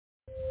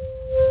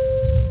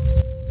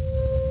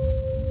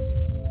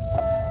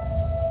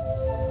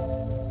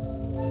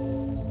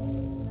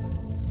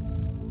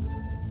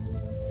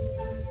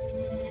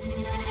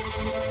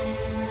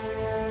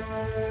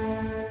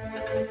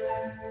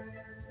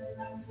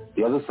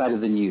The Other Side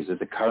of the News is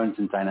a current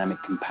and dynamic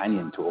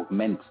companion to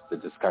augment the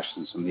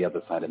discussions from The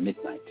Other Side of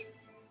Midnight.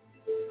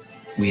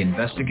 We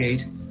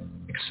investigate,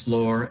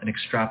 explore, and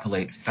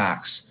extrapolate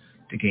facts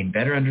to gain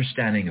better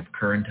understanding of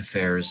current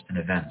affairs and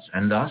events,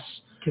 and thus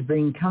to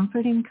bring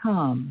comfort and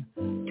calm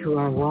to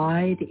our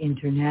wide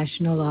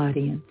international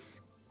audience.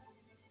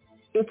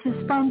 It's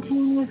a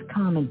spontaneous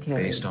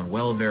commentary based on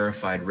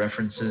well-verified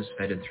references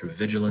vetted through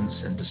vigilance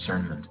and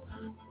discernment.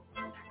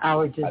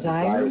 Our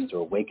desire is to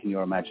awaken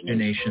your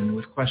imagination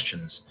with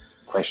questions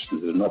that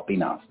have not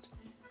been asked,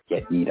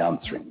 yet need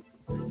answering.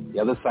 The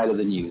Other Side of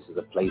the News is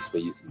a place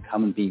where you can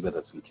come and be with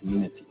us in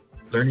community.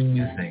 Learning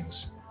new things,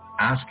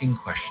 asking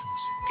questions,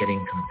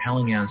 getting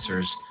compelling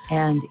answers,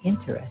 and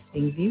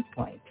interesting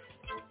viewpoints.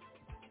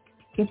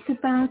 It's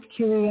about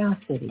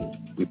curiosity.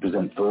 We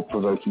present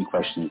thought-provoking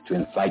questions to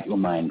incite your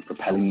mind,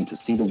 propelling you to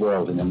see the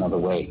world in another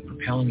way.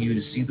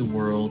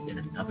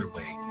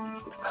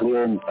 With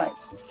clear insights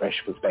and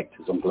fresh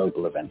perspectives on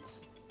global events.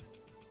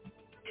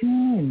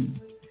 Tune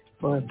in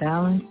for a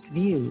balanced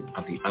view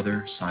of the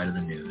other side of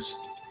the news.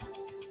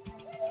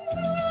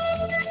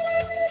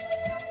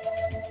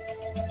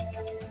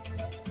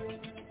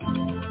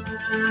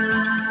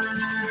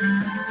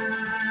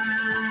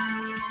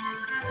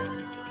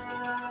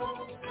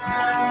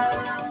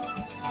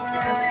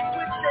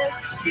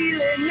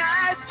 Stealing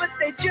knives, but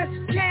they just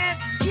can't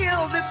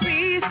kill the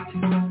beast.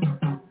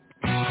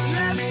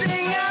 Last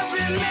thing I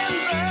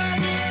remember,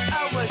 I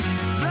was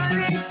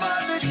running for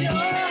the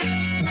door.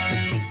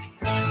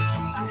 I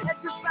had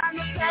to find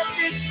the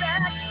passage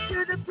back to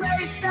the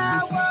place I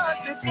was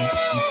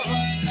before.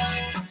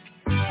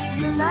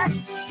 Relax,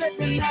 let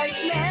the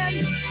nightman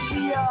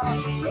be our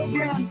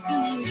program to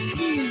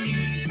see.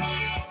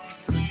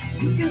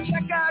 You can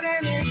check out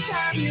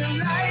anytime you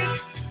like,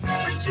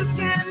 but you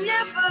can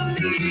never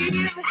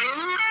leave.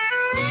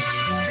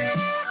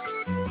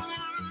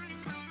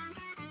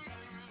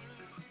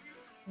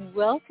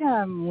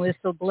 Welcome,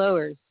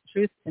 whistleblowers,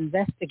 truth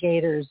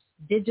investigators,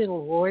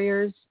 digital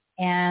warriors,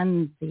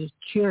 and the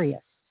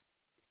curious.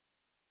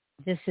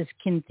 This is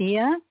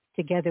Cynthia,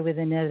 together with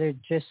another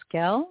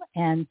Driscoll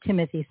and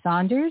Timothy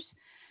Saunders,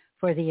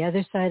 for The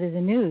Other Side of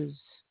the News.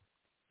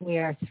 We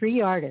are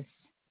three artists.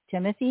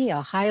 Timothy,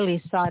 a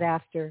highly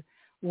sought-after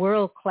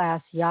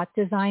world-class yacht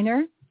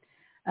designer,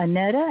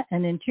 Annetta,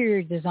 an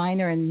interior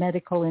designer and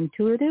medical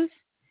intuitive,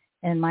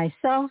 and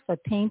myself, a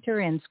painter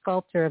and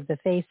sculptor of the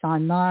face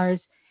on Mars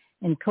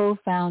and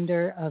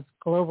co-founder of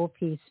Global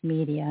Peace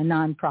Media, a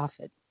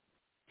nonprofit.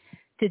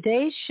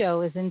 Today's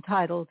show is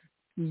entitled,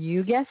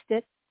 you guessed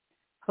it,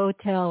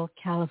 Hotel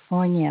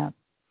California.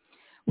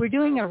 We're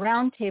doing a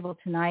roundtable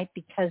tonight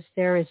because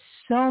there is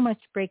so much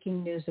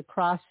breaking news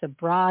across a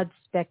broad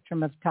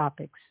spectrum of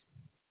topics.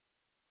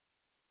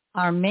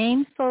 Our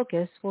main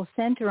focus will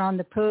center on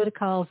the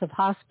protocols of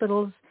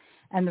hospitals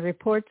and the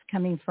reports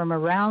coming from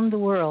around the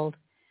world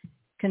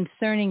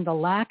concerning the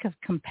lack of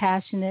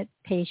compassionate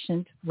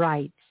patient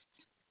rights.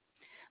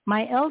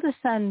 My eldest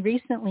son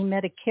recently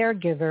met a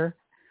caregiver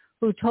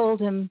who told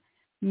him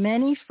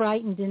many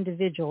frightened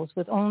individuals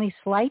with only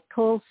slight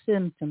cold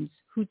symptoms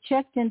who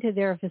checked into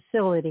their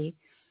facility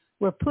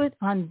were put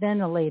on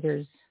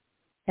ventilators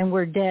and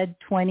were dead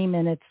 20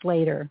 minutes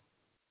later.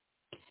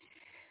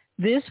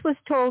 This was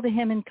told to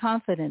him in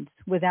confidence,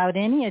 without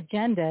any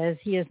agenda, as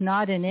he is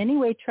not in any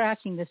way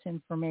tracking this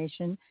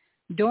information,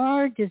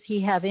 nor does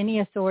he have any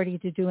authority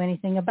to do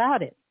anything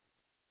about it.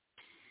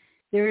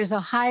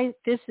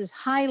 This is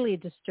highly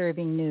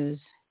disturbing news,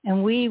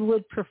 and we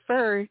would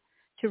prefer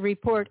to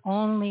report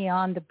only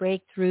on the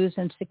breakthroughs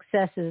and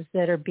successes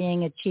that are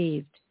being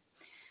achieved.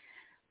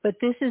 But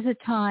this is a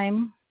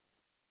time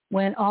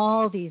when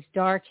all these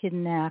dark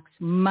hidden acts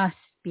must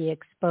be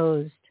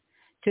exposed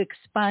to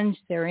expunge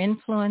their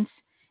influence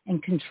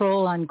and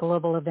control on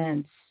global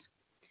events.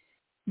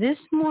 This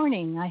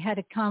morning, I had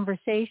a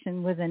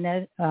conversation with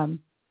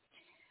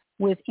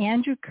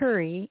Andrew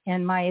Curry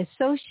and my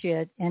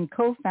associate and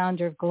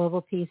co-founder of Global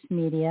Peace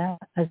Media,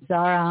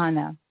 Azara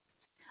Hanna.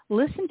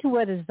 Listen to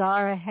what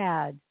Azara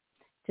had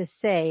to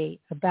say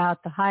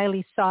about the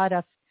highly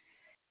sought-after,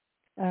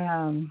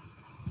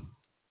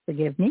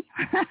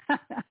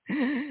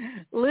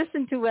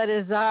 Listen to what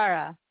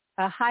Azara,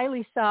 a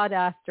highly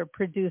sought-after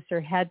producer,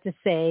 had to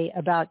say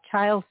about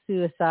child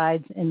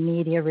suicides and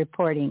media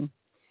reporting.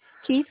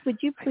 Keith, would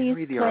you please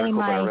play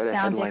my sound excerpt? I read a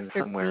headline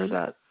somewhere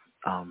that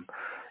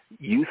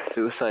youth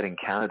suicide in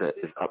Canada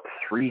is up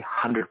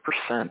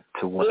 300%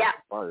 to what it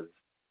was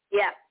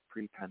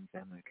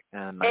pre-pandemic.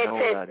 And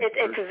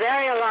it's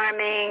very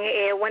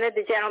alarming. One of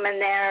the gentlemen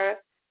there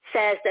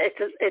says that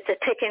it's a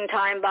ticking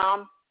time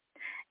bomb.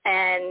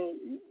 And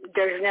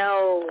they're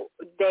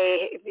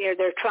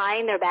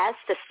trying their best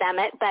to stem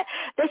it, but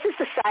this is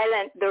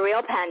the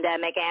real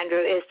pandemic, Andrew,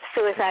 is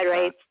suicide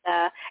rates.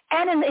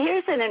 And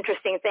here's an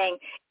interesting thing.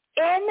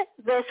 In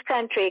this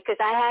country, because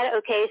I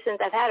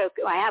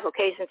have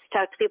occasions to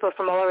talk to people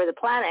from all over the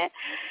planet,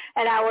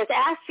 and I was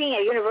asking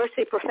a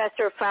university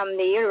professor from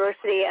the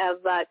University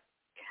of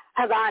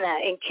Havana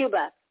in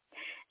Cuba,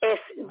 if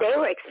they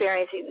were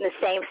experiencing the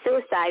same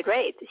suicide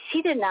rate.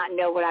 She did not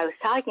know what I was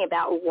talking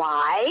about.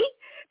 Why?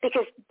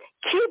 Because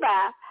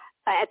Cuba,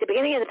 at the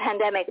beginning of the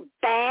pandemic,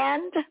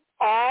 banned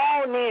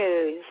all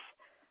news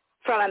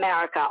from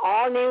America,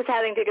 all news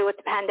having to do with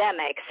the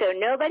pandemic. So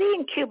nobody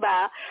in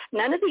Cuba,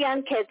 none of the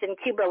young kids in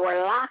Cuba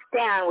were locked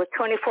down with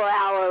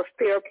 24-hour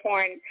fear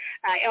porn,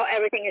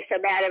 everything is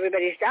so bad,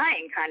 everybody's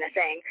dying kind of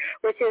thing,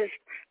 which is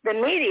the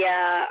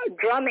media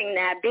drumming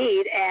that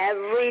beat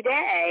every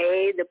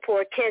day. The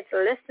poor kids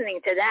are listening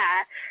to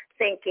that,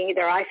 thinking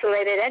they're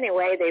isolated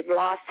anyway, they've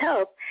lost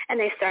hope, and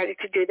they started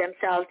to do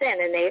themselves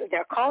in, and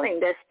they're calling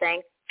this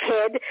thing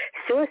kid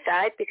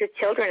suicide because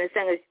children as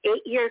young as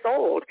 8 years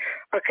old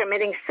are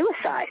committing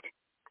suicide.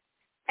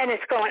 And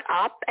it's going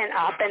up and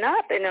up and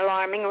up in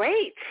alarming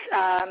rates.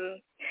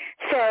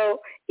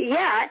 So,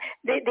 yeah,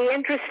 the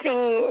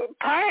interesting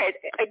part,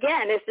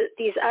 again, is that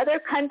these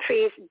other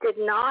countries did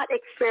not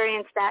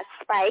experience that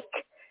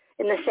spike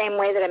in the same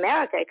way that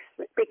America,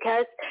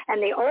 because,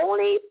 and the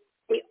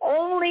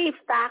only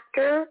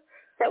factor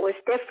that was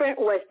different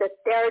was that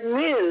their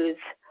news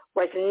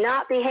was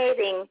not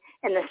behaving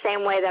in the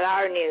same way that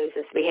our news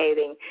is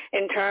behaving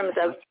in terms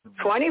of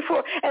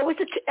 24. It was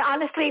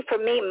honestly, for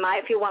me,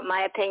 if you want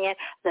my opinion,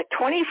 the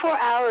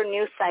 24-hour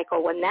news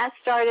cycle, when that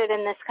started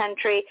in this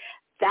country,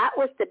 that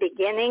was the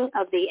beginning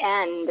of the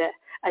end,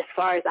 as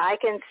far as I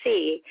can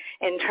see,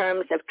 in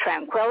terms of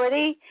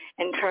tranquility,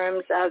 in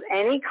terms of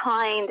any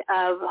kind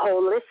of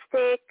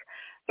holistic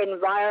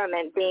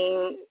environment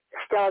being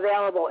still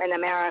available in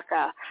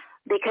America.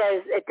 Because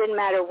it didn't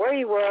matter where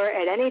you were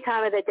at any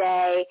time of the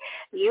day,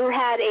 you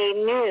had a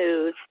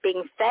news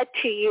being fed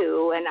to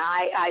you, and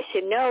I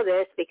should know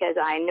this because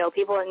I know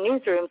people in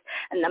newsrooms,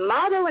 and the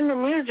motto in the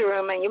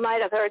newsroom, and you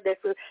might have heard this,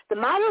 the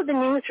motto of the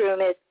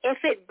newsroom is, if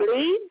it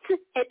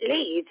bleeds, it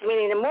leads,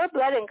 meaning the more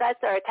blood and guts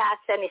are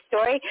attached to any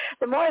story,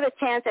 the more of a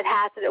chance it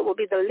has that it will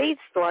be the lead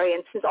story.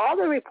 And since all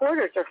the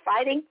reporters are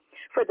fighting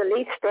for the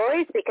lead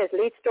stories, because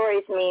lead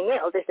stories mean,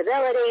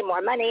 disability,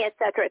 more money, et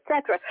cetera, et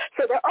cetera.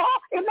 So they're all,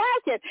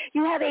 imagine,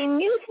 you have a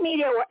news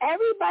media where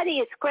everybody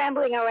is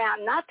scrambling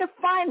around not to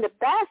find the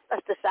best of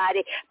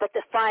society, but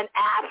to find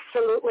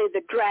absolutely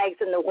the dregs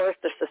and the worst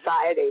of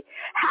society.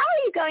 How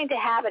are you going to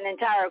have an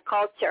entire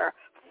culture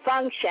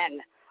function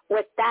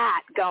with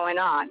that going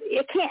on?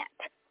 You can't.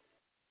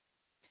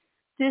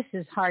 This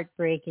is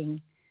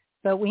heartbreaking,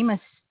 but we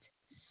must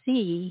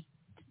see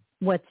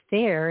what's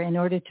there in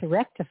order to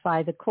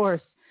rectify the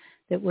course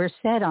that we're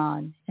set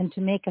on and to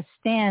make a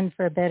stand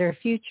for a better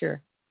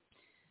future.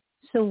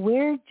 So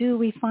where do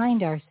we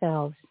find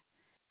ourselves?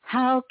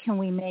 How can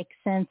we make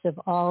sense of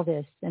all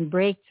this and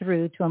break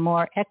through to a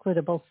more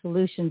equitable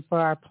solution for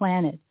our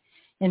planet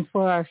and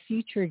for our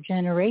future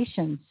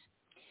generations?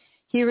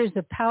 Here is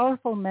a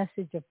powerful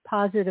message of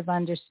positive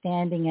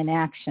understanding and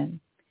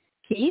action.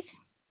 Keith,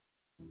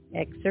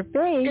 excerpt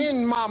A.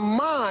 In my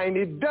mind,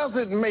 it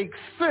doesn't make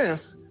sense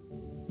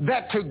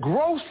that to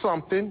grow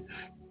something,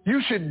 you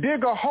should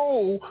dig a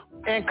hole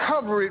and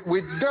cover it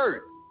with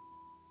dirt.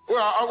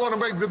 Well, I want to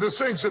make the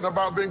distinction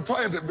about being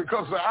planted,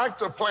 because the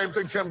act of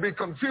planting can be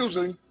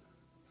confusing,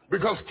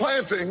 because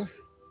planting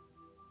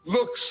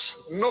looks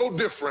no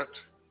different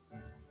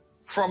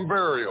from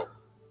burial.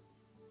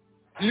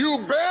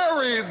 You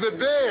bury the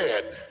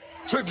dead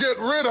to get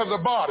rid of the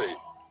body,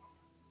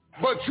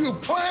 but you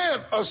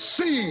plant a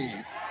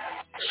seed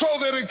so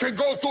that it can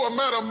go through a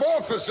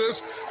metamorphosis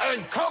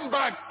and come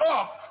back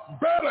up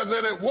better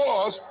than it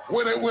was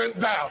when it went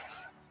down.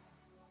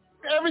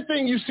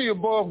 Everything you see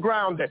above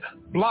ground that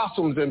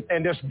blossoms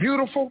and that's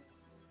beautiful,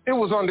 it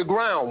was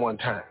underground one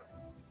time.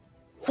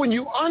 When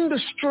you under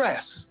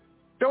stress,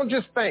 don't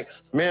just think,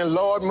 man,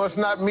 Lord must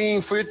not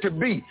mean for it to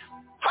be.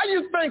 How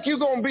you think you're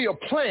going to be a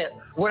plant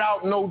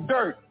without no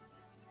dirt?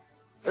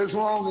 As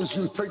long as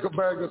you take a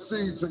bag of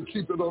seeds and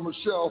keep it on the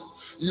shelf,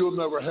 you'll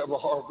never have a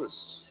harvest.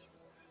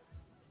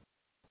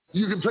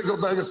 You can take a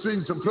bag of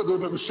seeds and put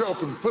it on the shelf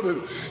and put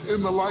it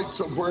in the lights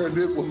of where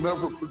it will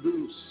never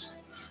produce.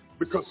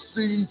 Because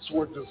seeds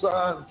were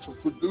designed to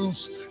produce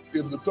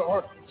in the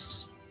darkness.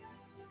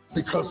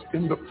 Because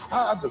in the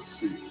privacy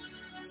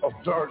of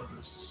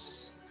darkness,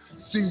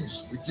 seeds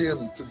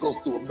begin to go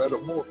through a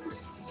metamorphosis.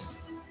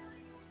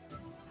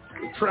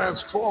 The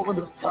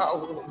transformative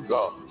power of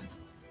God,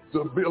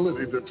 the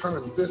ability to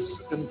turn this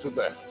into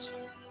that,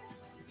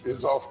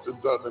 is often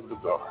done in the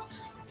dark.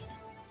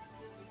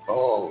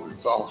 Oh,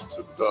 it's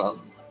often done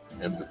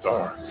in the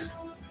dark.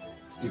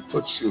 He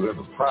puts you in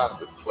a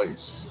private place,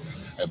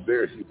 and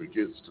there he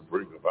begins to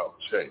bring about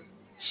change.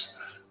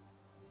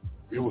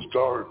 It was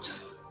dark,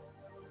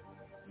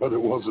 but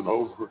it wasn't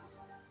over.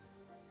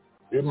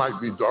 It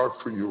might be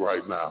dark for you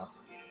right now,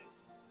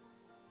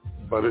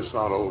 but it's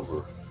not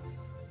over.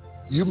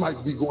 You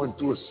might be going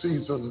through a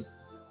season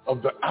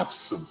of the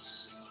absence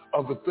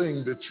of the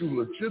thing that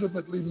you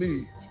legitimately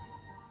need.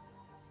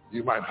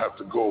 You might have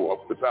to go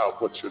up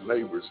without what your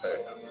neighbors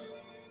have,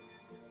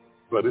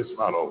 but it's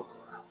not over.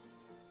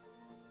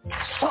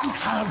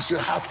 Sometimes you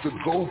have to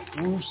go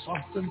through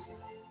something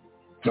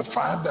to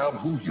find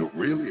out who you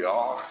really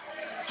are,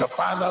 to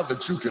find out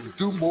that you can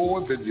do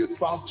more than you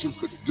thought you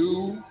could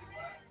do.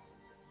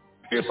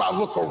 If I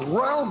look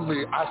around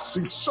me, I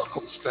see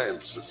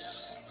circumstances.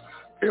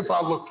 If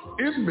I look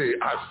in me,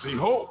 I see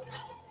hope.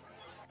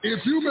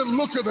 If you've been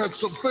looking at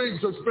some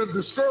things that's been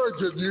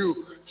discouraging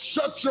you,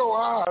 shut your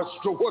eyes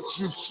to what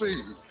you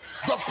see.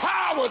 The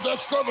power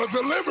that's going to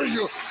deliver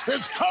you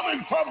is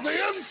coming from the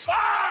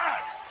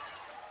inside.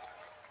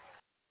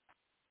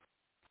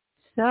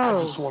 So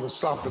I just want to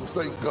stop and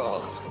thank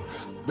God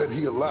that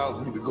he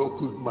allowed me to go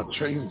through my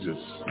changes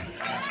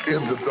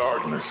in the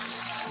darkness.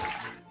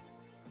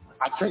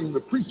 I came to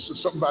preach to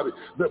somebody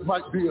that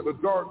might be in a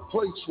dark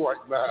place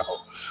right now.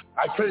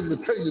 I came to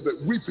tell you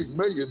that weeping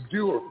may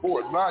endure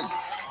for a night,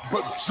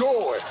 but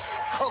joy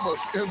cometh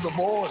in the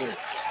morning.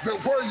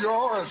 That where you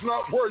are is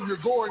not where you're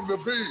going to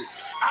be.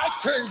 I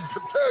came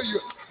to tell you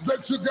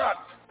that you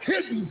got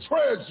hidden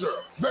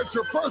treasure that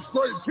your first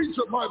grade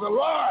teacher might have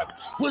lied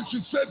when she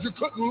said you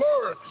couldn't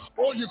learn,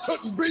 or you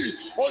couldn't be,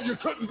 or you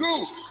couldn't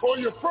do, or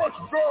your first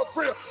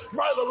girlfriend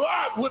might have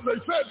lied when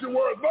they said you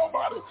were a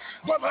nobody.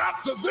 But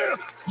after this,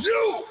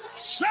 you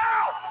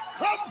shall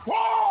come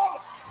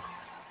forth.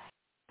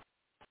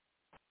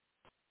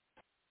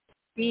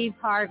 Steve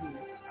Harvey.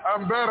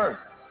 I'm better.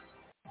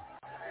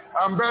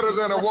 I'm better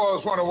than I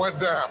was when I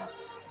went down.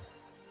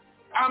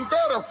 I'm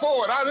better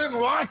for it. I didn't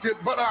like it,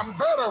 but I'm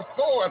better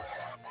for it.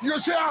 You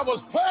see, I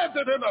was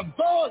planted in a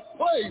dark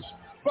place,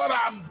 but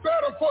I'm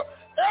better for it.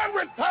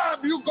 Every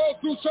time you go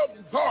through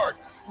something dark,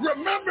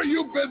 remember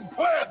you've been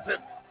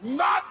planted,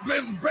 not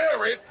been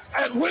buried,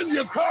 and when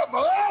you come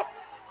up,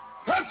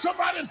 touch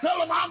somebody and tell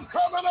them I'm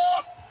coming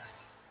up.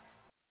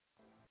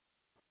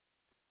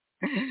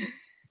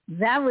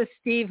 That was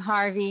Steve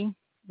Harvey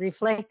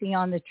reflecting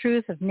on the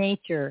truth of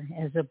nature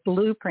as a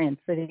blueprint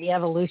for the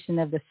evolution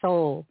of the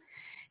soul.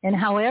 And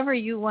however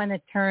you want to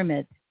term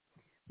it,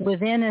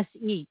 within us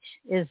each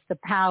is the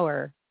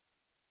power,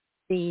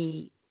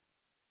 the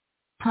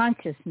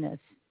consciousness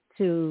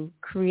to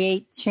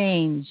create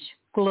change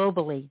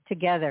globally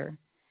together.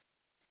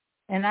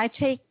 And I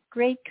take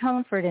great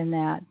comfort in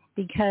that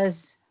because,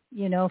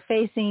 you know,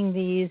 facing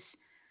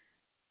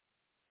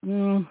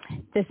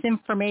this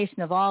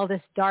information of all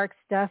this dark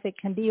stuff, it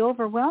can be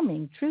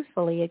overwhelming.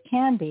 Truthfully, it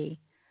can be.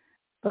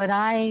 But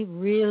I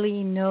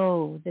really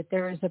know that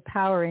there is a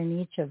power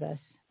in each of us.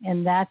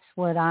 And that's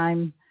what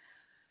I'm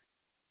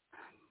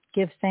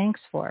give thanks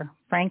for,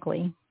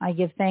 frankly. I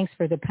give thanks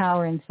for the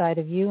power inside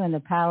of you and the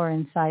power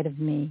inside of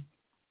me.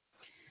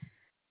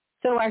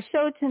 So our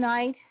show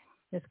tonight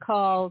is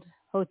called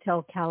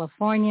Hotel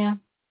California.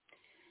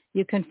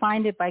 You can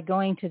find it by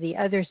going to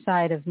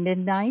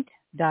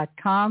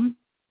theothersideofmidnight.com.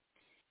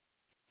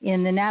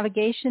 In the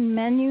navigation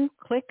menu,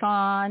 click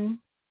on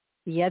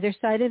The Other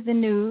Side of the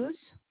News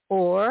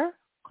or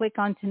click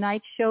on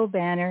tonight's show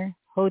banner,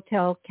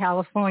 Hotel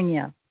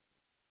California.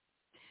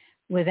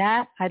 With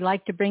that, I'd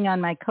like to bring on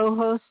my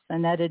co-hosts,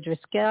 Annetta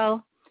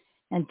Driscoll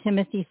and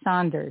Timothy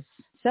Saunders.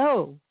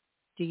 So,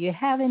 do you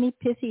have any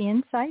pithy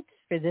insights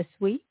for this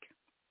week?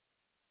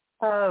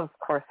 Of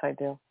course I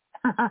do.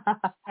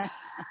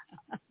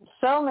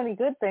 So many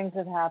good things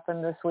have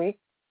happened this week.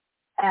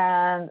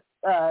 And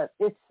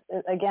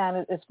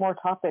it's more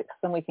topics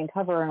than we can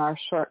cover in our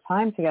short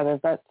time together.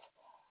 But,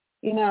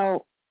 you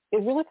know,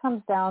 it really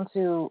comes down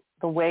to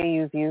the way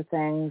you view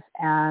things.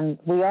 And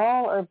we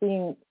all are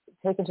being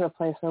taken to a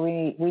place where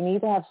we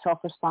need to have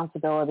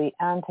self-responsibility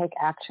and take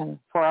action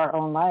for our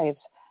own lives.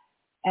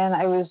 And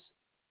I was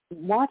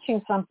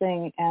watching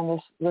something, and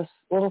this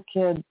little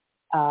kid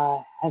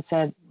had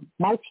said,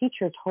 my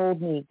teacher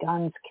told me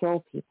guns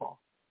kill people.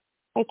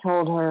 I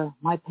told her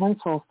my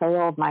pencil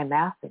failed my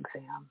math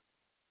exam.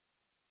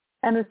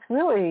 And it's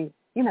really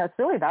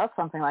about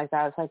something like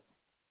that. It's like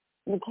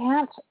you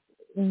can't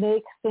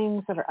make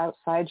things that are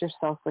outside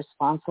yourself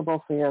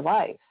responsible for your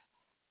life.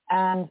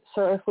 And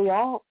so if we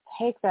all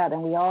take that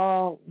and we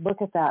all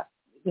look at that,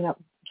 you know,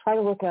 try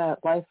to look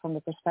at life from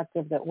the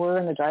perspective that we're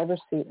in the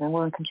driver's seat and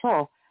we're in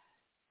control,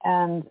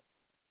 and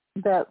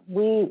that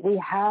we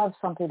have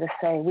something to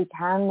say, we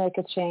can make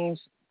a change,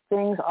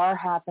 things are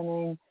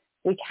happening,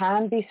 we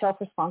can be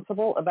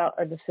self-responsible about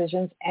our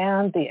decisions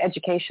and the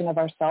education of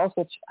ourselves,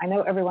 which I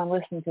know everyone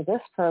listening to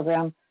this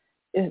program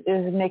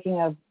is making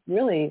a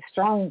really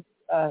strong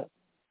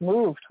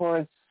move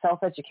towards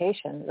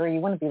self-education, or you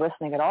wouldn't be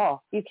listening at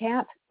all. You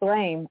can't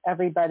blame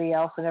everybody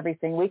else and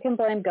everything. We can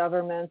blame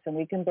governments and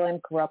we can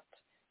blame corrupt,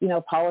 you know,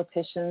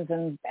 politicians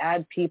and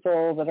bad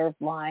people that are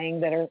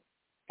lying, that are,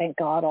 thank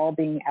God, all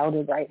being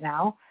outed right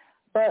now.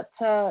 But,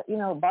 you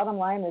know, bottom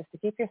line is to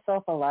keep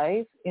yourself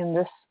alive in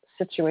this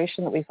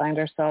situation that we find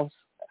ourselves.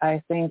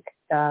 I think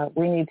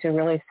we need to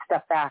really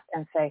step back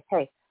and say,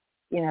 hey,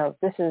 you know,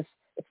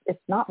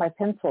 it's not my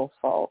pencil's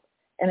fault.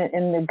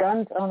 And the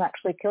guns don't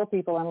actually kill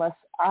people unless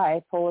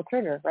I pull a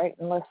trigger, right?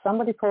 Unless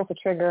somebody pulls a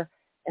trigger,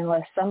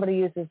 unless somebody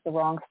uses the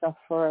wrong stuff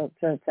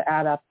to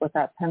add up with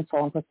that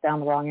pencil and puts down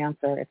the wrong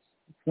answer, it's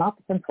not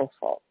the pencil's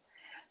fault.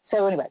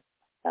 So anyway,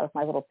 that was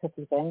my little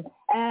pithy thing.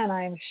 And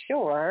I'm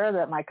sure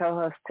that my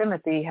co-host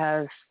Timothy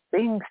has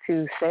things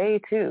to say,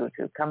 too,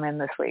 to come in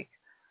this week.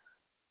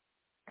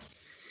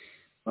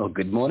 Well,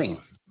 good morning.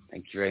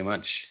 Thank you very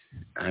much.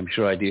 I'm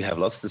sure I do have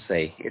lots to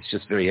say. It's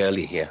just very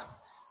early here.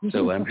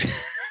 So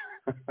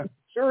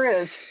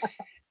Sure is.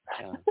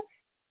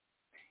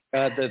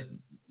 The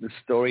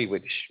story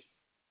which,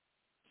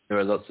 there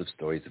are lots of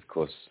stories, of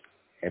course.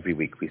 Every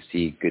week we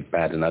see good,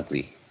 bad, and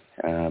ugly.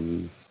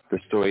 The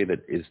story that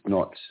is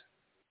not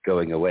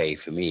going away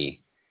for me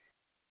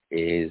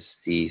is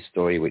the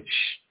story which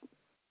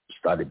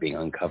started being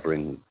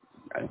uncovered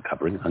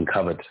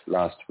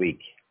last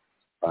week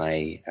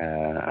by,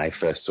 I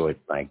first saw it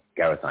by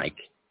Gareth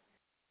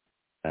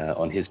Icke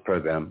on his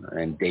program,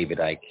 and David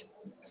Icke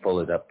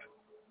followed up.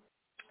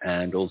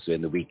 And also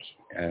in the week,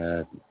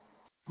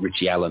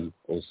 Richie Allen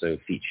also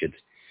featured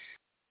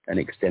an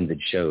extended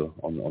show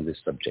on this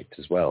subject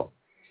as well.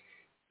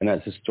 And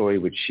that's a story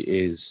which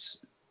is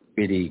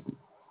really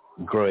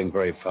growing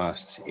very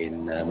fast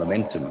in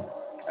momentum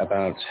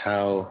about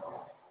how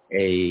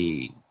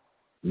a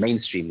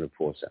mainstream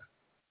reporter,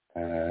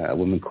 a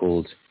woman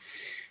called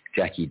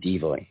Jackie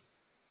Devoy,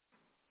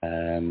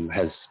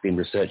 has been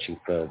researching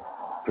for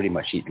pretty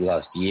much the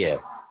last year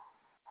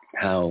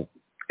how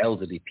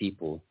elderly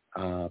people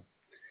are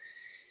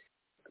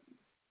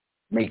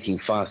making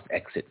fast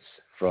exits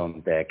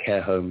from their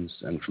care homes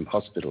and from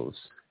hospitals.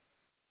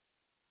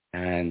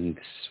 And,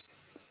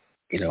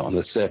 on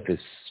the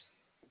surface,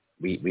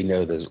 we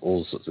know there's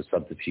all sorts of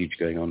subterfuge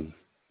going on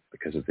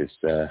because of this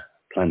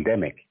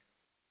pandemic.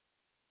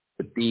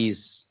 But these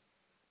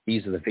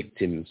are the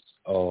victims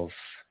of,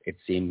 it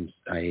seems,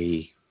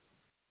 a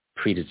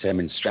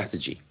predetermined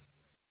strategy.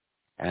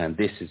 And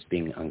this is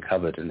being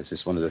uncovered, and this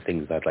is one of the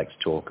things I'd like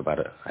to talk about.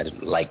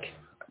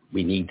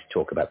 We need to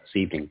talk about this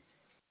evening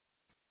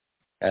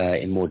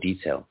in more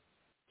detail.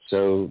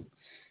 So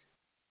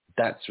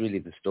that's really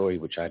the story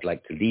which I'd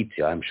like to lead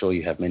to. I'm sure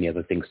you have many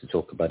other things to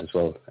talk about as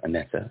well,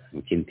 Annetta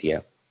and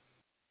Cynthia.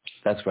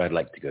 That's where I'd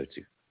like to go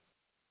to.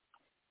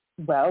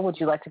 Well, would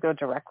you like to go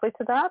directly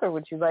to that, or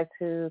would you like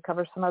to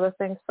cover some other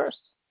things first?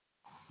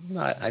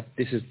 No,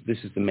 this is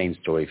the main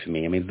story for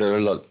me. I mean, there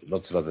are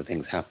lots of other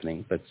things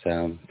happening, but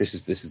this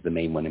is the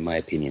main one in my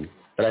opinion.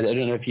 But I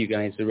don't know if you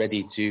guys are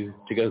ready to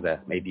go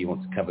there. Maybe you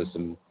want to cover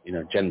some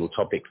general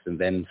topics and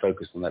then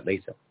focus on that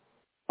later.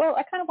 Well,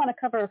 I kind of want to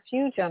cover a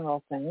few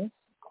general things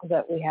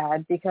that we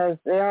had because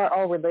they are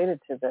all related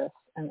to this,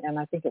 and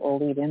I think it will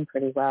lead in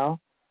pretty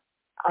well.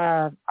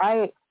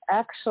 I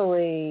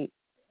actually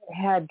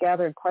had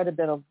gathered quite a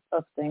bit of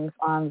things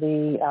on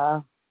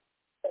the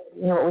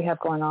what we have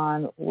going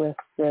on with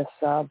this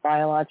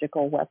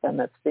biological weapon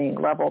that's being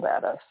leveled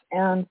at us.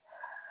 And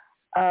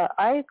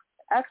I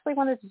actually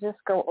wanted to just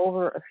go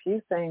over a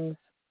few things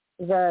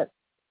that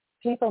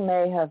people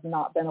may have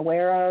not been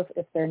aware of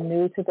if they're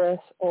new to this,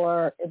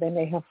 or they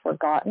may have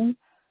forgotten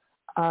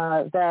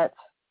that,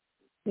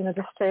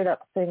 just straight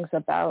up things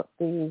about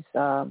these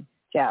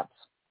jabs.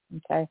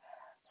 Okay.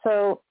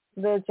 So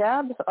the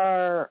jabs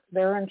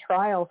they're in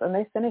trials and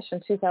they finish in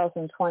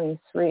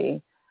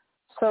 2023.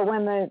 So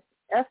when the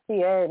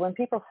FDA, when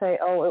people say,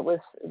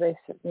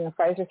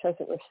 Pfizer says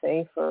it was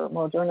safe or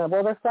Moderna,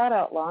 well, they're flat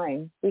out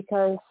lying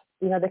because,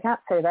 they can't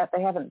say that.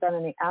 They haven't done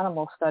any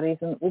animal studies,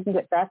 and we can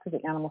get back to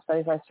the animal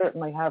studies. I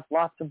certainly have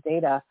lots of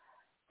data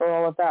for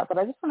all of that, but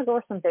I just want to go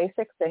over some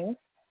basic things.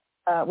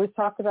 We've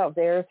talked about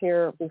VAERS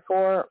here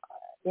before.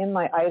 In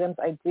my items,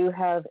 I do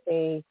have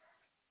a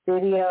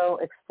video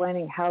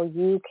explaining how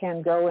you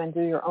can go and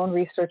do your own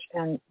research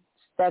and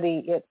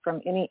study it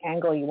from any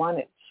angle you want.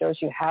 It shows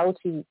you how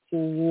to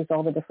use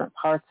all the different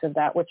parts of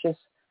that, which is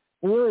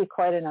really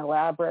quite an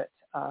elaborate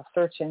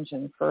search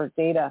engine for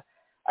data.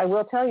 I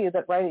will tell you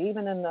that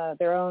even in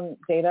their own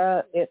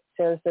data, it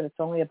says that it's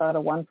only about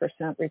a 1%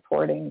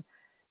 reporting.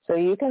 So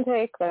you can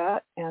take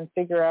that and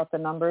figure out the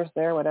numbers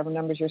there, whatever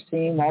numbers you're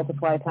seeing,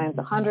 multiply times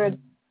 100,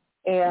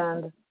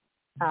 and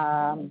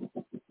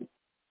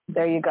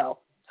there you go.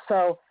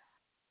 So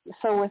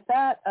with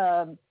that,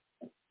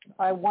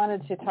 I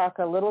wanted to talk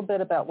a little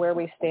bit about where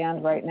we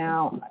stand right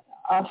now.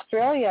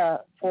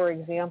 Australia, for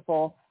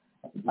example,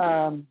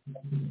 had,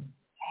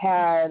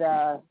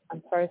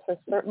 I'm sorry, so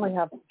certainly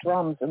have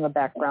drums in the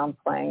background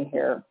playing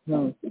here.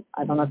 I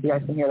don't know if you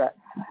guys can hear that.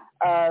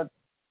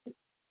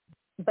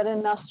 But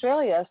in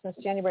Australia, since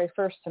January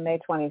 1st to May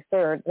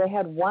 23rd, they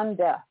had one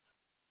death.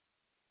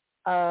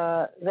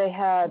 They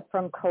had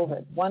from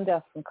COVID, one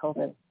death from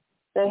COVID.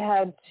 They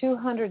had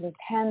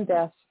 210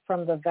 deaths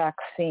from the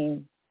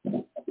vaccine.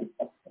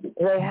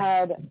 They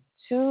had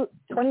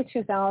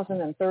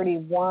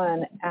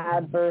 22,031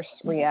 adverse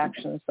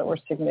reactions that were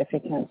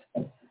significant.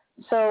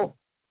 So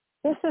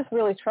this is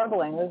really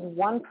troubling. There's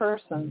one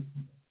person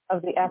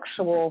of the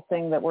actual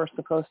thing that we're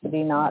supposed to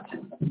be not,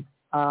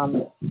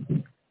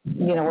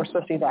 we're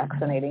supposed to be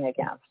vaccinating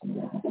against.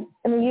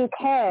 In the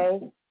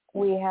UK,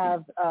 we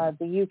have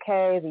the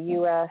UK, the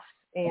US,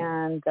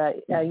 and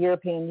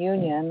European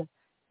Union.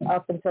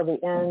 Up until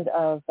the end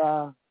of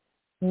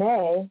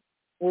May,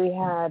 we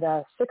had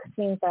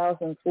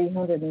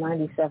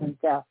 16,397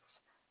 deaths,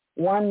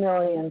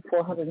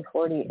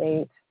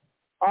 1,448,000,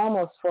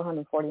 almost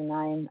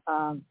 449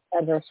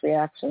 adverse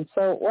reactions.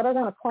 So what I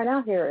want to point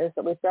out here is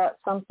that we've got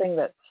something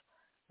that's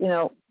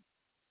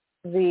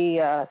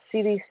the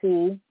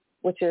CDC,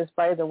 which is,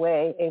 by the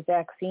way, a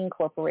vaccine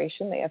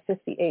corporation, they have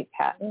 58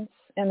 patents,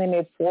 and they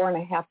made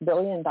 $4.5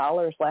 billion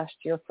last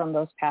year from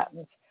those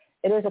patents.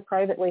 It is a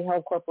privately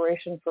held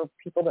corporation for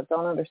people that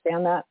don't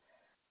understand that.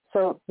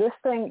 So this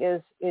thing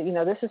is,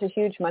 this is a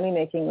huge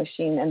money-making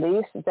machine, and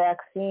these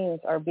vaccines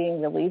are being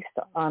released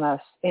on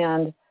us.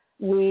 And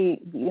the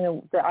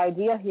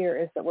idea here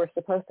is that we're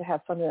supposed to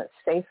have something that's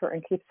safer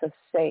and keeps us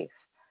safe.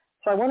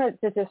 So I wanted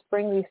to just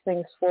bring these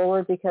things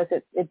forward because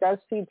it does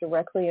feed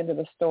directly into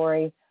the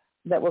story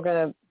that we're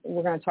going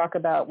to talk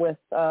about with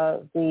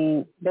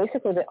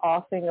basically the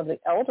offing of the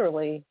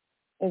elderly.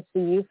 It's the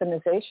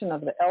euthanization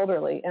of the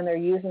elderly, and they're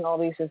using all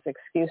these as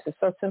excuses.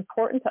 So it's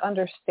important to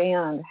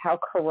understand how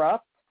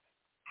corrupt,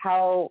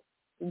 how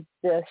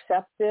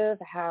deceptive,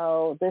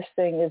 how this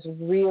thing is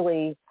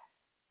really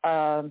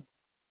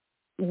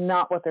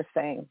not what they're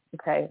saying.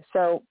 Okay,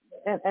 so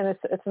and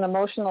it's an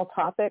emotional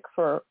topic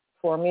for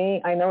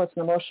me. I know it's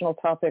an emotional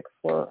topic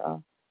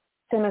for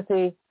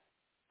Timothy.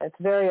 It's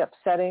very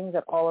upsetting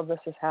that all of this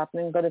is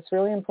happening, but it's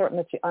really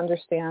important that you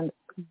understand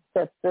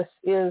that this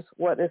is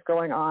what is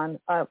going on.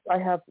 I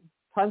have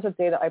tons of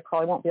data. I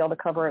probably won't be able to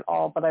cover it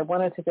all, but I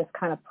wanted to just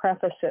kind of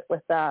preface it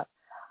with that.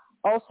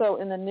 Also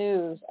in the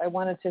news, I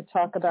wanted to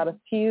talk about a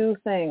few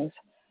things.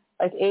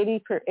 Like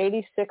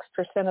 86%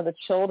 of the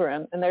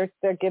children, and they're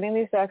giving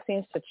these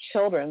vaccines to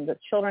children, that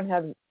children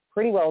have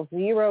pretty well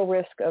zero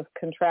risk of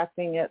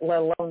contracting it, let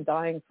alone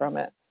dying from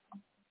it.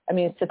 I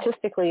mean,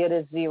 statistically, it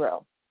is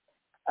zero.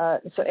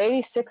 So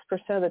 86%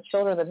 of the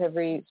children that have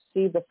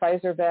received the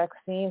Pfizer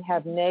vaccine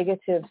have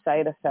negative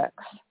side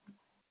effects.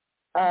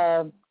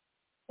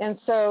 And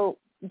so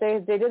they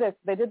did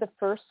the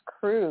first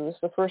cruise,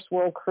 the first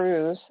world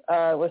cruise,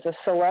 was a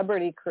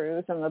celebrity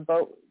cruise, and the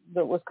boat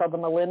that was called the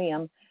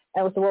Millennium.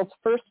 And it was the world's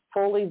first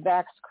fully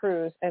vaxxed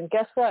cruise. And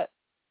guess what?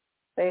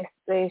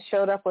 They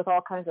showed up with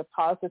all kinds of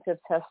positive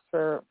tests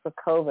for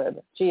COVID.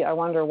 Gee, I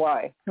wonder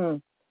why.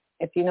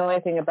 If you know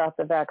anything about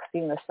the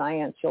vaccine, the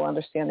science, you'll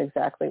understand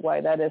exactly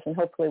why that is, and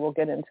hopefully we'll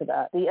get into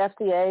that. The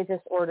FDA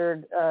just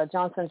ordered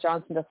Johnson &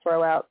 Johnson to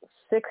throw out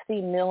 60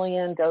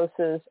 million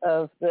doses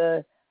of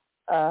the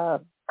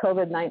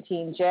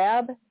COVID-19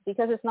 jab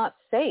because it's not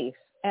safe.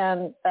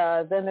 And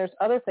then there's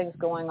other things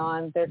going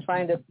on. They're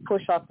trying to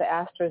push off the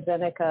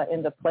AstraZeneca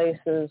into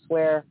places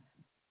where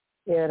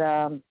it,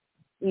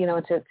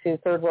 to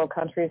third world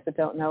countries that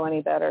don't know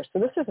any better. So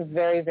this is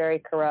very, very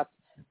corrupt.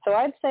 So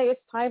I'd say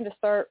it's time to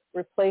start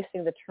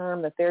replacing the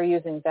term that they're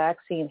using,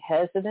 vaccine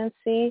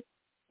hesitancy,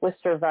 with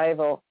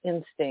survival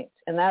instinct.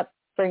 And that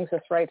brings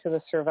us right to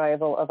the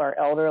survival of our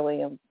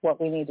elderly and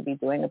what we need to be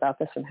doing about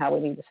this and how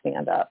we need to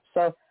stand up.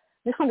 So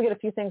I just want to get a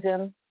few things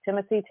in.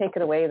 Timothy, take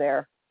it away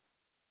there.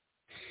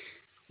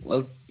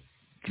 Well,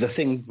 the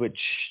thing which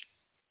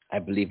I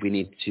believe we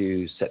need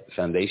to set the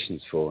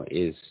foundations for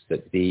is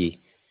that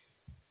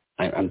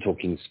I'm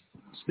talking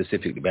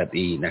specifically about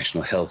the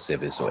National Health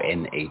Service, or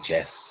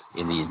NHS,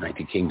 in the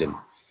United Kingdom.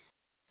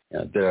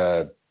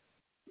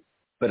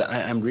 But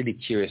I'm really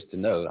curious to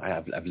know.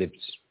 I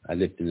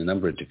lived in a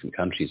number of different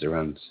countries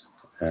around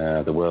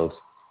the world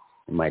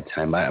in my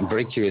time. I'm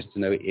very curious to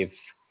know if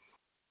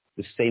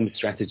the same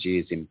strategy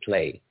is in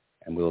play,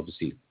 and we'll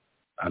obviously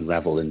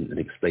unravel and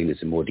explain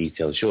this in more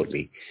detail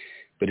shortly.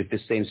 But if the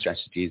same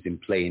strategy is in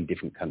play in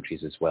different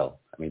countries as well,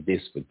 I mean,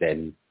 this would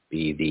then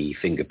be the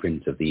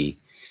fingerprint of the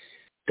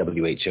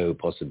WHO,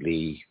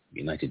 possibly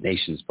United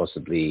Nations,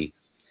 possibly,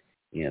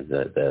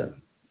 the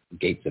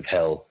Gates of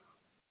Hell,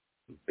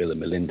 Bill and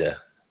Melinda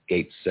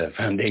Gates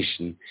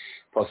Foundation,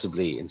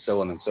 possibly, and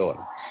so on and so on.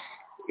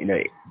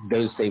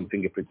 Those same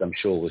fingerprints, I'm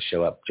sure, will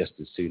show up just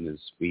as soon as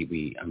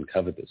we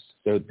uncover this.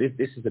 So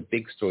this is a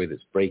big story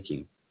that's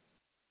breaking.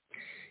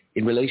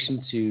 In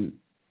relation to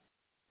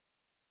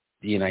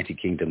the United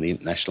Kingdom, the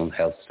National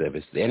Health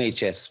Service, the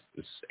NHS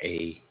was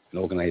an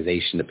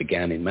organization that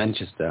began in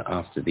Manchester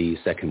after the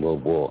Second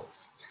World War.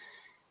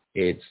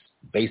 It's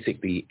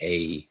basically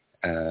a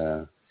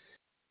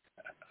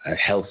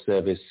health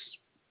service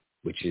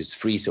which is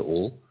free to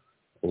all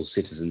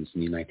citizens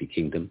in the United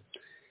Kingdom.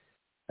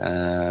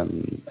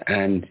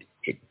 And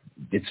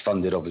it's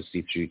funded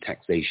obviously through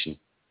taxation,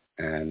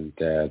 and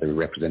there are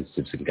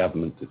representatives in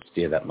government that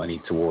steer that money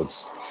towards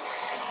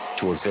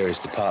various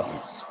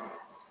departments.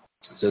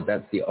 So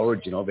that's the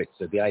origin of it.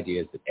 So the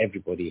idea is that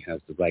everybody has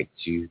the right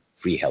to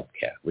free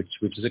healthcare, which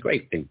is a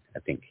great thing, I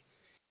think.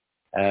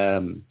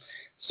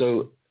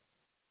 So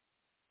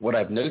what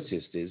I've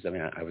noticed is,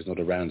 I was not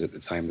around at the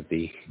time of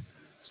the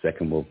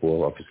Second World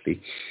War,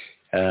 obviously,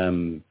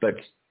 but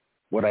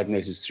what I've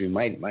noticed through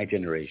my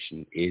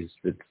generation is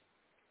that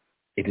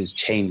it has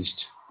changed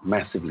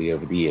massively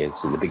over the years.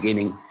 In the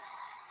beginning,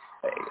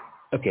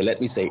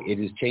 let me say it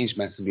has changed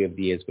massively over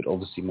the years, but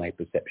obviously my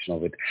perception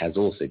of it has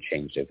also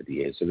changed over the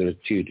years. So there are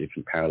two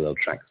different parallel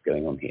tracks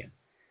going on here.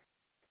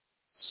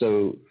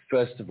 So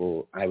first of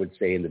all, I would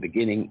say in the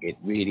beginning, it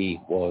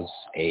really was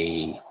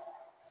a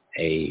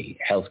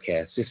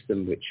healthcare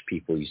system which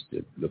people used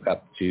to look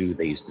up to.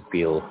 They used to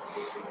feel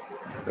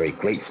very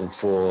grateful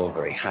for,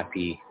 very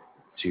happy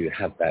to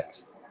have that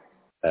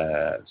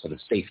sort of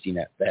safety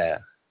net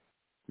there.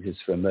 This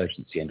is for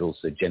emergency and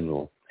also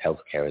general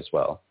healthcare as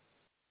well.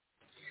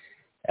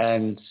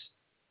 And,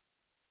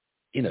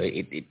 you know,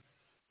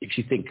 if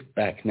you think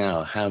back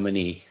now, how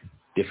many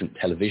different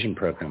television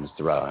programs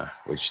there are,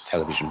 which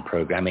television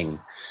programming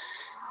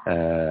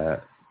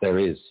there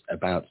is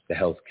about the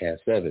healthcare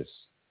service.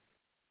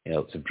 You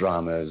know, lots of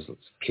dramas,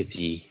 lots of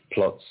kitty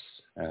plots.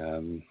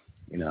 You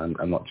know,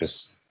 I'm not just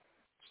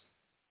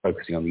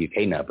focusing on the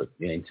UK now, but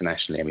you know,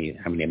 internationally, I mean,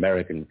 how many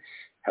American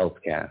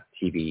healthcare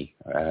TV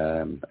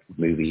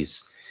movies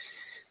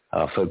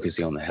are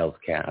focusing on the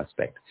healthcare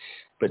aspect.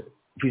 But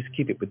if we just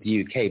keep it with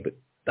the UK, but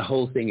the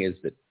whole thing is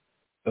that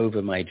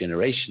over my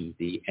generation,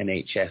 the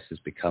NHS has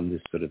become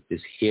this sort of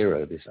this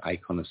hero, this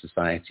icon of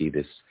society.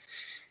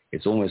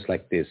 It's almost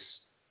like this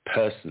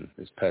person,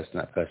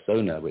 that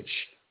persona, which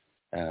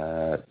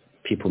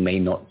people may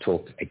not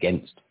talk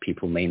against,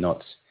 people may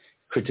not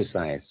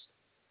criticize.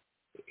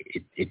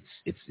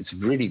 It's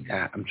really,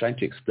 I'm trying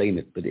to explain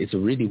it, but it's a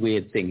really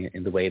weird thing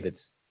in the way that,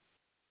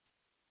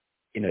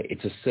 you know,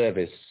 it's a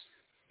service,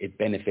 it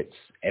benefits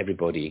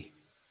everybody,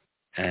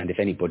 and if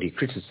anybody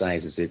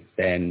criticizes it,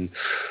 then,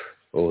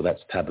 oh, that's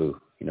taboo.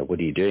 You know, what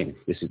are you doing?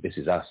 This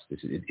is us.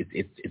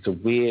 It's a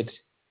weird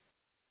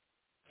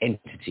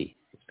entity.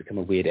 It's become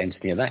a weird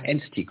entity, and that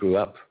entity grew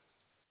up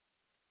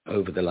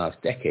over the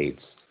last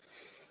decades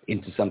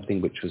into something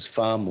which was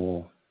far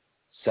more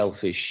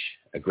selfish,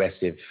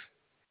 aggressive.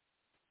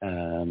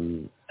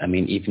 I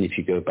mean, even if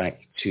you go back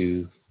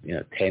to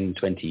 10,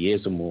 20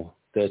 years or more,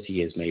 30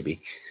 years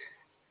maybe,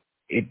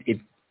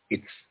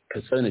 its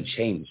persona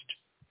changed.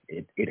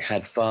 It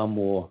had far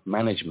more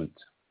management.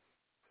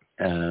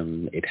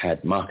 It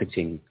had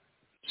marketing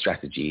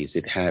strategies.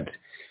 It had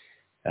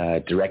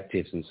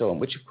directives and so on,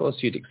 which of course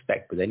you'd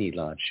expect with any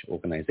large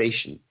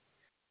organization.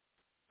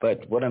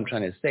 But what I'm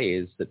trying to say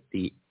is that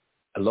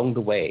along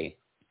the way,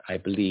 I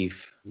believe,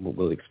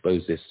 we'll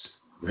expose this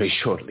very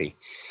shortly,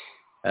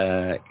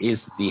 is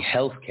the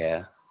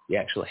healthcare, the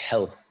actual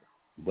health,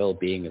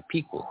 well-being of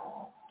people.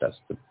 That's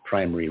the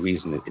primary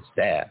reason that it's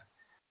there.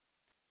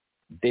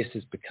 This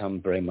has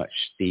become very much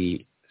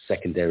the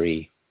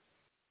secondary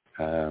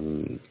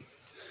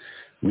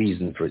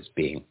reason for its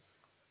being.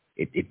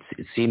 It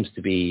seems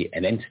to be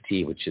an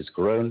entity which has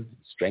grown in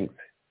strength,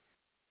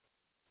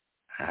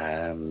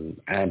 and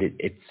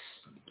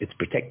it's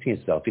protecting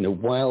itself. You know,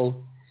 while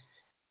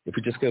if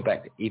we just go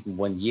back even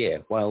 1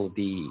 year, while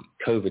the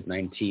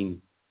COVID-19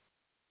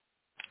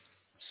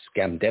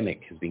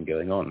 scamdemic has been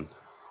going on,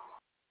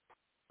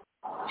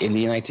 in the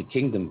United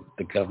Kingdom,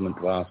 the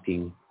government were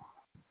asking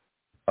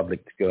the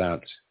public to go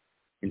out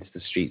into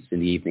the streets in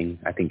the evening.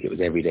 I think it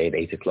was every day at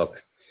 8 o'clock.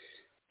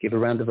 Give a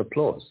round of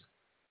applause.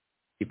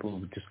 People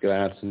would just go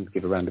out and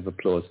give a round of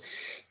applause.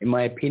 In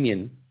my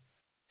opinion,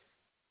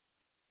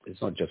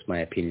 it's not just my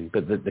opinion,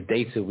 but the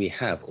data we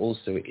have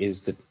also is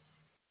that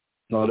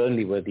not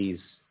only were these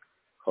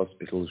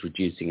hospitals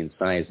reducing in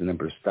size, the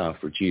number of staff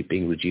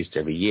being reduced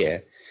every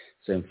year,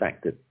 so in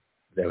fact that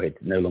they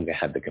no longer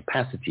had the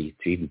capacity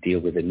to even deal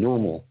with a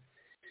normal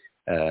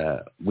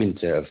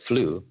winter of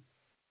flu.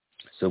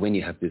 So when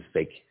you have this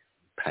fake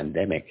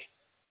pandemic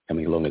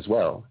coming along as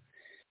well,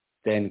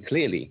 then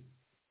clearly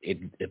it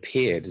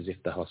appeared as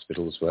if the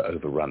hospitals were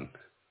overrun.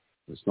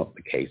 It's not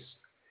the case.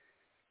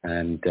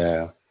 And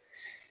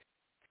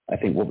I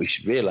think what we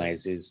should realize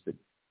is that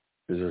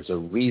there's a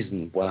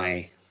reason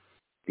why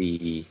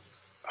the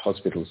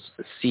hospitals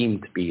seem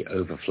to be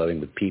overflowing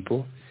with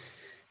people,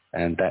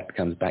 and that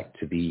comes back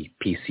to the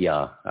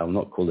PCR. I will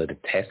not call it a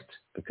test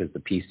because the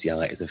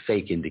PCR is a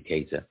fake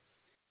indicator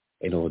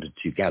in order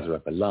to gather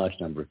up a large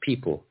number of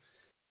people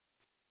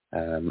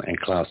and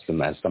class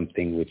them as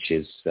something which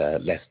is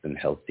less than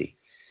healthy.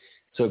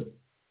 So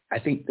I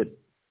think that,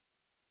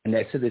 and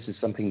so this is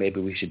something maybe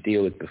we should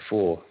deal with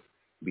before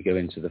we go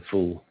into the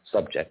full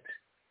subject,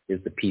 is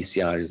the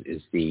PCR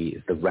is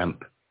the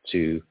ramp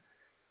to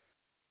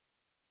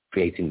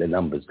creating the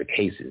numbers, the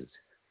cases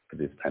for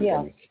this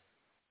pandemic.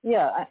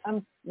 Yeah,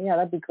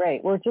 that'd be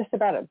great. We're just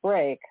about at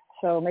break,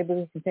 so maybe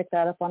we can pick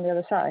that up on the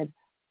other side.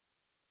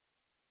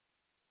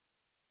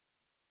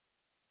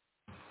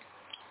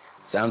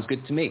 Sounds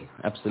good to me.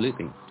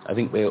 Absolutely. I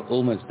think we're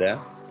almost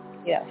there.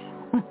 Yes.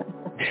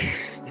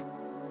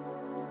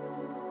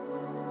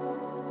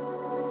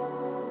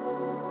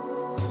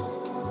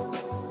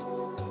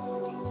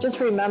 Just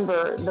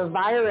remember, the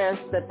virus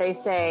that they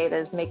say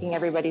that is making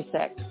everybody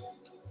sick,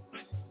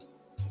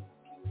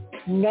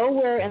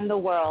 nowhere in the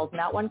world,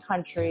 not one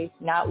country,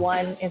 not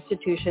one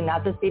institution,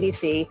 not the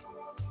CDC,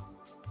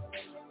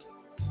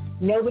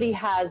 nobody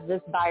has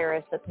this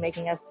virus that's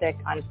making us sick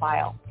on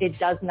file. It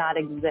does not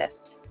exist.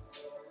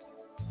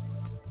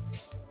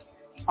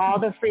 All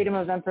the Freedom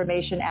of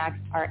Information Acts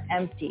are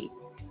empty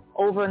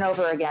over and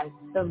over again.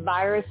 The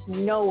virus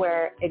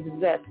nowhere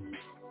exists.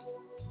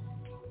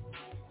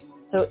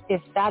 So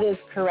if that is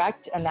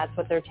correct, and that's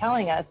what they're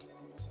telling us,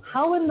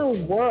 how in the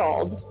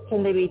world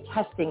can they be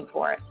testing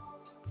for it?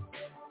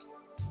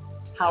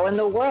 How in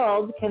the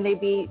world can they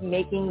be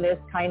making this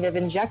kind of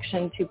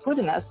injection to put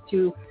in us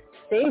to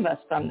save us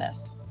from this?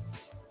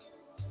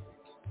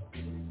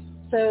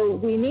 So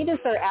we need to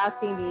start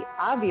asking the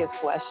obvious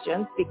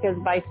questions, because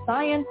by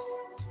science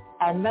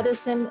and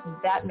medicine,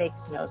 that makes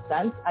no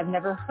sense. I've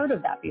never heard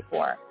of that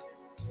before.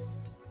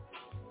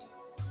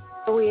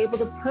 Are we able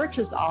to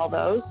purchase all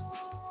those?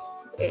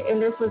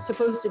 And this was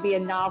supposed to be a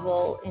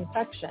novel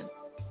infection.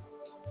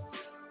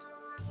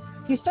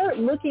 You start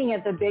looking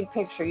at the big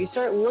picture, you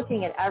start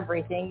looking at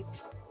everything,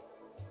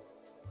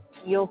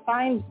 you'll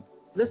find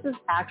this is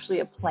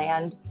actually a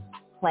planned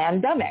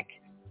pandemic.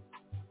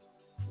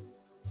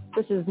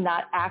 This is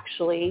not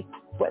actually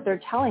what they're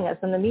telling us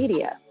in the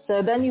media.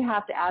 So then you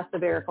have to ask the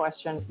bigger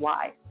question,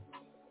 why?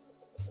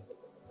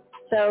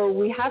 So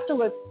we have to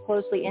look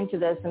closely into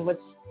this, and what's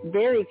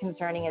very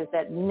concerning is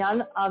that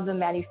none of the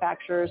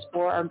manufacturers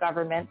or our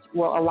government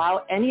will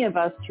allow any of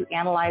us to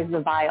analyze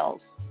the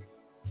vials.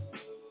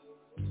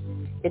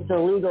 It's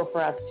illegal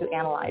for us to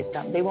analyze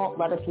them. They won't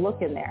let us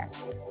look in there.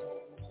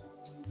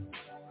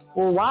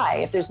 Well,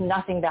 why? If there's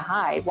nothing to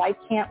hide, why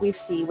can't we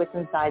see what's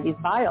inside these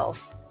vials?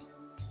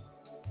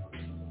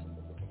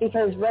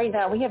 Because right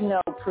now we have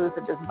no proof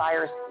that this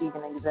virus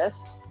even exists.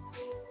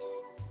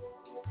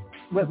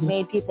 What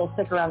made people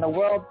sick around the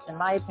world, in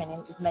my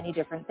opinion, is many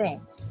different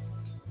things.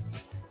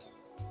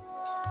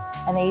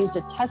 And they used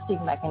a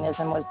testing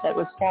mechanism that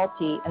was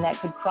faulty and that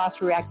could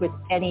cross-react with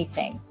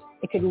anything.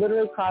 It could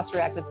literally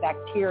cross-react with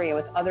bacteria,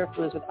 with other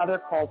flus, with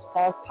other colds,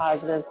 false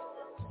positives.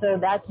 So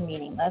that's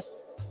meaningless.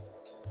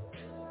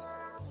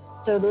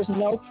 So there's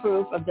no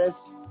proof of this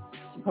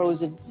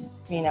supposed,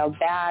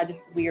 bad,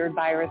 weird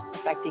virus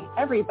affecting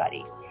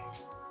everybody.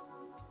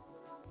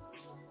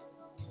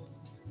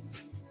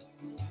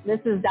 This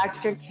is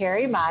Dr.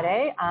 Carrie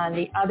Madej on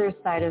the other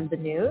side of the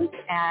news,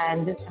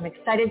 and I'm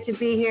excited to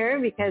be here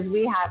because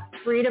we have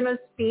freedom of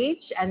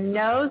speech and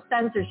no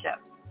censorship.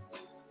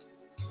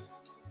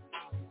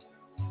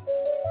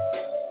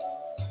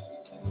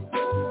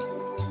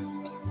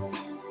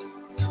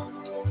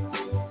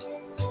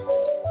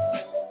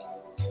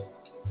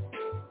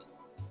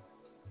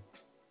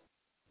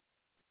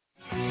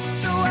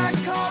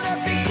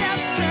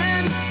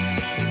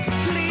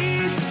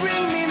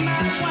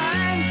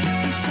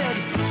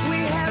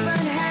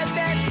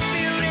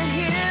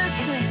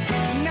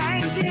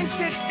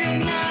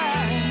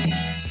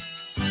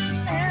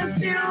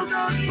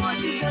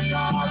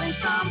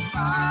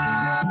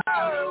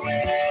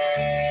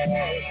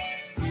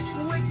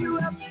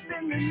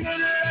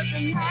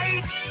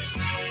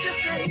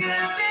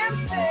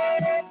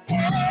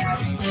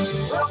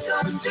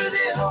 Welcome to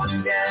the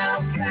Hotel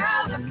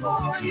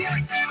California.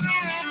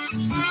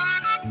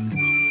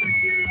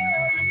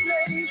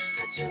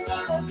 Such a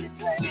lovely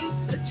place,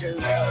 such a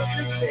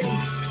lovely place.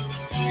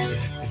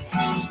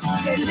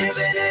 They're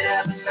living it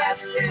up at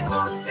the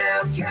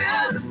Hotel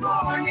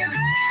California.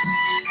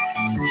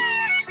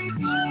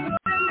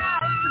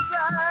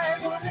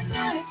 What a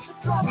night to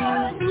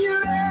provide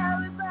your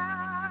alibi.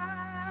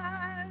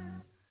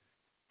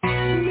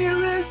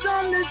 Mirrors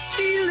on the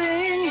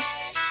ceiling,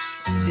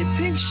 they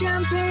pink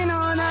champagne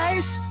on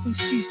ice, and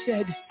she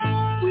said,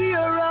 we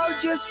are all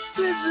just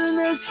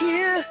prisoners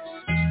here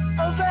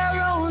of our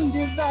own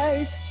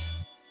device.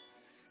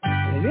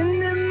 And in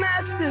the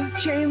massive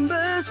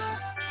chambers,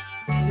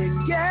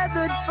 they're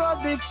gathered for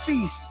the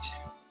feast.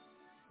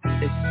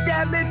 They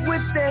stab it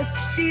with their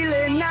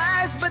steely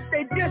knives, but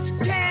they just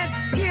can't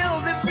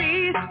kill the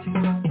beast.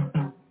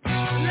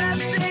 Last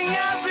thing I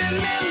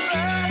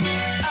remember,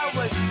 I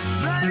was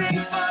running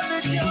for the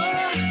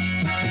door.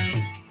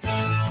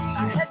 I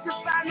had to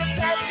find a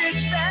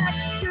passage back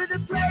to the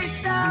place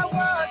I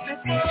was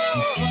before.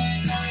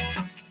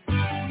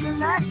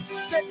 Relax,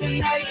 said the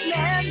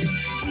nightman,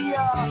 we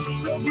are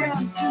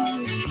programmed to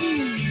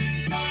receive.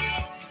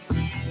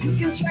 You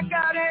can check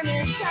out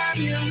anytime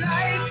you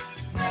like,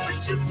 but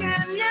you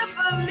can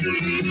never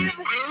leave.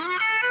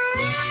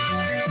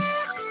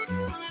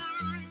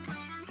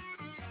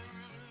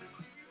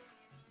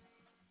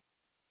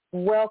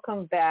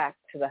 Welcome back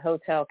to the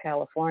Hotel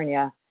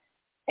California.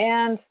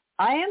 And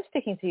I am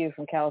speaking to you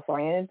from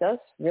California. It does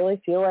really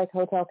feel like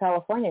Hotel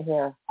California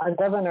here. Our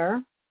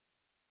governor,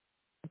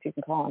 if you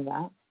can call him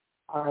that,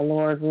 our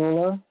Lord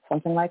Ruler,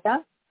 something like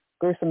that,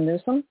 Gruesome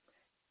Newsom,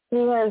 he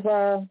has,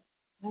 I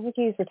think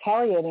he's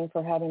retaliating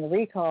for having the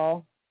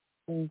recall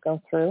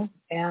go through.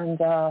 And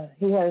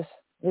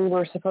we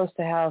were supposed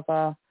to have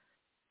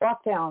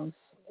lockdowns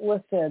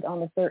lifted on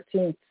the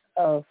 13th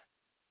of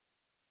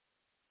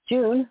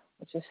June,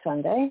 which is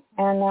Sunday.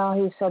 And now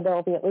he said there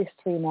will be at least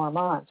 3 more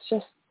months,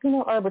 just,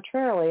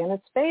 arbitrarily. And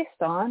it's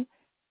based on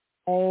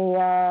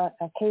a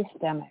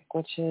case-demic,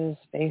 which is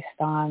based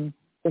on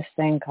this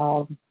thing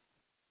called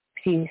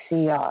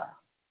PCR.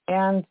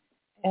 And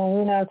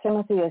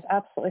Timothy is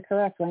absolutely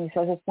correct when he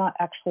says it's not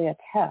actually a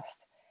test.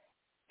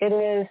 It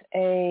is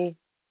a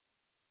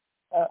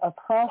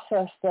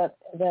process that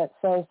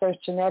says there's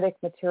genetic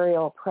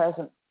material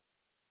present.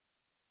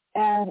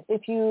 And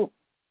if you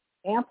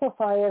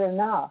amplify it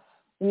enough,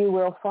 you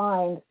will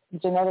find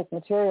genetic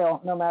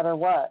material no matter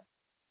what.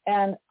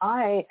 And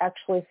I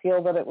actually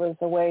feel that it was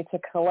a way to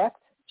collect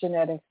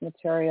genetic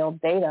material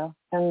data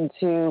and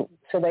so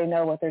they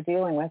know what they're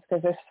dealing with,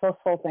 because they're supposed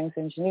to hold things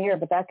engineered,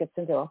 but that gets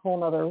into a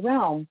whole other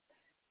realm.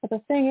 But the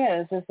thing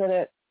is that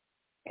it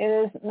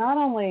is not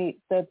only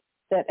that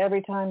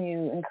every time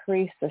you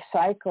increase the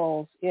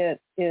cycles, it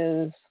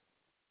is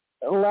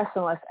less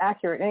and less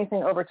accurate.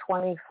 Anything over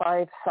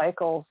 25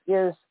 cycles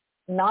is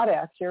not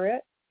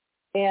accurate.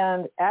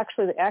 And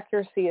actually the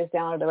accuracy is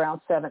down at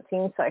around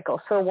 17 cycles.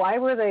 So why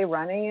were they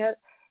running it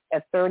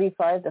at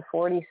 35 to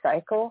 40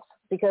 cycles?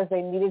 Because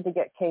they needed to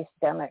get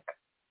case-demic.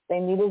 They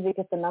needed to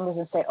get the numbers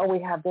and say, oh, we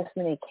have this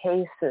many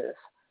cases.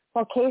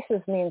 Well,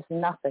 cases means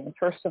nothing.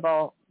 First of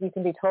all, you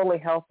can be totally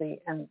healthy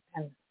and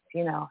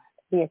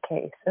be a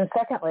case. And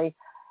secondly,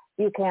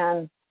 you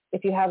can,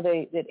 if you have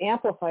it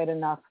amplified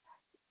enough,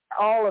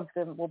 all of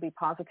them will be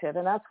positive.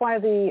 And that's why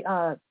the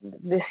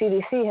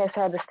CDC has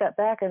had to step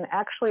back and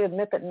actually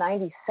admit that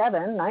 97%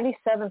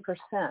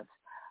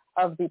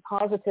 of the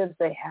positives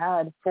they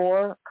had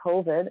for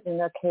COVID in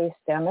their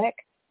case-demic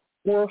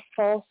were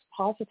false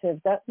positives.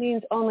 That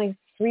means only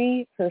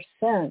 3%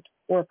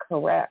 were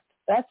correct.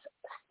 That's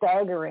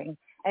staggering.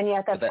 And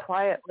yet that's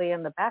quietly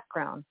in the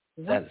background.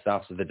 That's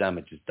after the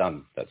damage is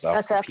done. That's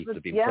after people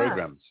have been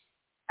programmed.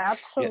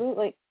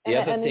 Absolutely.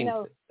 Yeah. The other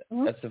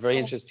thing, that's a very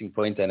interesting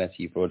point, Annette,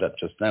 you brought up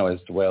just now, is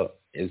the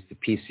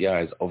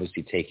PCR is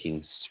obviously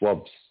taking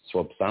swab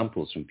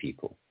samples from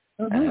people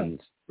and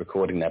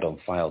recording that on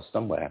file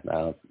somewhere.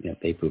 Now,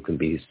 people can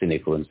be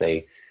cynical and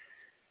say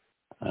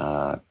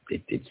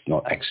it's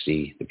not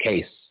actually the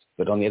case.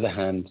 But on the other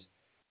hand,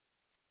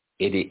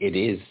 it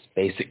is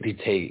basically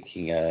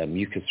taking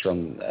mucus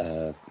from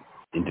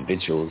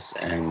individuals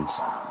and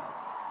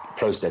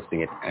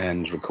processing it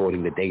and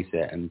recording the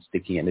data and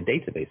sticking it in a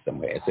database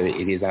somewhere. So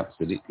it is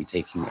absolutely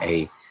taking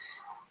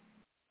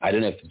I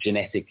don't know if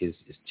genetic is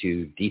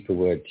too deep a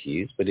word to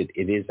use, but it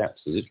is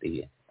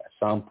absolutely a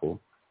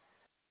sample.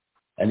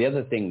 And the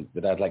other thing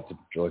that I'd like to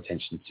draw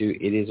attention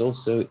to, it is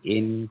also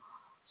in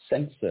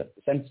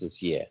census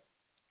year.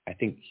 I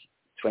think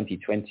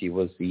 2020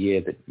 was the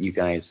year that you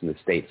guys in the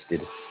States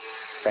did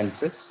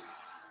census.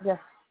 Yes.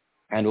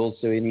 And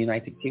also in the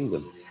United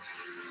Kingdom.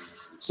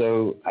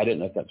 So I don't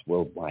know if that's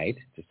worldwide,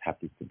 it just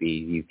happens to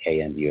be UK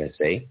and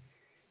USA.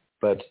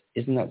 But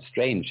isn't that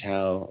strange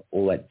how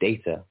all that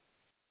data,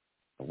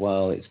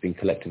 while it's been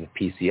collected with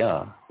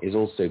PCR, is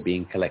also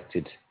being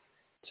collected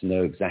to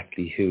know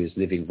exactly who is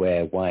living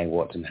where, why,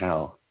 what, and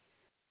how.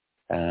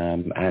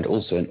 And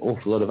also an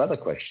awful lot of other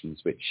questions,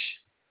 which,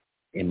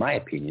 in my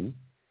opinion,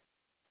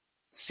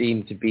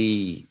 seem to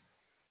be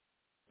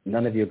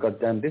none of your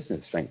goddamn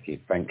business, frankly.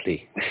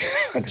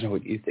 I don't know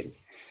what you think.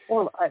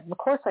 Well, of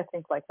course I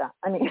think like that.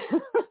 I mean,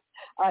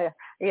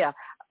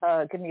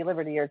 give me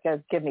liberty or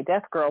give me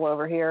death girl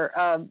over here.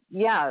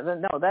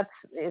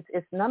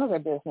 It's none of their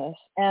business.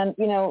 And,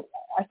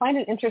 I find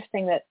it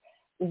interesting that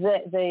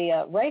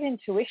the right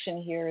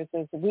intuition here is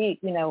that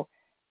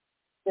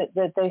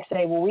they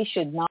say, well, we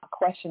should not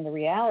question the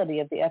reality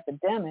of the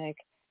epidemic.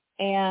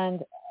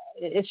 And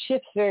it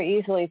shifts very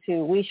easily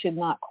to we should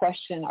not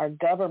question our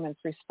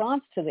government's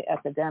response to the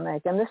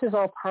epidemic. And this is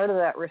all part of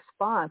that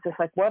response. It's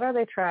like, what are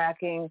they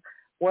tracking?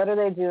 What are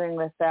they doing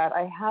with that?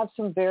 I have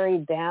some very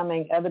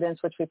damning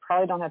evidence, which we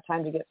probably don't have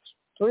time to get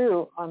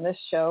through on this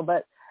show,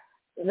 but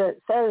that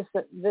says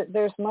that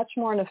there's much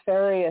more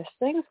nefarious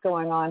things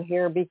going on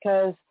here,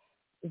 because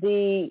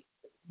the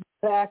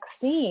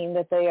vaccine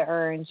that they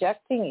are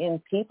injecting in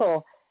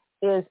people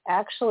is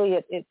actually,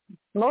 it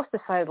most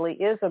decidedly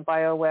is a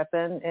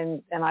bioweapon,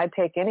 and I'd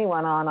take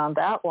anyone on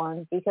that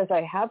one, because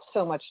I have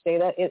so much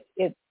data.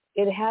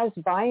 It has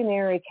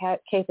binary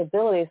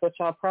capabilities, which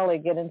I'll probably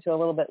get into a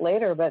little bit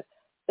later, but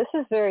this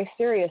is very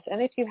serious.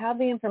 And if you have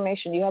the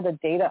information, you have the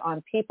data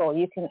on people,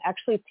 you can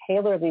actually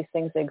tailor these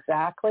things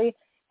exactly,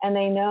 and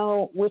they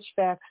know which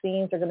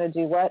vaccines are going to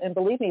do what. And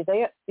believe me,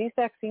 these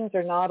vaccines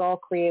are not all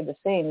created the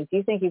same. If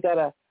you think you got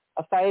a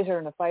Pfizer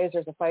and a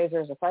Pfizer is a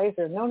Pfizer is a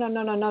Pfizer.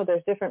 No.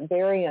 There's different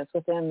variants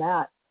within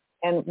that.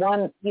 And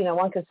one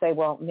could say,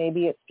 well,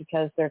 maybe it's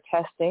because they're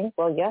testing.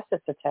 Well, yes,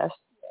 it's a test.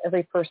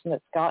 Every person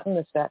that's gotten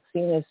this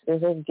vaccine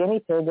is a guinea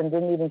pig and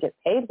didn't even get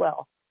paid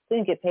well.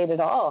 Didn't get paid at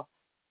all.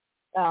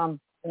 And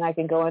I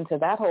can go into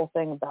that whole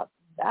thing about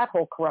that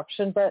whole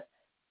corruption. But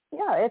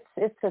yeah,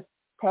 it's a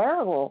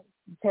terrible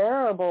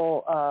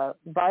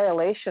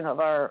violation of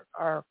our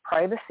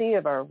privacy,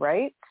 of our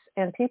rights.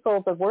 And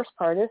people, the worst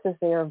part is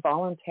they are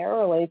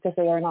voluntarily, because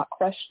they are not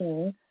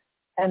questioning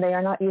and they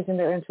are not using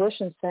their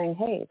intuition, saying,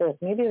 hey,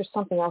 maybe there's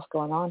something else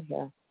going on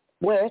here,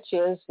 which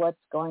is what's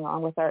going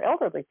on with our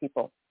elderly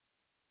people.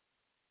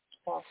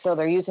 So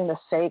they're using the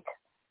fake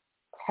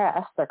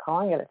test, they're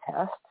calling it a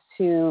test,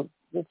 to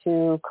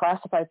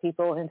classify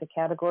people into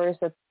categories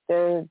that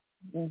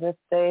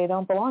they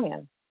don't belong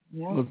in.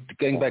 Yeah. Well,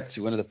 going back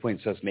to one of the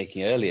points I was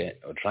making earlier,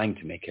 or trying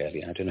to make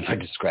earlier, I don't know if I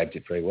described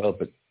it very well,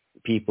 but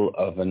people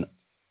of an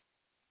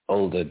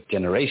older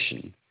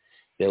generation,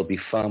 they'll be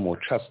far more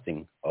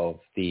trusting of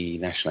the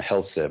National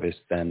Health Service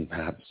than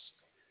perhaps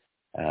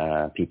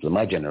people of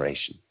my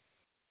generation.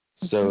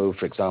 So,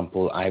 for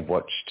example, I've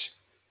watched,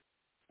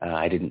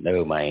 I didn't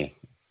know my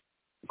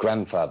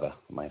grandfather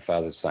on my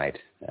father's side.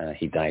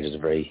 He died at a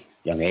very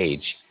young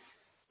age.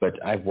 But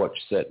I've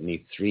watched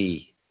certainly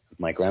 3 of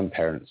my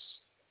grandparents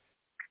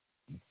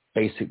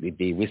basically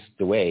be whisked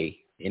away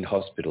in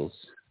hospitals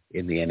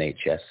in the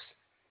NHS.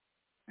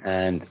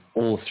 And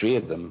all 3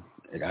 of them,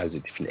 I was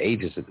at different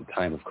ages at the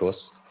time, of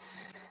course,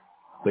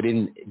 but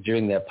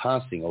during their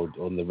passing or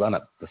in the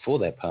run-up before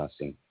their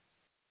passing,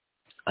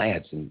 I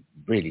had some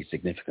really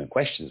significant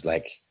questions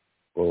like,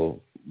 well,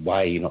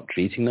 why are you not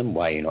treating them?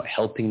 Why are you not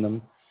helping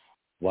them?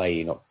 Why are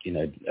you not,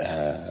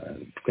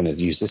 going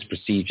to use this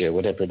procedure,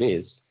 whatever it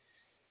is?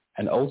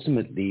 And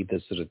ultimately,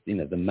 the sort of,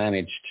 the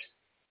managed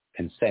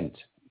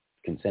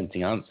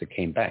consenting answer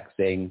came back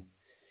saying,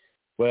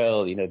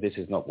 well, this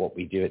is not what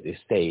we do at this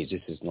stage.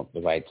 This is not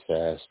the right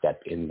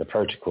step in the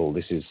protocol.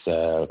 This is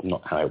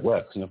not how it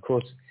works. And of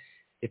course,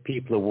 if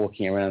people are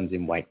walking around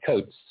in white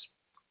coats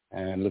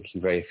and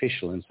looking very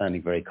official and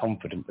sounding very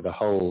confident with a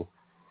whole,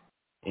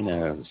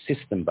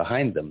 system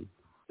behind them,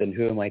 then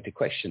who am I to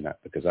question that?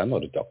 Because I'm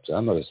not a doctor.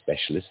 I'm not a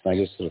specialist. And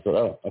I just sort of thought,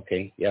 oh,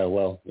 okay, yeah,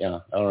 well, yeah,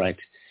 all right.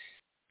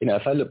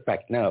 If I look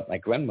back now at my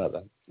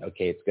grandmother,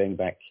 okay, it's going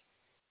back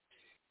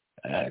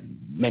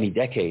many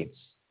decades.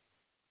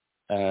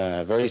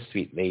 Very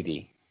sweet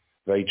lady,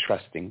 very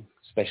trusting,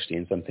 especially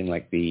in something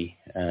like the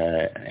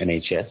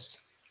NHS.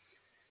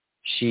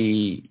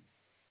 She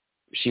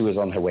was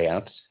on her way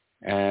out,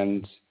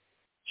 and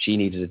she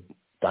needed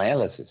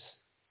dialysis.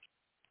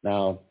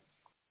 Now,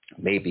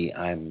 maybe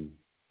I'm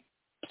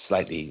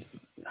slightly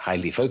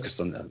highly focused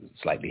on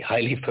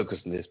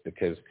this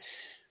because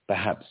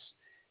perhaps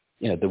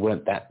there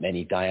weren't that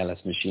many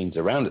dialysis machines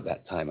around at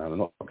that time. I'm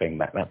not going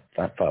back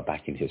that far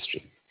back in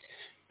history.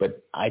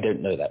 But I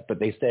don't know that. But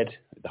they said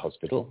at the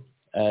hospital,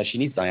 she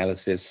needs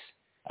dialysis.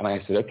 And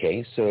I said,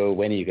 okay, so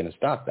when are you going to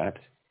start that?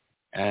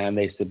 And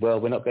they said, well,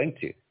 we're not going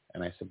to.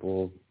 And I said,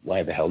 well,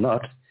 why the hell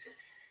not?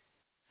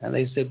 And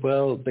they said,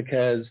 well,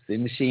 because the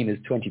machine is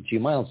 22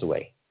 miles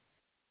away.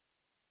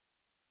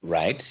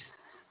 Right.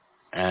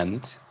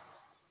 And,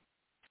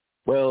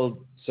 well,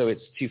 so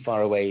it's too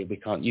far away, we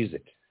can't use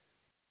it.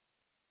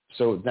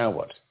 So now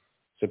what?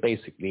 So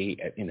basically,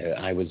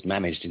 I was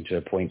managed into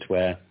a point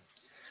where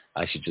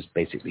I should just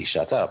basically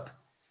shut up,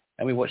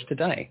 and we watched her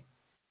die.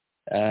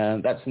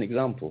 That's an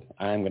example.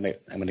 I'm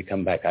going to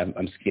come back.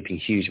 I'm skipping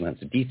huge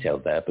amounts of detail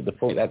there, but the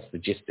point, that's the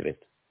gist of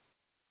it.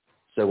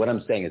 So what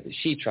I'm saying is that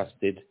she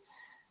trusted.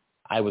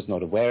 I was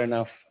not aware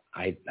enough.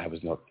 I was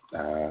not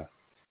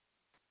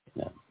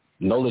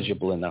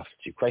knowledgeable enough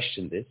to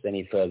question this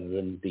any further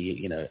than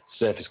the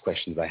surface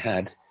questions I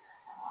had.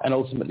 And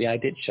ultimately, I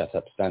did shut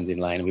up, stand in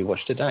line, and we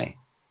watched her die.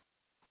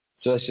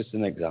 So that's just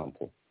an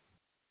example.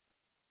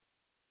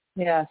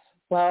 Yes.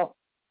 Well,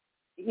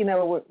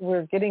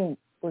 we're getting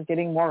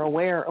more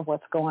aware of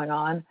what's going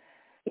on.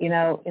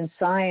 In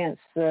science,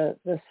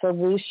 the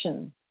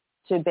solution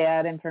to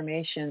bad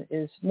information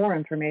is more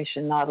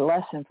information, not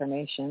less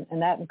information,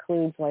 and that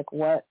includes like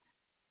what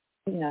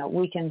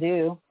we can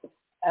do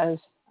as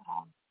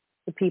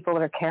the people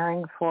that are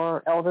caring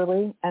for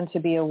elderly, and to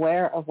be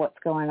aware of what's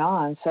going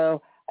on.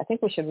 So I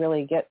think we should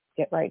really get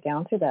right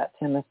down to that,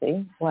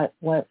 Timothy, what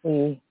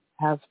we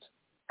have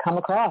come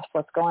across,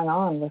 what's going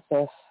on with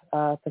this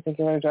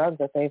particular drug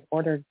that they've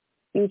ordered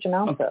huge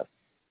amounts of.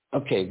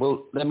 Okay,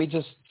 well, let me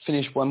just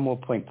finish one more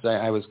point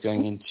that I was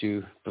going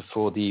into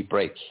before the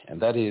break,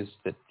 and that is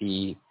that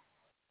the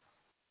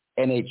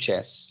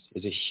NHS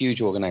is a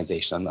huge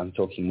organization. I'm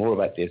talking more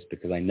about this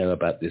because I know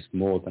about this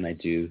more than I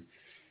do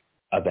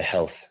other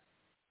health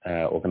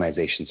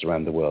organizations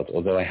around the world.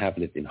 Although I have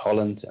lived in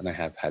Holland and I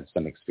have had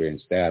some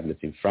experience there. I've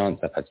lived in France.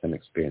 I've had some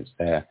experience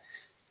there.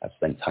 I've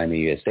spent time in the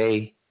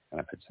USA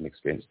and I've had some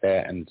experience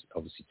there. And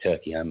obviously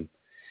Turkey, I'm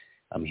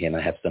here and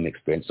I have some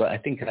experience. So I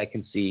think I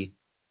can see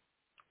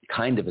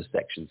kind of a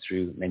section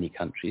through many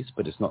countries,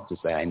 but it's not to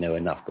say I know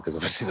enough because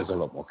obviously there's a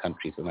lot more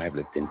countries than I've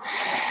lived in.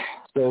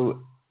 So,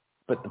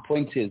 but the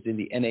point is in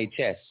the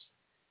NHS,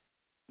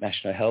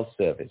 National Health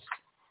Service,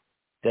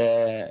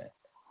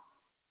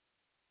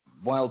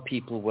 while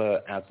people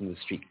were out in the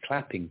street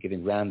clapping,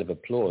 giving round of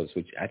applause,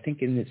 which I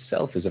think in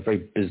itself is a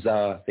very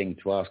bizarre thing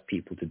to ask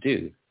people to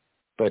do.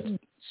 But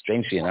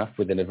strangely enough,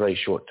 within a very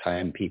short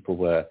time, people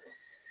were,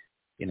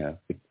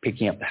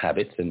 picking up the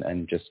habits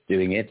and just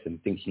doing it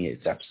and thinking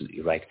it's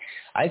absolutely right.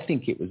 I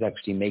think it was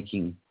actually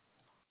making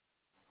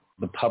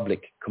the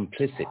public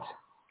complicit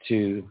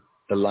to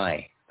the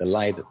lie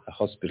that the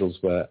hospitals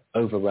were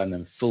overrun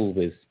and full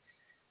with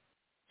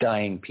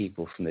dying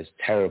people from this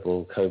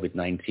terrible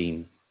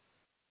COVID-19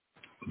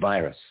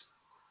 virus.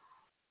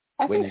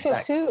 I think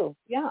so too,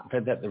 yeah.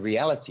 But that the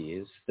reality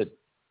is that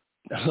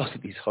a lot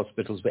of these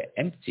hospitals were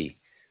empty.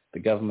 The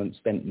government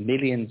spent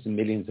millions and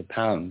millions of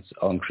pounds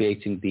on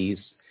creating these,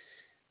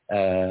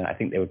 I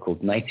think they were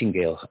called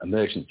Nightingale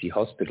emergency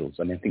hospitals.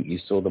 I think you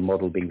saw the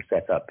model being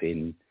set up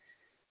in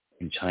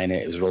China.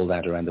 It was rolled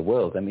out around the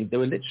world. There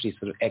were literally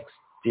sort of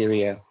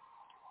exterior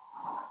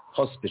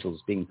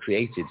hospitals being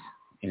created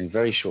in a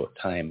very short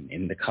time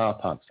in the car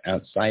parks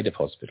outside of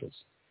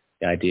hospitals.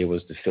 The idea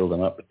was to fill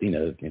them up with,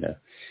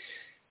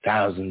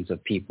 thousands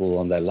of people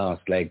on their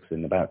last legs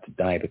and about to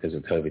die because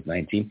of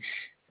COVID-19.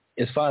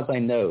 As far as I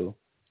know,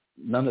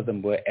 none of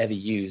them were ever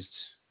used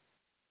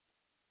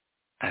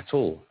at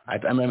all.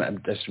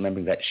 I'm just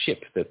remembering that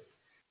ship that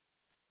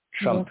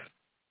Trump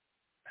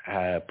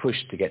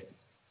pushed to get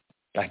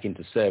back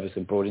into service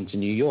and brought into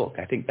New York.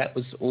 I think that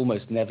was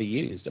almost never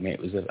used. I mean,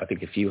 it was, I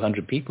think a few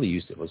hundred people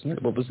used it, wasn't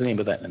it? What was the name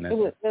of that?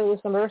 It was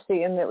the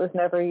Mercy, and it was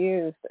never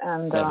used.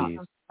 And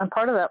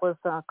part of that was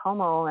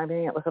Cuomo. I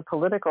mean, it was a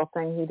political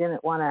thing. He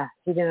didn't want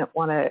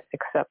to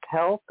accept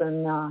help,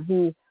 and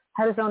he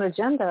had his own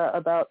agenda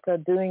about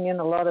doing in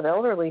a lot of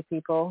elderly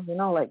people.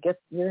 Like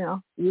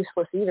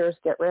useless eaters,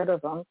 get rid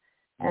of them.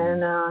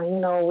 And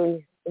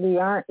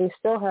we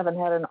still haven't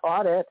had an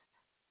audit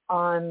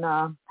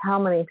on how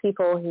many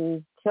people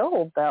he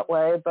killed that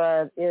way,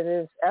 but it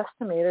is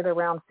estimated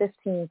around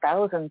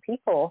 15,000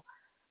 people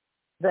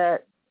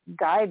that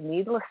died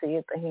needlessly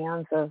at the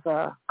hands of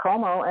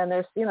Cuomo. And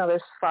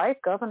there's 5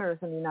 governors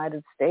in the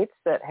United States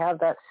that have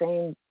that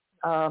same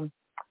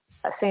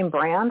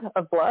brand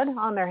of blood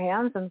on their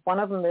hands, and one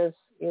of them is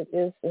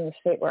in the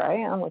state where I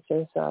am, which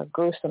is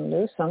Gruesome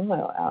Newsom,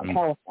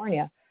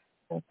 California.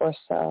 And of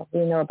course, we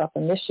know about the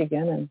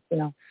Michigan,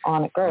 and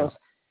on it goes.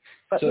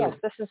 But yes,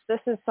 this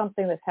is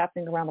something that's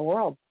happening around the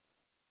world.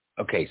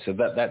 Okay, so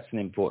that's an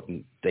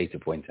important data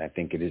point. I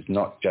think it is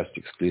not just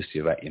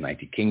exclusive at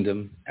United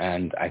Kingdom,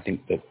 and I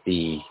think that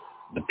the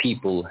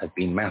people have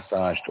been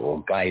massaged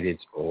or guided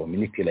or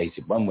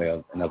manipulated one way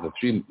or another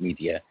through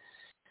media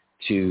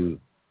to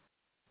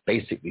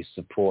basically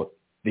support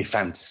the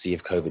fantasy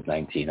of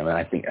COVID-19. I mean,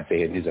 I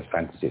say it is a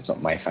fantasy. It's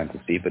not my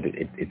fantasy, but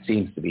it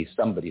seems to be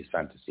somebody's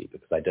fantasy,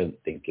 because I don't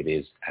think it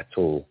is at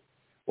all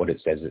what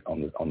it says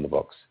on the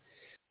box,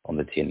 on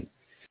the tin.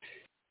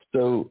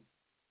 So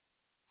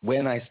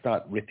when I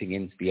start ripping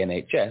into the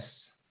NHS,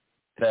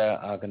 there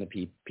are going to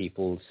be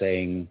people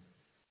saying,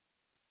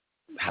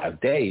 how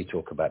dare you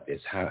talk about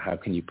this? How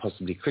can you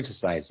possibly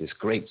criticize this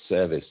great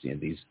service?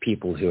 These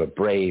people who are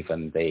brave,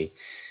 and they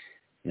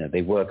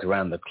work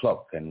around the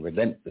clock and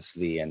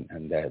relentlessly, and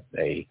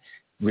they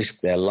risk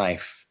their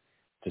life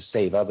to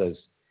save others.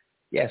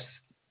 Yes,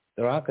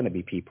 there are going to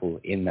be people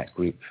in that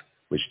group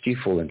which do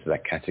fall into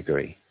that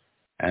category.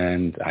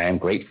 And I am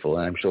grateful,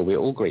 and I'm sure we're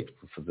all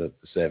grateful for the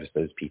service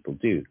those people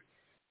do.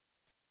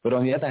 But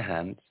on the other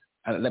hand,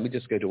 and let me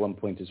just go to one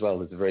point as well.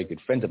 There's a very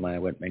good friend of mine, I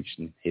won't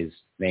mention his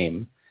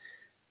name,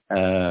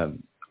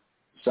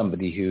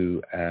 somebody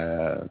who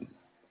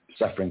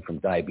suffering from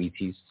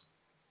diabetes.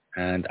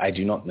 And I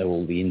do not know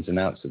all the ins and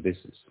outs of this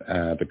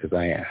because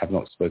I have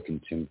not spoken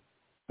to him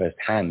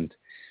firsthand.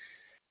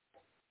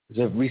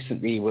 So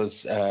recently was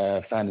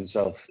found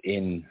himself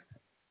in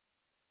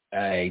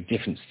a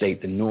different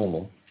state than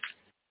normal.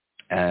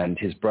 And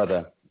his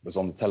brother was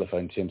on the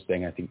telephone to him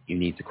saying, I think you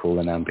need to call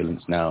an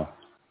ambulance now.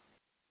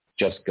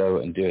 Just go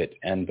and do it.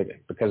 And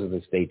because of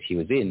the state he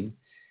was in,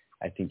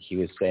 I think he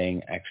was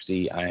saying,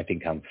 actually, I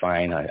think I'm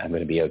fine. I'm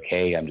going to be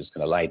okay. I'm just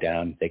going to lie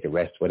down, take a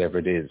rest, whatever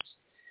it is.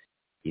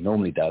 He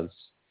normally does.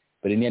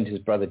 But in the end, his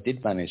brother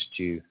did manage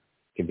to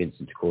convince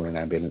him to call an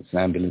ambulance. An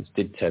ambulance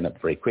did turn up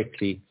very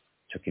quickly,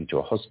 took him to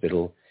a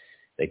hospital.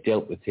 They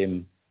dealt with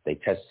him. They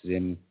tested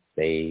him.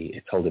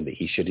 They told him that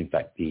he should, in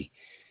fact, be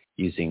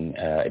using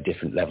a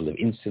different level of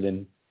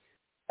insulin.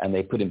 And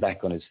they put him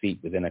back on his feet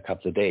within a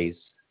couple of days,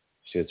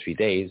 2 or 3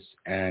 days.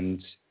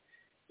 And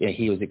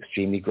he was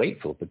extremely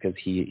grateful because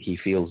he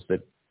feels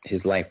that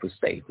his life was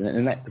saved. And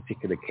in that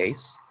particular case,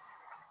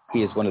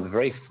 he is one of the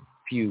very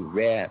few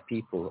rare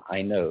people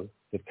I know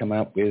that come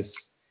out with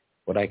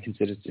what I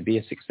consider to be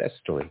a success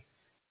story.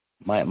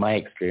 My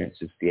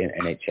experiences with the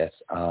NHS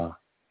are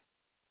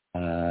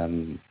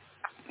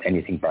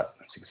anything but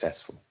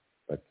successful.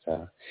 But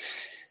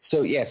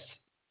so yes,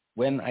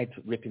 when I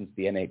rip into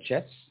the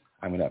NHS,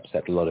 I'm going to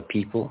upset a lot of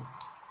people.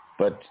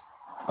 But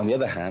on the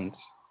other hand,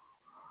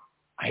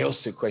 I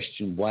also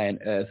question why on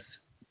earth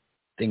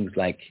things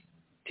like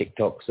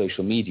TikTok,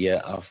 social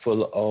media are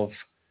full of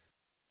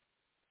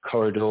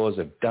corridors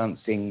of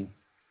dancing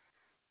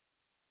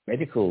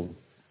medical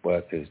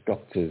workers,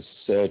 doctors,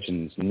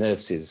 surgeons,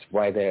 nurses,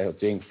 why they're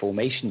doing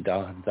formation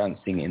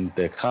dancing in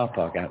the car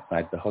park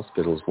outside the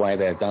hospitals, why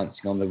they're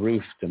dancing on the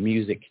roof to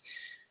music.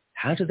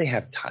 How do they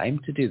have time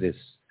to do this?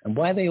 And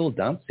why are they all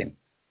dancing?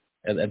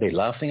 Are they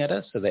laughing at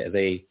us? Are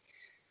they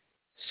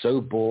so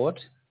bored?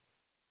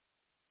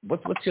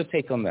 What's your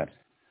take on that?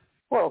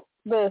 Well,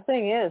 the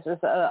thing is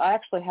I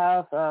actually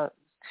have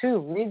 2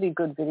 really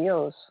good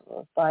videos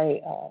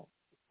by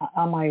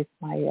on my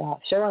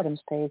show items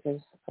pages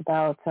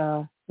about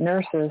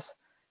nurses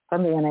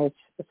from the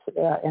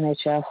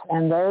NHS,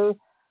 and they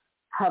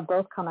have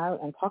both come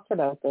out and talked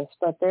about this.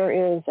 But there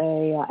is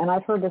and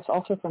I've heard this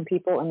also from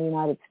people in the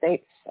United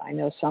States. I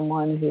know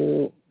someone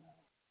who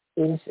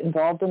is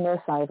involved in this.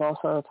 I've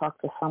also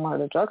talked to someone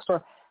at a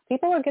drugstore.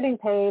 People are getting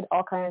paid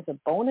all kinds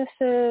of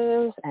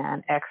bonuses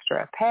and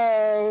extra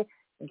pay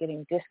and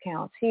getting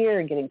discounts here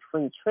and getting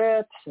free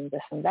trips and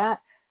this and that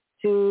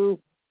to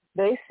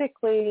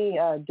basically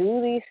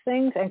do these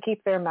things and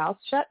keep their mouths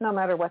shut no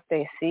matter what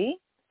they see.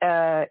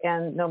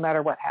 and no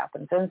matter what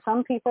happens. And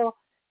some people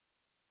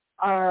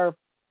are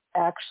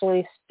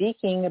actually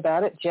speaking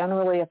about it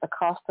generally at the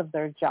cost of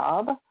their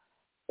job.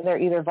 They're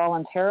either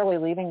voluntarily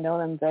leaving,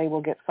 knowing they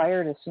will get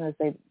fired as soon as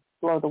they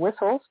blow the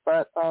whistles,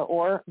 but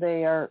or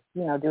they are,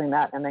 doing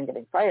that and then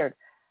getting fired.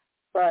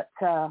 But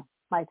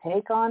my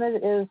take on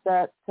it is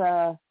that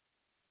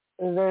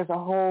there's a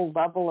whole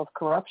level of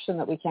corruption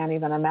that we can't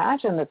even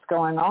imagine that's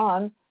going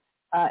on,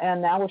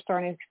 and now we're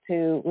starting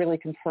to really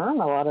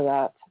confirm a lot of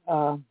that.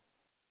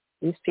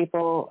 These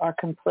people are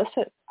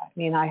complicit. I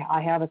mean,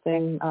 I have a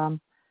thing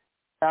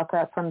about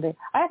that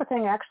I have a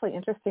thing actually,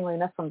 interestingly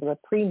enough, from the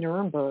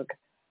pre-Nuremberg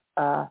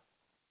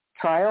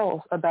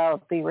trials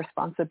about the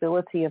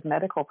responsibility of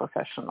medical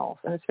professionals,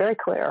 and it's very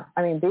clear.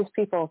 I mean, these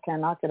people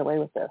cannot get away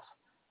with this,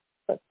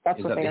 but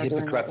that's what they are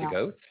doing right now.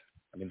 Oath?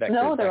 I mean,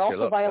 no, they're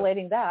also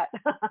violating that.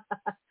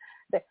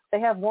 They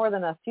have more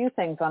than a few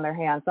things on their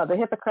hands. Now, the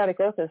Hippocratic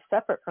Oath is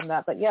separate from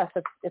that, but yes,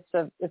 it's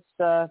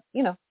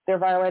they're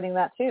violating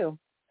that too.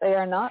 They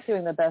are not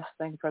doing the best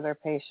thing for their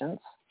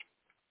patients,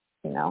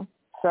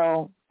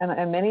 So,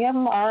 and many of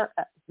them are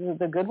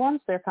the good ones.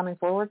 They're coming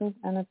forward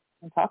and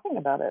talking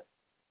about it.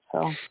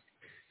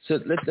 So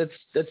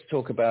let's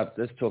talk about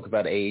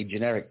a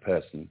generic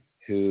person,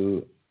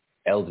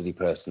 elderly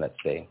person, let's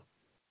say,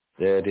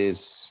 that is,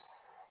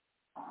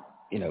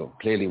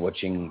 clearly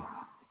watching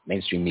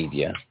mainstream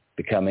media,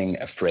 becoming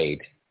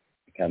afraid,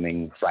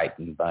 becoming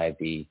frightened by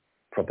the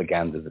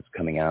propaganda that's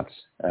coming out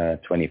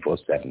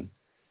 24/7.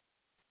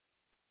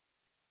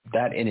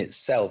 That in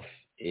itself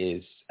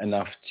is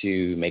enough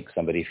to make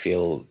somebody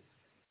feel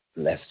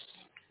less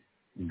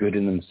good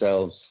in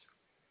themselves.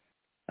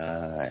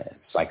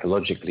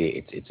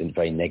 Psychologically, it's a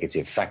very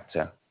negative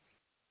factor.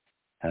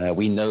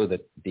 We know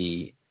that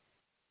the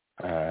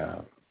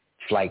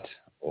flight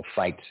or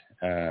fight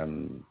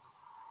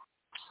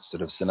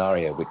sort of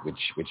scenario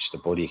which the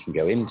body can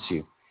go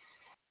into,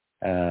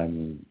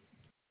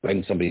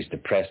 when somebody's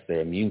depressed,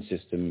 their immune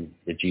system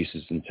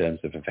reduces in terms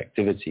of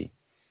effectivity.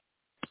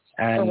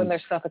 And when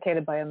they're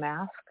suffocated by a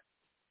mask?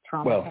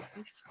 Well,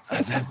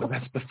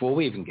 that's before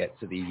we even get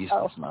to the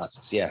useless masks,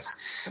 yes.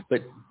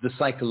 But the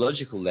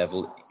psychological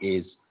level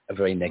is a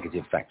very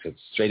negative factor.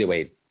 Straight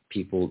away,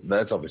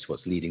 that's obviously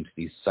what's leading to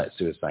these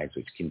suicides,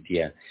 which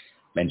Cynthia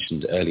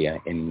mentioned earlier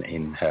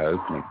in her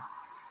opening.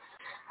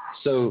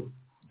 So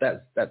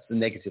that's the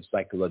negative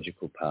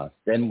psychological part.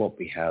 Then what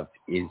we have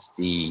is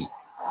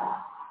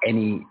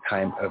any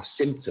kind of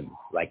symptom,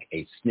 like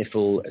a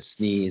sniffle, a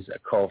sneeze, a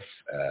cough,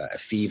 a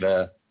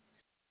fever.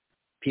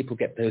 People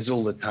get those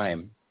all the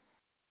time.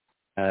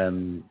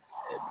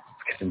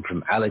 Get them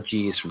from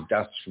allergies, from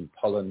dust, from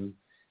pollen,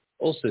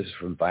 also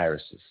from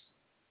viruses.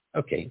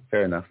 Okay,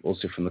 fair enough,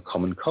 also from the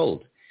common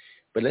cold.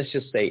 But let's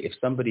just say if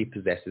somebody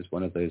possesses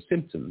one of those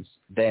symptoms,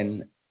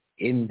 then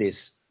in this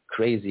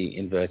crazy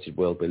inverted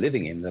world we're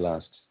living in the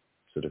last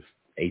sort of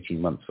 18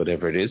 months,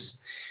 whatever it is,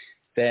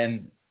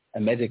 then a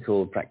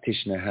medical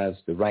practitioner has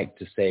the right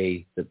to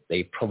say that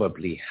they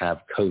probably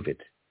have COVID.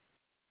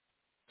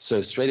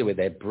 So straight away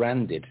they're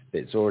branded.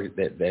 It's already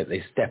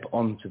they step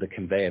onto the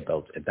conveyor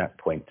belt at that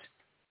point.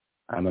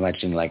 I'm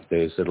imagining like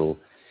those little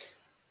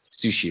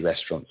sushi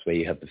restaurants where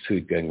you have the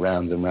food going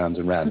round and round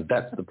and round.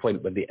 That's the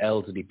point where the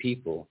elderly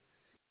people,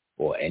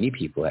 or any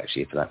people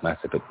actually for that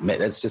matter, but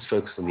let's just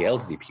focus on the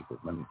elderly people,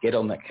 and get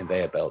on that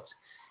conveyor belt,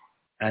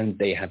 and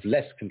they have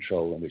less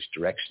control in which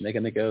direction they're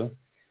going to go,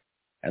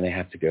 and they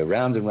have to go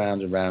round and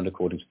round and round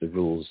according to the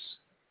rules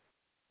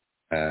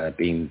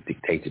being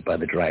dictated by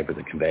the driver of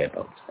the conveyor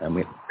belt. And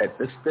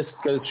let's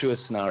go through a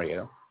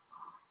scenario,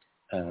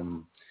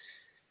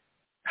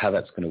 how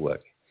that's going to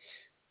work.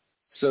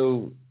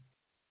 So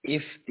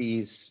if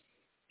this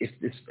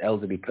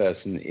elderly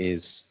person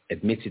is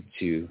admitted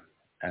to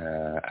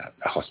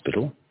a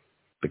hospital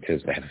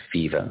because they have a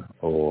fever,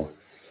 or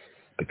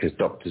because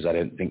doctors, I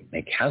don't think,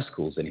 make house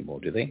calls anymore,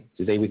 do they?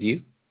 Do they with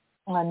you?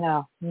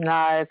 No,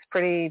 it's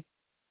pretty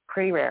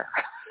rare.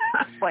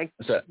 Like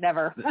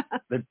never.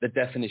 the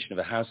definition of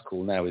a house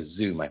call now is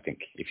Zoom, I think,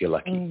 if you're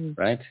lucky,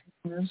 right?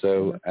 Mm-hmm.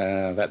 So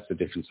that's a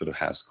different sort of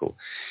house call.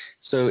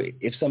 So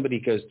if somebody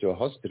goes to a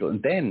hospital,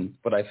 and then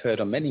what I've heard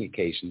on many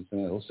occasions,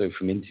 and also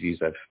from interviews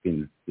I've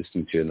been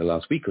listening to in the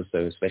last week or so,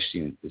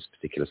 especially in this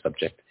particular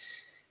subject,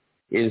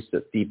 is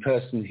that the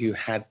person who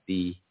had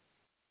the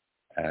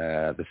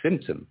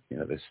symptom,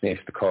 the sniff,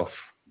 the cough,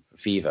 the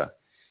fever,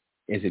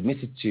 is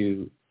admitted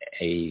to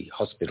a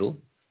hospital,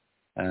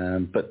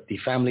 but the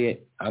family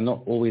are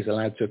not always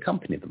allowed to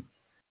accompany them.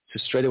 So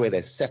straight away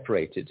they're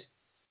separated.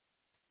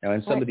 Now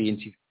in some of the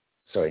interviews,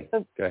 go ahead.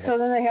 So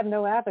then they have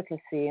no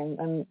advocacy,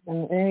 and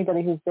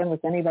anybody who's been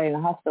with anybody in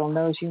the hospital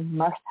knows you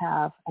must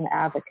have an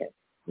advocate.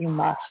 You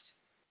must.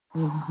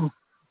 Mm-hmm.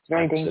 It's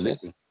very dangerous.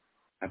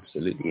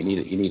 Absolutely.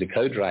 You need a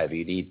co-driver.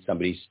 You need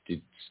somebody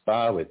to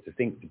spar with, to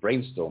think, to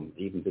brainstorm,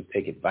 even to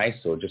take advice,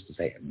 or just to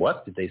say,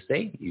 what did they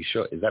say? You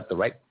sure? Is that the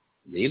right?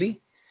 Really?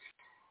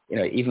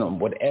 Even on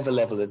whatever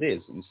level it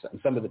is. And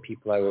some of the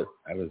people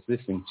I was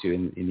listening to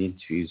in the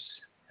interviews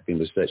I've been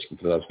researching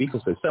for the last week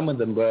or so, some of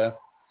them were,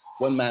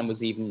 one man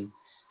was even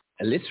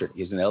illiterate.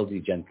 He's an elderly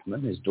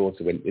gentleman. His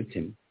daughter went with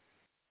him.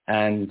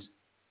 And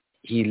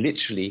he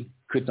literally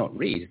could not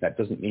read. That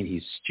doesn't mean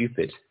he's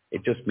stupid.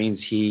 It just means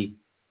he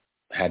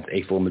had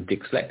a form of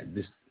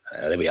dyslexia.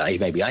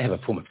 Maybe I have a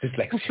form of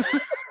dyslexia.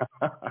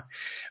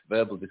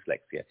 Verbal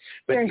dyslexia.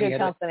 But you're in good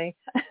company.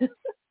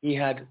 He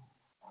had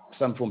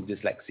some form of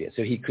dyslexia,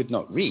 so he could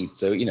not read.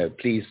 So,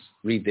 please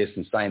read this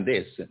and sign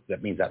this.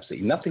 That means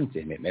absolutely nothing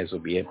to him. It may as well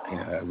be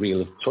a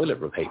reel of toilet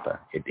roll paper.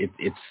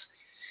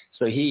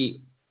 So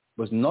he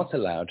was not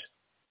allowed,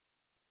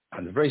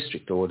 under very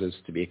strict orders,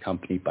 to be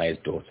accompanied by his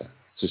daughter.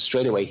 So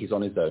straight away, he's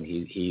on his own.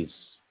 He's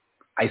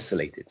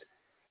isolated.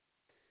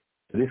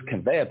 So this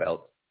conveyor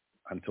belt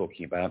I'm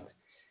talking about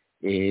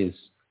is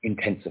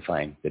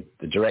intensifying.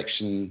 The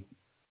direction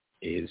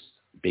is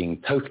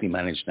being totally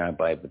managed now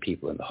by the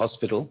people in the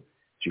hospital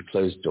through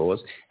closed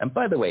doors. And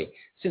by the way,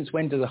 since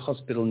when does a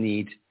hospital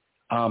need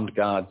armed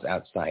guards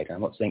outside?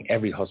 I'm not saying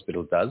every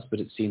hospital does, but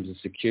it seems the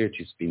security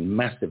has been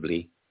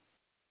massively...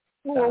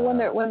 Well, when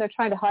they're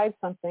trying to hide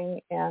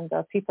something and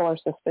people are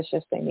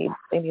suspicious, they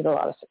need a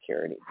lot of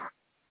security.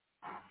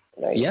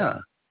 Right? Yeah.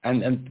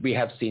 And we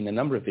have seen a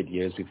number of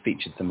videos, we've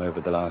featured them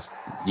over the last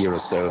year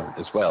or so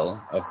as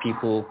well, of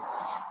people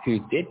who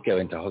did go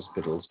into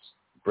hospitals,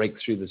 break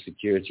through the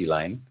security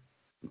line,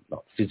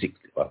 not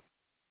physically, well,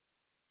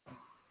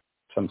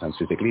 sometimes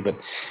physically, but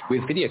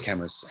with video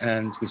cameras.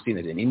 And we've seen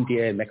it in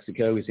India,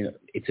 Mexico, we've seen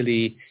it in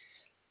Italy,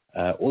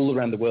 all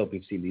around the world.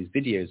 We've seen these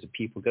videos of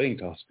people going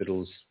to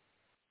hospitals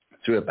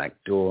through a back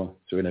door,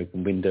 through an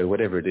open window,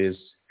 whatever it is,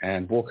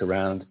 and walk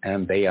around,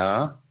 and they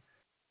are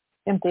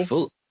empty.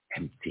 Full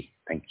empty.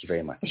 Thank you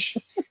very much.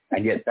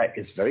 And yet that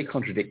is very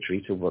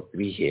contradictory to what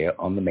we hear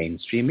on the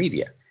mainstream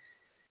media.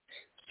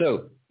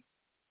 So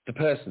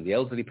the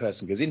elderly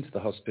person goes into the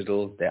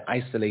hospital, they're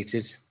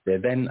isolated, they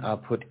then are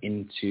put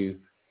into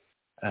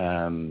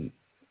a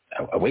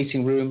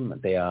waiting room.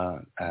 They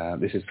are,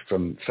 this is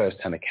from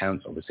first-hand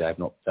accounts. Obviously, I've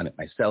not done it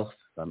myself.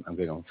 I'm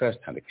going on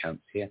first-hand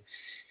accounts here.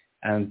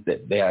 And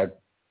they are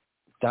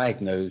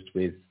diagnosed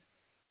with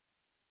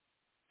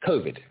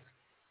COVID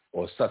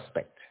or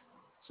suspected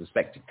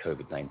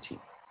COVID-19.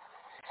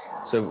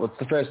 So what's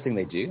the first thing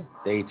they do?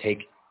 They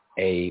take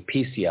a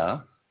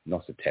PCR,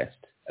 not a test,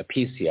 a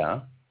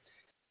PCR,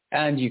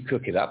 and you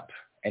cook it up,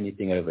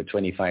 anything over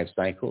 25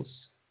 cycles,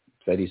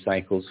 30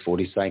 cycles,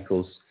 40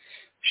 cycles.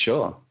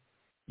 Sure,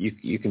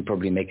 you can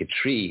probably make a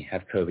tree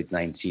have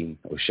COVID-19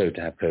 or show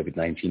to have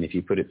COVID-19 if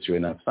you put it through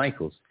enough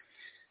cycles.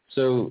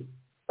 So,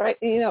 right,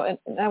 and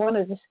I want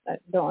to just, I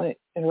don't want to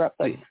interrupt,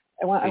 but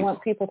I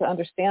want people to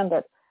understand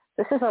that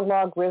this is a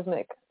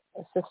logarithmic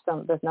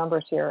system, there's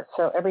numbers here.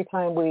 So every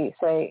time we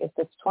say if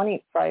it's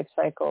 25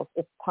 cycles,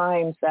 it's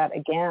times that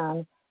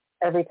again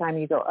every time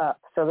you go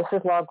up. So this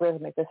is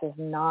logarithmic. This is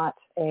not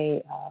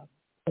an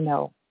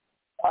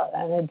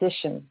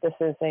addition. This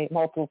is a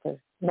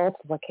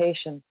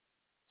multiplication.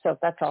 So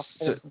that's all.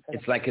 So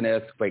it's like an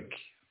earthquake.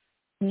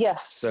 Yes.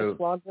 So it's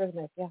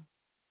logarithmic. Yeah.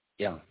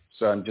 Yeah.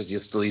 So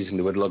you're still using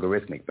the word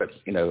logarithmic, but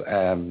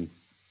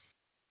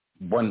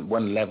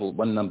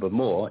one number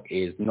more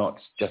is not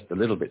just a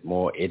little bit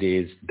more. It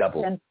is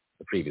double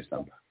the previous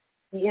number.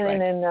 Yeah, right.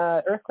 And in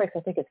earthquakes,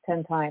 I think it's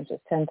 10 times.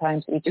 It's 10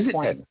 times each is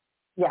point. It 10?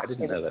 Yeah, I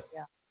didn't know that.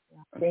 Yeah,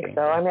 I think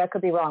so. I mean, I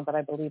could be wrong, but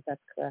I believe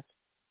that's correct.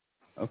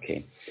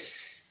 Okay.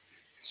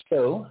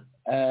 So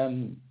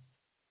the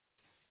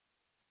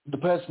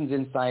person's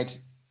inside.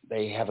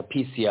 They have a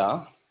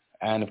PCR,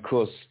 and of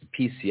course, the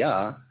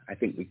PCR. I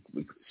think we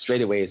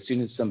straight away, as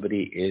soon as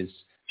somebody is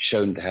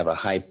shown to have a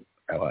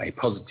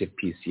positive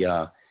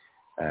PCR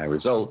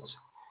result,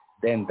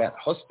 then that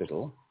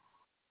hospital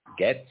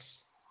gets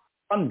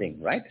funding,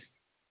 right?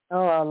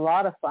 Oh, a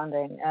lot of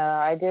funding.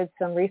 I did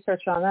some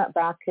research on that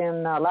back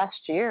in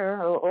last year,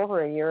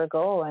 over a year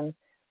ago, and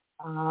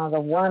the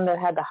one that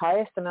had the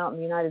highest amount in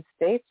the United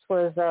States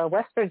was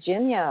West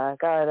Virginia.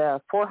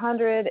 Got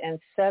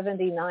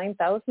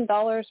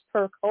 $479,000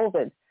 per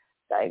COVID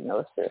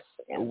diagnosis.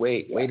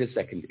 Wait a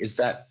second. Is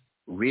that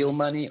real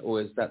money,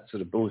 or is that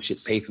sort of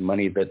bullshit paper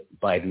money that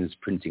Biden is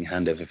printing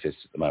hand over fist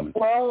at the moment?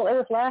 Well, it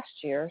was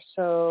last year,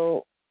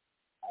 so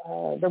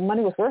the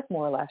money was worth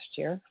more last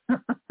year.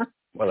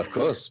 Well, of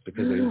course,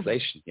 because of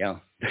inflation, yeah.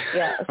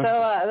 Yeah, so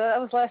that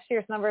was last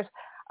year's numbers.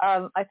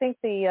 I think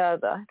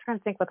I'm trying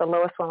to think what the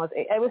lowest one was.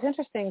 It was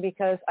interesting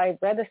because I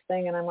read this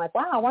thing and I'm like,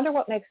 wow, I wonder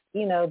what makes,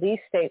 these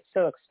states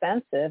so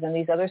expensive and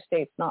these other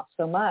states not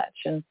so much.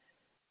 And,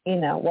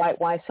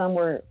 why some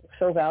were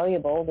so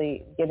valuable,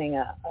 getting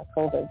a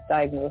COVID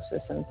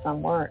diagnosis, and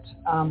some weren't.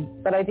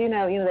 But I do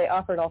know, they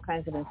offered all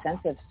kinds of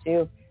incentives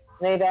too.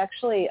 They've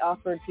actually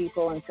offered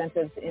people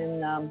incentives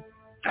in...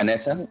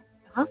 Annetta?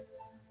 Huh?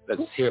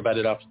 Let's hear about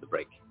it after the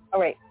break. All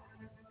right.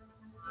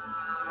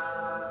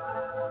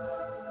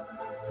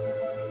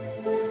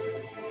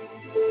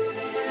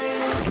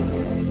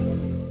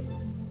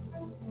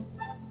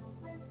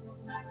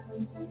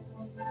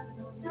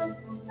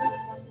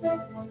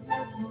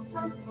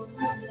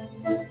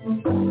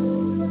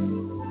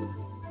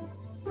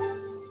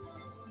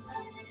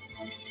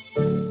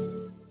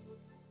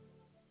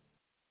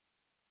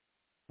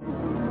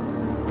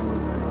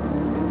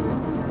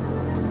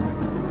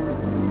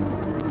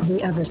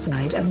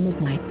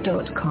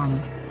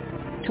 theothersideofmidnight.com.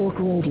 Talk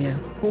radio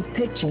with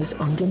pictures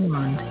on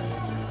demand.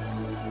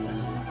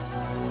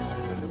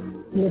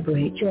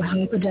 Liberate your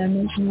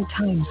hyperdimensional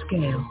time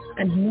scale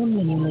and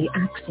non-linearly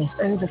access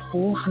over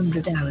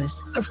 400 hours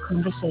of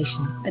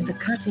conversation at the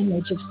cutting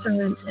edge of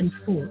science and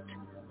thought.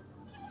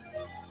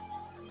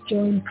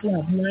 Join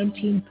Club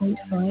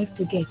 19.5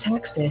 to get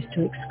access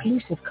to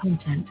exclusive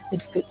content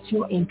that fits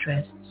your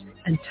interests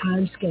and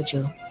time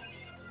schedule.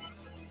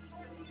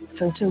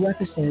 Filter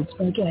episodes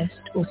by guest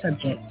or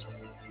subject.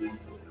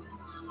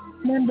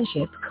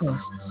 Membership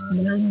costs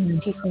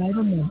 $9.95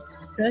 a month,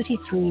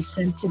 33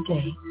 cents a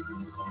day.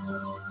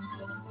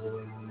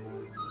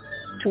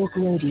 Talk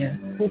radio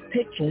with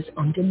pictures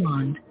on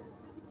demand.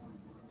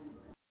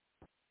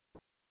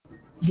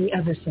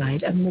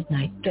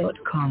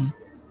 theothersideofmidnight.com.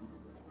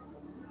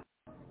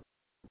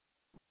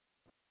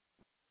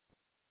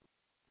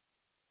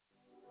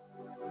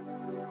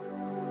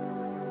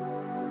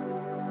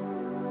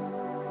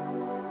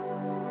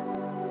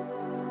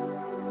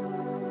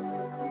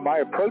 My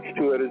approach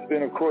to it has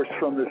been, of course,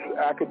 from this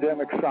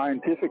academic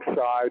scientific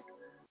side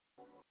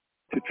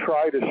to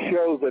try to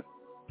show that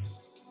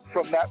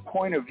from that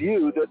point of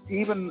view that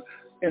even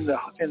in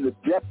the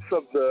depth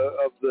of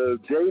the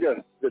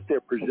data that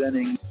they're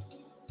presenting,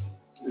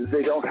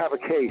 they don't have a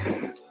case.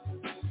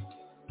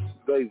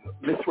 They've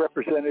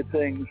misrepresented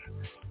things.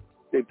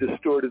 They've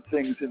distorted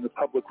things in the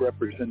public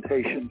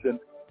representations. And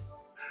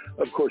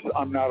of course,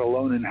 I'm not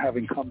alone in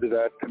having come to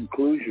that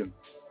conclusion.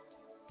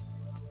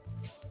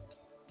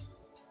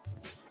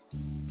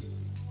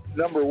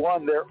 Number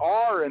one, there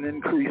are an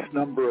increased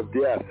number of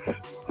deaths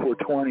for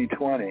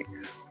 2020.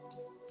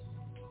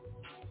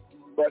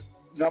 But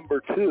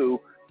number two,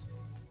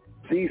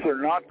 these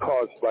are not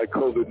caused by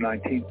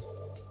COVID-19.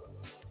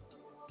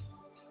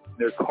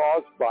 They're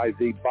caused by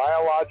the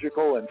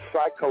biological and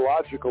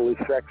psychological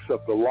effects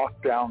of the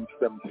lockdowns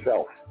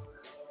themselves.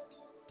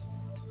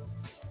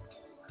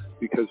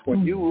 Because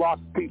when you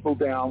lock people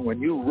down, when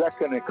you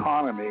wreck an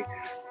economy,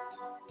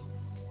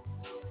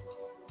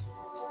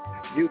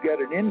 you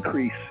get an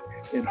increase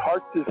in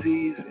heart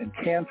disease and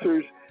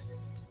cancers.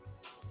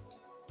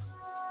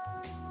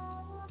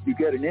 You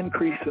get an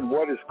increase in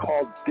what is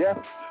called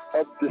deaths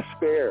of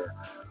despair.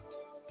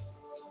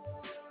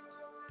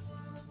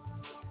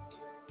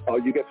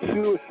 You get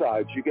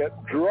suicides, you get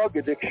drug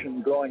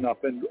addiction going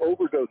up and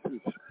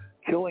overdoses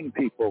killing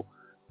people.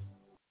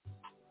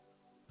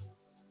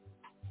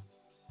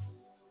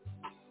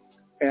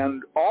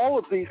 And all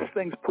of these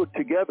things put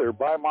together,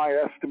 by my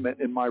estimate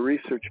in my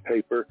research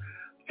paper,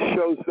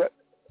 shows that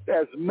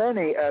as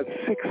many as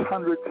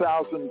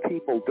 600,000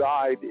 people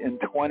died in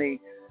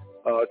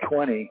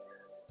 2020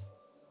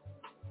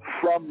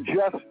 from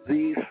just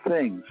these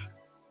things.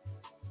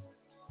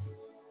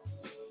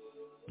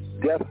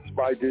 Deaths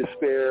by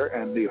despair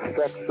and the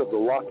effects of the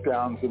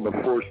lockdowns and the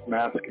forced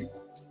masking.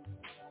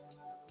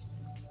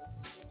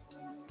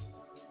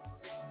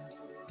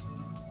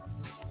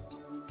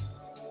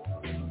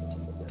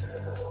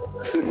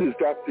 This is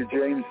Dr.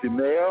 James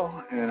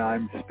DeMeo, and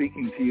I'm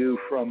speaking to you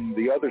from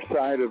the other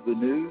side of the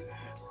news,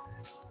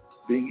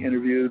 being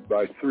interviewed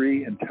by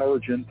three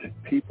intelligent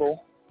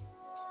people.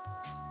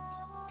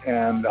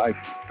 And I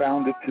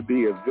found it to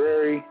be a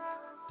very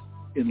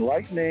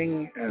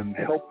enlightening and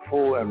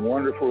helpful and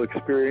wonderful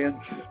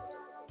experience.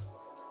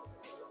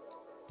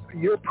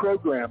 Your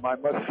program, I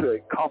must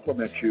say,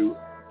 compliments you.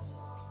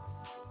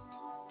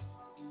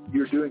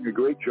 You're doing a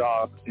great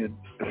job in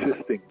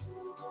assisting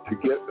to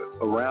get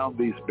around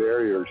these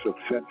barriers of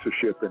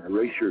censorship and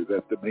erasure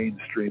that the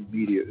mainstream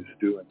media is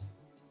doing.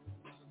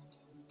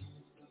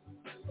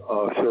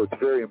 So it's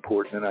very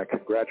important, and I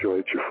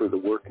congratulate you for the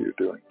work you're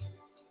doing.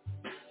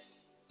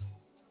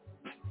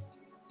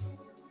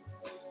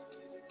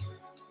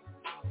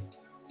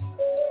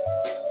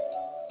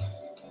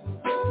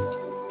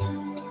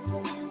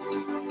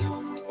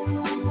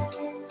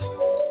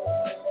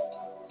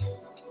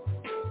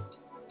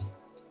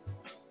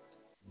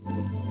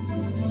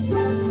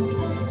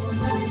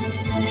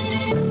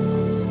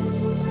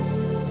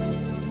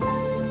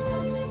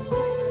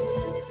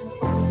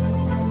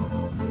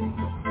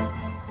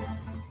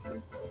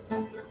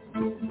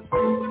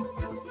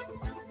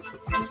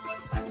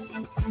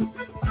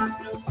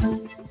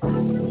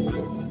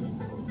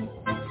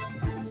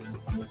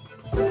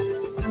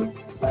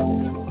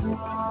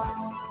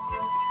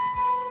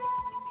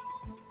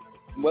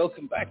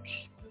 Welcome back.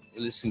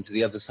 You're listening to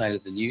The Other Side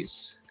of the News,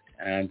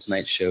 and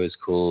tonight's show is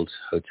called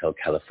Hotel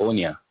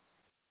California,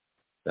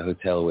 the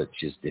hotel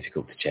which is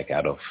difficult to check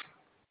out of.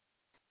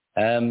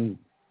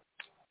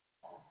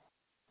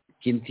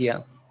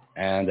 Cynthia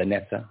and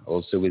Annetta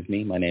also with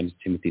me. My name is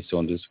Timothy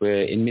Saunders.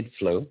 We're in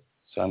mid-flow,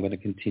 so I'm going to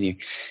continue.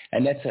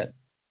 Annetta,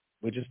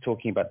 we're just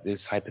talking about this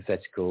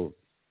hypothetical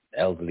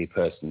elderly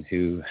person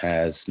who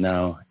has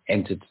now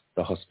entered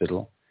the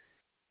hospital,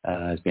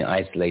 has been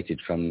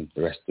isolated from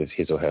the rest of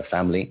his or her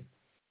family.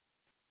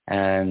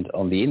 And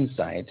on the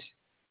inside,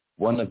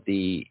 one of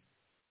the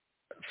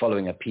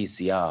following a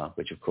PCR,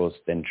 which of course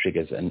then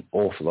triggers an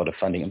awful lot of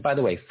funding. And by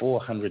the way,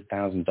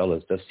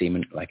 $400,000 does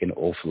seem like an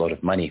awful lot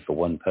of money for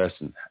one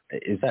person.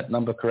 Is that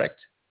number correct?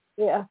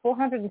 Yeah,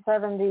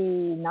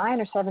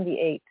 479 or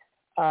 78.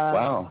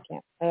 Wow.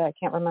 I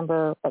can't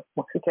remember, but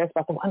who cares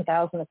about the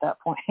 1,000 at that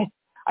point?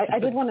 I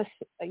did want to,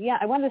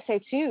 I wanted to say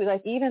too,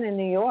 like even in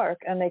New York,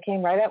 and they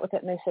came right out with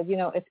it, and they said,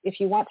 if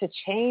you want to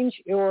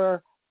change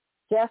your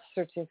death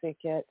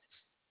certificate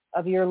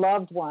of your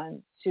loved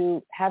one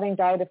to having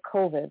died of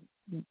COVID,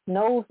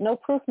 no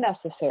proof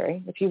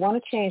necessary. If you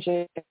want to change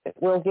it,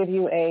 we'll give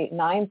you a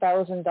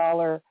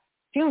 $9,000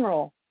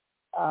 funeral,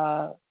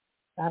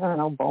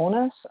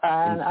 bonus,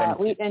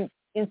 and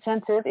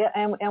incentive,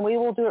 and we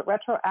will do it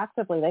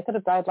retroactively. They could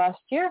have died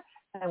last year,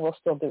 and we'll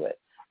still do it.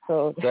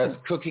 So that's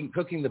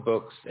cooking the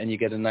books, and you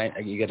get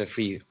a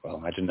free.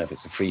 Well, I don't know if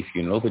it's a free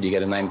funeral, but you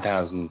get a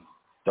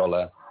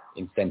 $9,000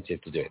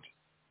 incentive to do it.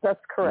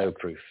 That's correct. No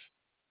proof.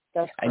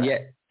 That's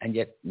correct. And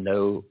yet,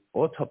 no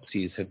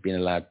autopsies have been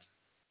allowed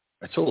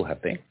at all,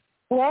 have they?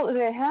 Well,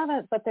 they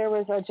haven't. But there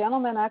was a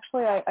gentleman.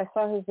 Actually, I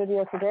saw his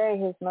video today.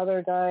 His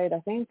mother died, I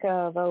think,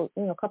 about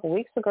a couple of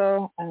weeks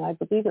ago, and I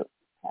think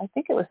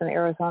it was in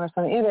Arizona or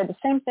something. Anyway, the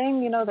same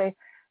thing.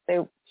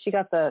 She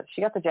got the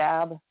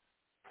jab.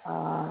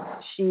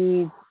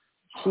 She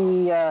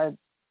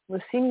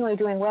was seemingly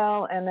doing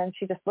well, and then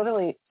she just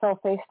literally fell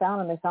face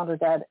down, and they found her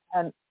dead.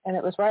 And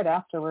it was right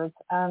afterwards,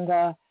 and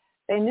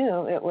they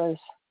knew it was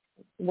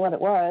what it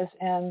was,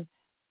 and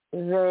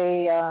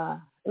they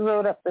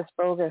wrote up this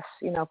bogus,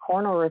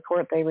 coroner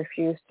report. They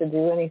refused to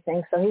do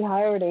anything, so he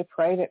hired a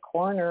private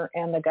coroner,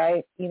 and the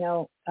guy,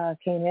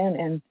 came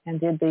in and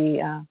did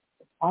the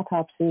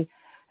autopsy.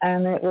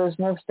 And it was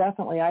most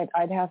definitely,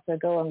 I'd have to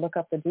go and look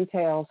up the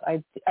details.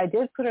 I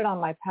did put it on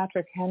my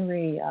Patrick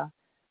Henry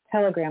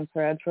Telegram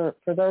thread for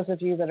those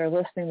of you that are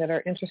listening that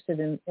are interested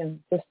in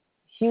just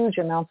huge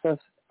amounts of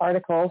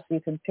articles. You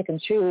can pick and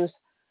choose.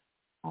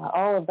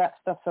 All of that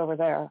stuff's over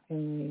there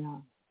in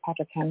the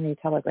Patrick Henry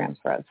Telegram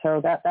thread.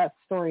 So that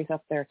story's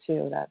up there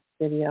too, that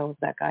video of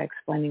that guy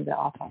explaining the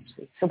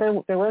autopsy. So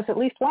there was at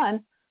least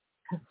one.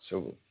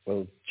 So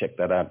we'll check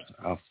that out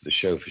after the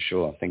show for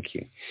sure. Thank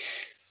you.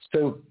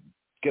 So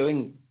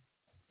going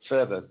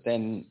further,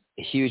 then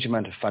a huge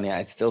amount of funding.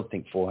 I still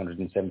think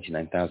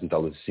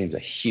 $479,000 seems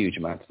a huge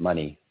amount of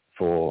money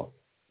for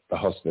the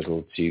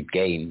hospital to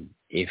gain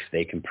if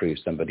they can prove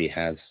somebody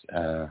has.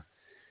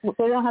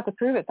 They don't have to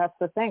prove it. That's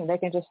the thing. They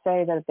can just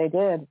say that they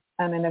did.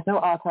 I mean, there's no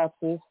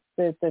autopsies.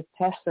 The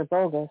tests are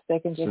bogus. They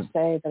can just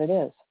say that it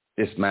is.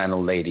 This man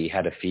or lady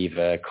had a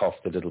fever,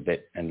 coughed a little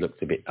bit, and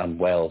looked a bit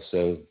unwell.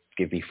 So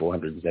give me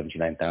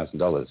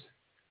 $479,000.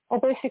 Well,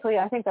 basically,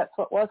 I think that's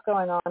what was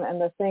going on. And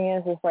the thing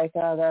is like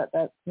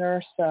that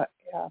nurse,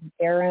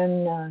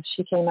 Erin,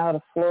 she came out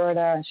of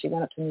Florida and she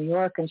went up to New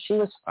York, and she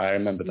was I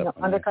remember that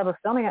undercover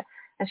filming it.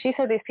 And she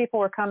said these people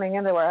were coming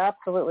in, they were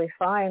absolutely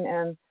fine,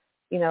 and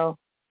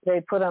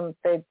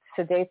they'd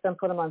sedate them,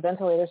 put them on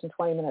ventilators, and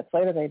 20 minutes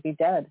later they'd be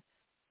dead.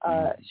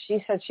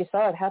 She said she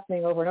saw it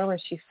happening over and over,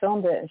 and she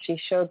filmed it and she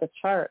showed the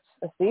charts.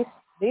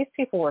 These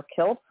people were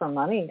killed for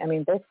money. I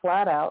mean, they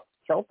flat out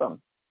killed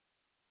them.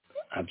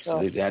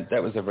 Absolutely.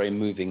 That was a very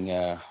moving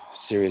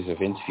series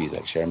of interviews,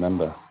 actually. I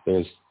remember. There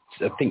was,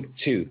 I think,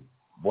 two.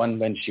 One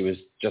when she was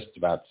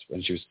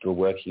still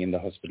working in the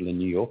hospital in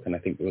New York, and I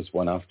think there was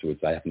one afterwards.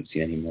 I haven't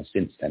seen any more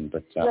since then,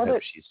 but I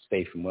hope she's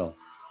safe and well.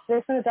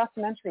 There's been a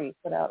documentary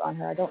put out on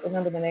her. I don't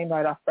remember the name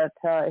right off, but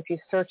if you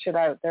search it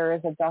out, there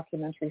is a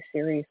documentary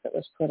series that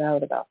was put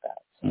out about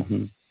that.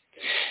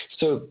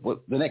 So,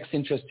 So the next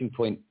interesting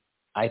point,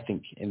 I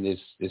think, in this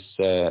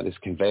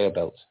conveyor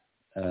belt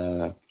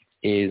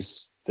is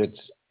that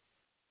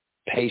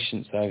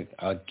patients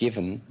are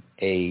given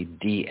a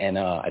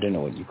DNR. I don't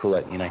know what you call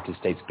that in the United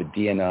States, but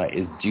DNR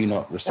is do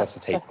not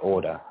resuscitate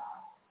order.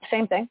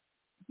 Same thing.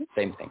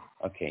 Same thing.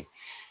 Okay.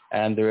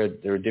 And there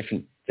are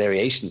different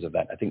variations of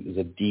that. I think there's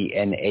a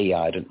DNAR.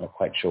 I don't know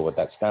quite sure what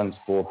that stands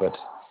for, but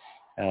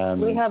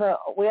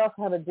we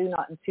also have a do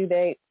not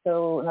intubate.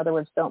 So in other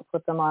words, don't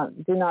put them on,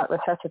 do not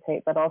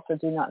resuscitate, but also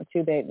do not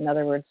intubate. In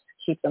other words,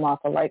 keep them off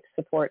of life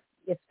support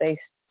if they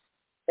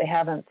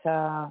haven't,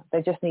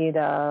 they just need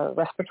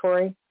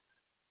respiratory.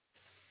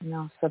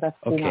 So that's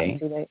do not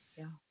intubate.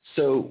 Yeah.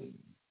 So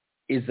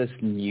is this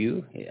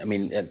new? I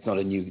mean, it's not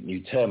a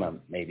new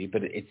term maybe,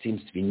 but it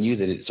seems to be new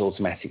that it's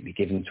automatically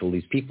given to all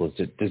these people.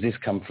 Does this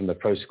come from the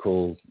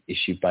protocol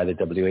issued by the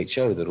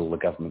WHO that all the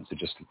governments are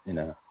just,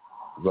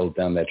 rolled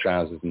down their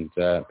trousers and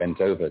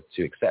bent over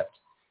to accept?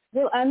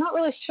 Well, I'm not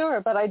really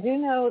sure, but I do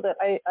know that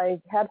I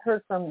had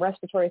heard from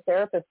respiratory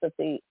therapists that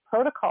the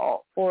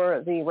protocol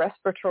for the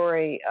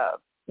respiratory,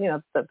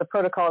 the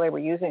protocol they were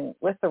using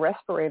with the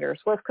respirators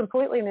was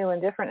completely new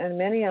and different, and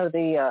many of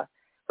the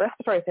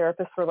respiratory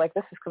therapists were like,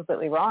 this is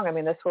completely wrong. I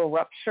mean, this will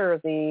rupture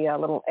the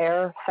little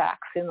air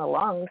sacs in the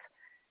lungs,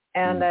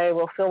 and they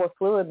will fill with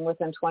fluid, and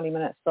within 20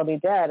 minutes they'll be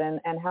dead.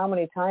 And how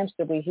many times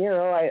did we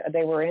hear,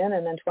 they were in,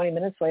 and then 20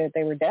 minutes later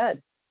they were dead?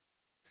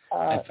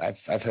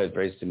 I've heard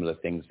very similar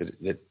things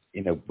that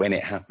when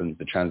it happens,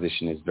 the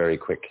transition is very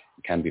quick.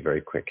 It can be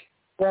very quick.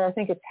 Well, I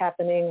think it's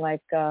happening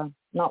like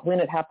not when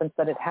it happens,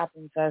 but it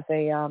happens as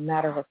a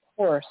matter of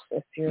course.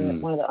 If you're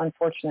one of the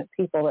unfortunate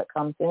people that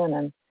comes in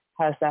and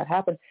has that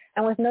happen,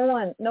 and with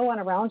no one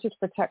around you to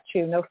protect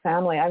you, no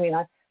family. I mean,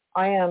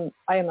 I am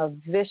a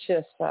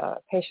vicious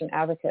patient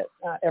advocate.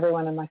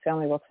 Everyone in my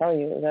family will tell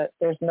you that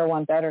there's no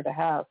one better to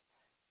have.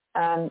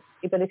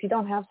 But if you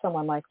don't have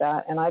someone like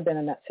that, and I've been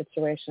in that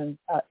situation,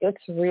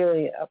 it's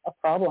really a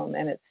problem,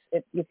 and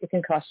it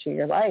can cost you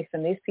your life.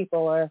 And these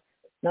people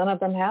none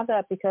of them have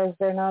that because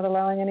they're not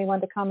allowing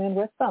anyone to come in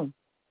with them.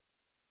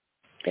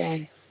 So.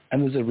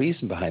 And there's a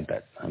reason behind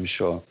that, I'm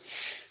sure.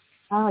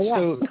 Oh,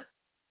 yeah.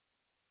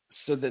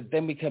 So that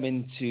then we come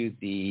into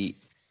the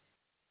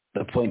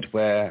point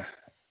where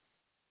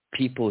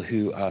people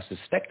who are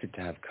suspected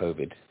to have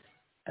COVID,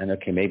 and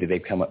okay, maybe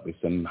they've come up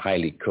with some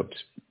highly cooked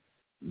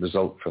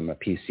result from a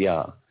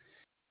PCR,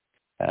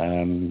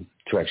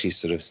 to actually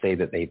sort of say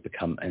that they've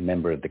become a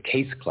member of the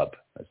case club.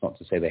 That's not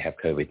to say they have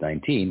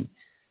COVID-19,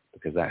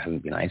 because that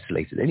hasn't been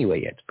isolated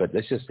anyway yet, but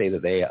let's just say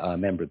that they are a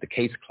member of the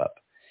case club.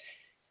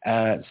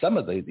 Some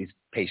of these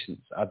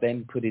patients are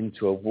then put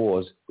into a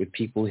ward with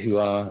people who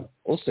are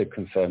also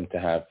confirmed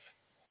to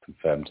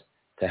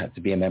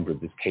be a member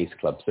of this case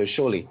club. So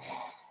surely,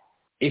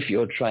 if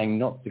you're trying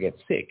not to get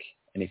sick,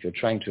 and if you're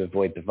trying to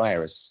avoid the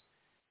virus,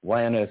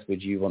 why on earth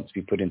would you want to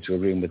be put into a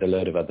room with a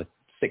load of other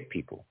sick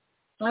people?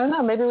 I don't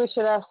know. Maybe we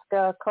should ask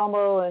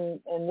Cuomo and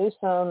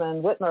Newsom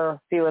and Whitmer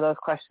a few of those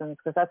questions,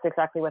 because that's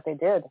exactly what they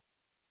did.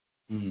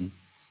 Mm.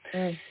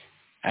 Mm.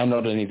 And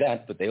not only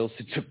that, but they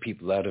also took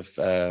people out of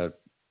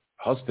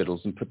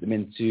hospitals and put them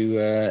into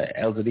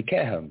elderly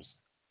care homes.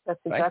 That's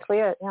exactly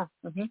it. Yeah.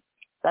 Mm-hmm.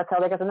 That's how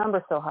they got the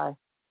numbers so high.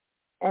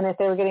 And if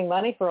they were getting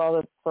money for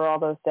all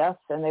those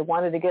deaths, and they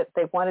wanted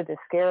to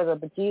scare the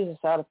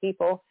bejesus out of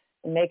people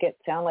and make it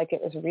sound like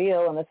it was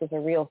real and this is a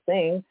real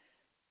thing,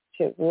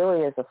 which it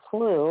really is a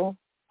flu,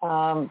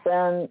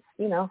 then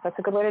that's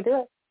a good way to do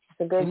it.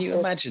 It's a good. Can you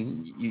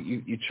imagine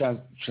you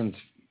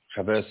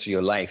traverse through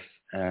your life,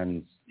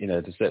 and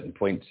at a certain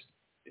point,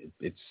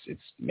 it's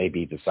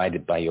maybe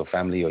decided by your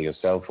family or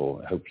yourself,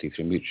 or hopefully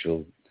through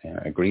mutual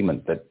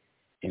agreement, that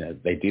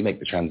they do make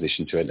the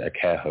transition to a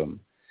care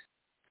home.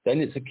 Then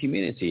it's a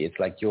community. It's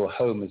like your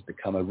home has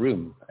become a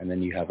room, and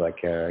then you have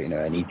like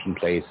an eating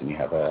place, and you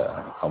have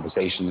a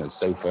conversation, a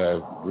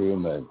sofa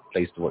room, a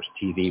place to watch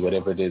TV,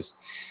 whatever it is.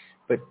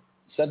 But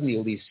suddenly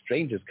all these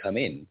strangers come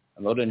in,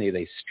 and not only are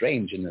they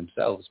strange in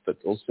themselves,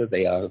 but also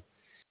they are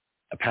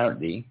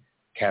apparently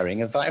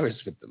carrying a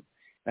virus with them.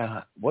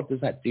 Now, what does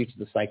that do to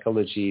the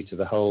psychology, to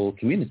the whole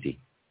community?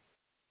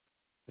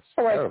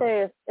 So I'd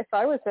say if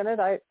I was in it,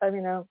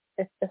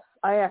 if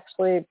I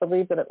actually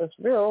believe that it was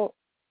real,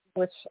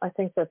 which I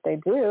think that they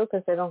do,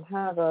 because they don't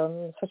have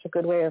such a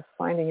good way of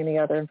finding any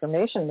other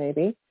information,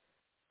 maybe.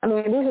 I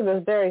mean, these are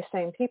the very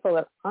same people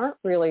that aren't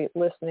really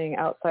listening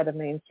outside of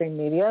mainstream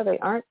media. They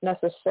aren't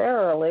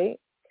necessarily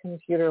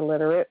computer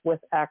literate with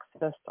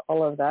access to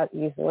all of that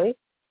easily.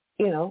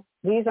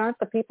 These aren't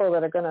the people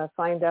that are going to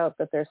find out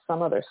that there's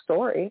some other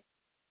story,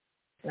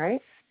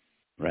 right?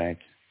 Right.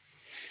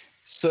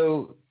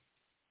 So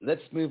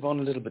let's move on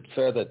a little bit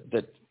further,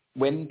 that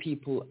when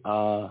people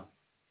are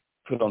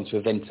put onto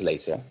a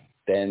ventilator,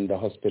 then the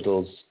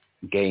hospitals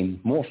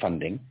gain more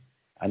funding.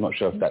 I'm not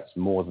sure if that's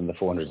more than the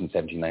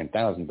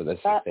 479,000, but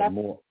let's say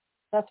more.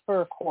 That's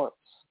for a corpse.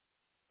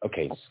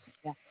 Okay.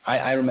 Yeah.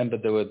 I remember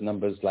there were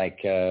numbers like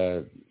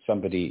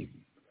somebody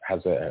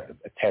has a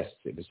test.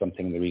 It was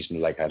something in the region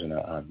of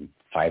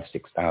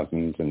 5,000-6,000,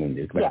 and then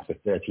it went up to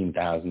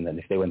 13,000. And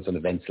if they went on a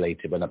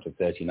ventilator, it went up to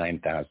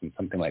 39,000,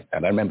 something like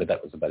that. I remember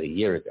that was about a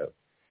year ago.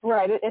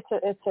 Right. It's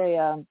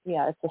a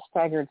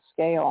staggered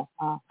scale.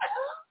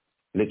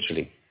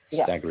 Literally,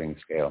 staggering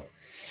scale.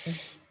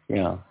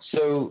 Yeah.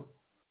 So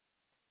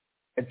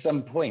at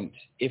some point,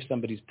 if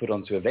somebody's put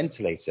onto a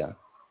ventilator,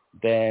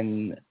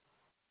 then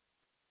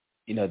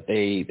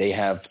they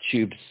have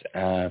tubes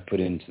put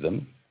into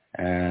them.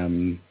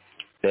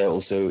 They're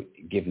also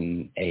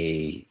given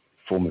a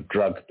form of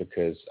drug,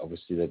 because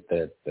obviously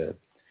the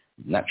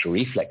natural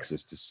reflex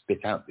is to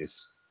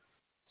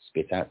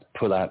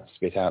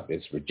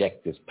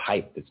reject this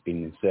pipe that's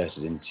been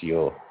inserted into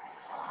your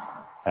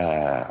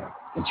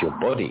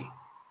body.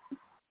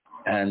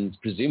 And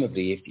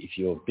presumably, if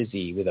you're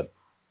busy with a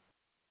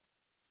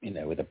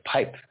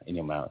pipe in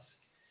your mouth,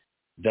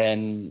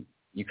 then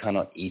you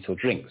cannot eat or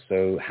drink.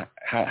 So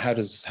how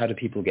do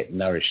people get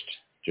nourished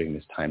during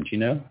this time? Do you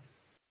know?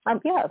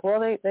 Well,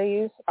 they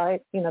use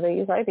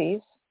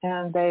IVs,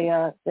 and they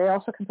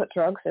also can put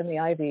drugs in the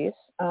IVs.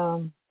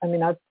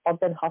 I've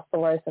been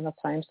hospitalized enough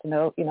times to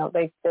know,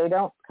 they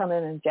don't come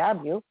in and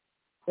jab you.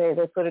 They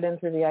put it in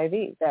through the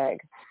IV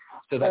bag.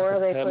 So that's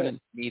a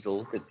permanent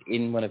needle that's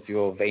in one of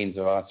your veins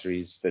or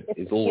arteries that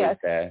is always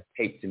there,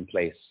 taped in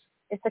place.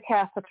 It's a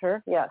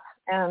catheter, yes.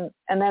 And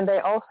then they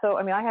also,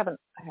 I'm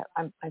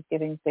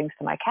giving things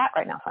to my cat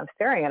right now, so I'm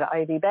staring at an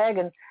IV bag,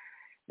 and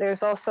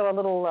there's also a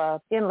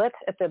little inlet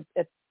at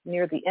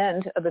near the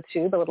end of the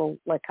tube, a little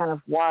kind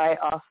of Y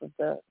off of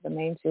the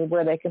main tube,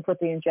 where they can put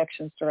the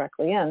injections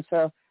directly in.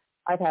 So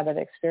I've had that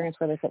experience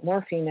where they put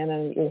morphine in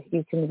and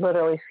you can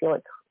literally feel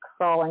it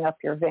crawling up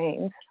your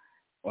veins.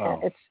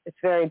 Wow. It's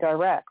very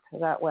direct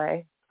that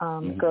way.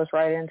 It goes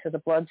right into the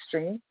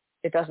bloodstream.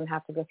 It doesn't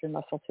have to go through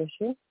muscle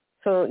tissue.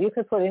 So you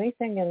could put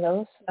anything in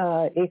those.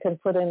 You can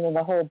put in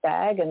the whole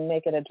bag and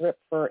make it a drip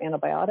for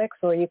antibiotics,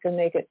 or you can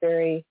make it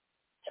very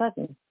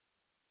sudden.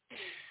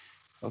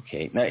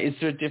 Okay. Now, is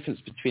there a difference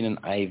between an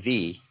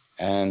IV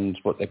and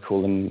what they're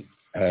calling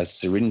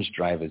syringe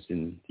drivers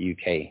in the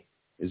UK?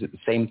 Is it the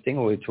same thing,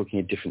 or are we talking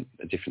a different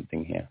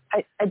thing here?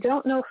 I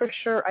don't know for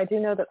sure. I do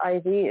know that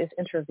IV is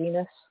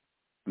intravenous.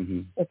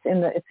 Mm-hmm. It's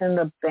in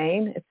the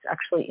vein. It's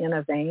actually in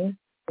a vein.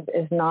 It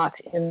is not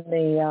in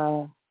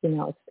the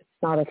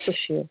it's not a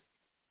tissue.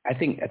 I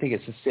think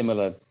it's a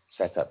similar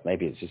setup.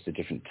 Maybe it's just a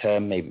different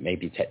term.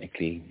 Maybe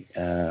technically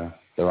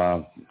there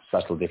are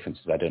subtle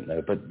differences. I don't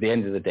know. But at the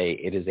end of the day,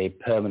 it is a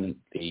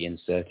permanently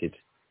inserted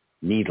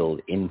needle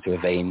into a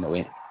vein.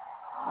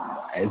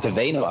 It's a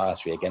vein or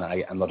artery. Again,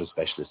 I'm not a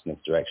specialist in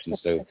this direction.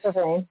 So it's a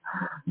vein.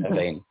 A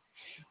vein.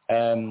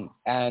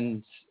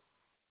 And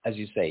as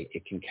you say,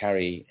 it can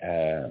carry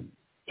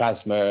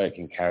plasma, it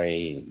can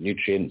carry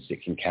nutrients,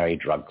 it can carry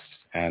drugs.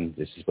 And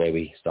this is where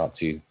we start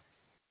to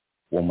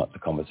warm up the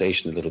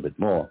conversation a little bit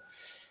more.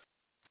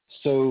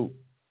 So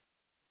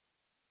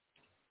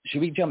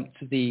should we jump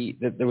to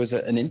there was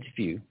an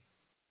interview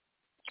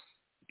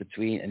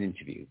between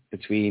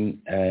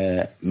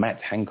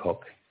Matt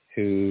Hancock,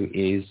 who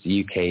is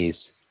the UK's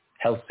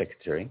health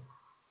secretary,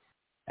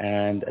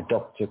 and a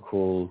doctor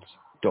called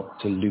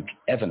Dr. Luke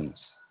Evans.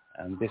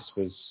 And this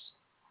was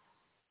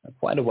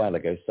quite a while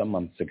ago, some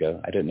months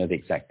ago. I don't know the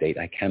exact date.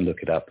 I can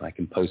look it up. I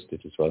can post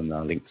it as well in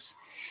our links.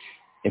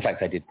 In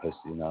fact, I did post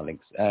it in our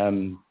links.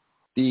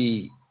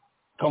 The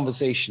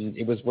conversation,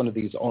 it was one of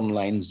these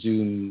online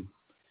Zoom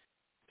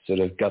sort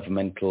of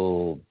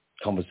governmental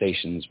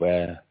conversations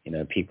where,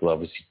 people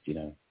obviously,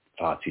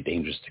 far too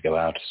dangerous to go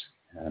out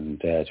and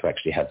to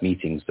actually have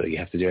meetings. So you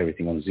have to do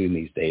everything on Zoom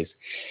these days.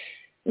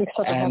 Except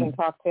for having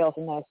cocktails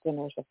and nice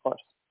dinners, of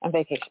course, and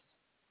vacations.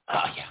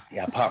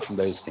 Yeah. Apart from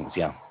those things,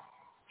 yeah.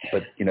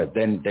 But,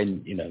 then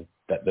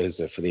that those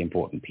are for the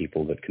important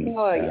people that can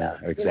are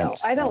exempt.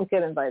 I don't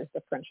get invited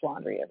to French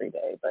Laundry every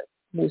day, but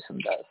Newsom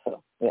does,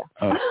 so yeah.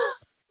 Oh,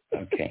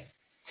 okay.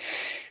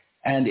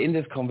 And in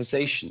this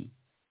conversation,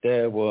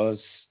 there was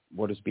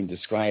what has been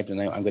described, and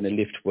I'm going to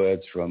lift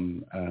words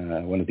from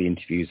one of the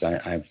interviews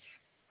I've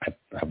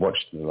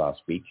watched in the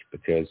last week,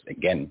 because,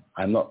 again,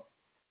 I'm not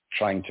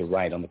trying to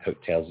ride on the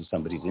coattails of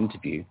somebody's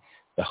interview.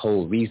 The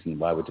whole reason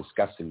why we're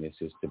discussing this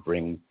is to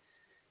bring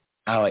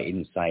our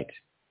insight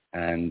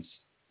and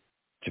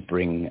to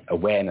bring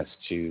awareness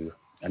to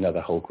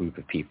another whole group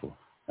of people,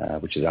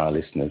 which is our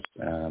listeners,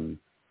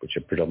 which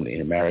are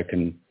predominantly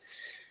American,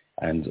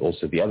 and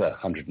also the other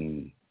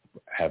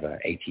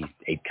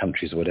 188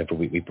 countries or whatever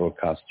we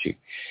broadcast to.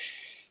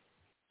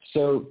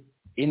 So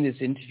in this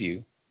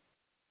interview,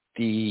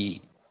 there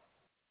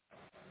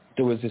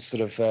was this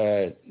sort of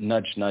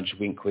nudge, nudge,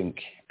 wink, wink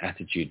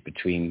attitude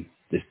between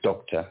this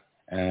doctor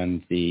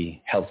and the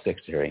health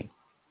secretary,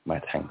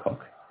 Matt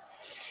Hancock.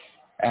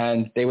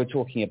 And they were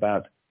talking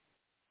about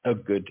a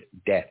good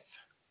death.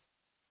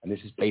 And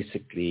this is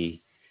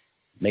basically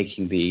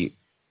making the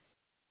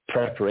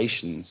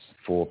preparations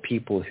for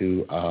people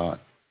who are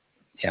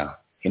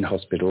in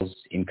hospitals,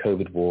 in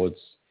COVID wards,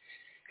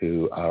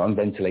 who are on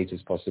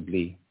ventilators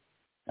possibly,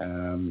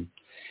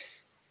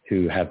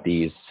 who have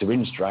these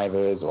syringe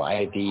drivers or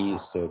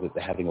IVs, so that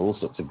they're having all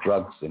sorts of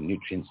drugs and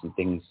nutrients and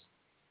things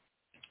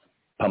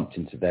pumped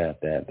into their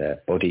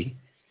body.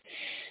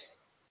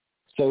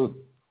 So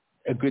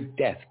a good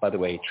death, by the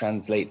way,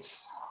 translates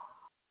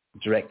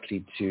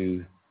directly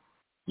to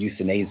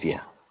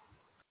euthanasia.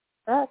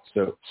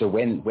 So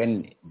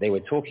when they were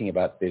talking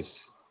about this,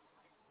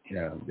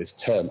 this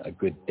term, a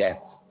good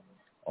death,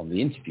 on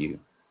the interview,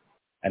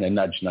 and a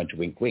nudge, nudge,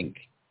 wink, wink,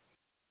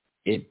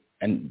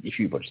 and if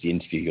you watch the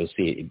interview, you'll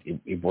see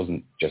it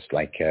wasn't just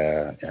like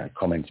a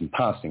comment in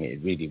passing.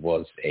 It really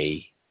was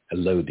a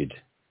loaded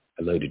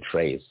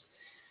phrase.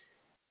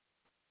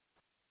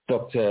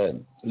 Dr.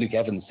 Luke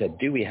Evans said,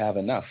 do we have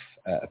enough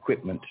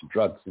equipment,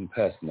 drugs, and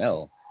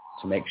personnel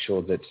to make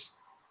sure that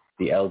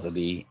the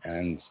elderly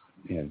and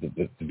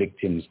the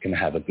victims can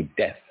have a good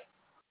death?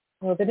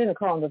 Well, they didn't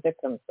call them the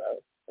victims,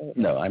 though.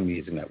 No, I'm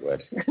using that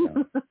word.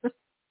 No.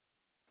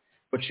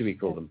 What should we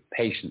call them?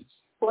 Patients.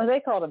 Well,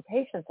 they called them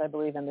patients, I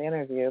believe, in the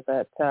interview,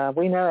 but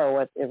we know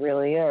what it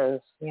really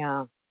is.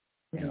 Yeah.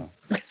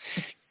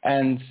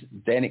 And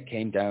then it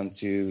came down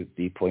to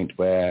the point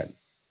where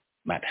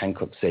Matt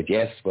Hancock said,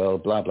 yes, well,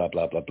 blah, blah,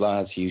 blah, blah, blah,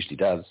 as he usually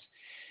does.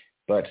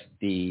 But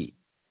he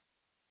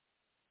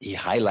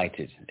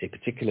highlighted a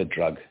particular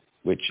drug,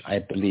 which I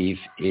believe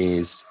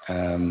is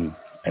an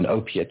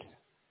opiate,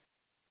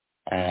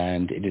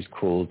 and it is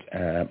called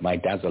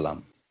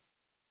midazolam.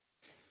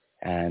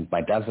 And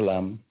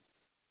midazolam,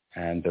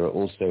 and there are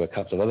also a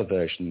couple of other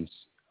versions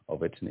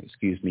of it, and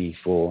excuse me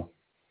for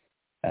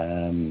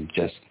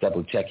just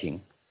double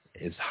checking,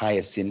 is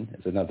hyoscine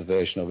is another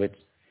version of it.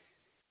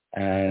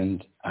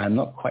 And I'm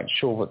not quite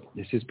sure what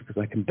this is because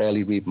I can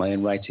barely read my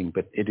own writing,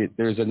 but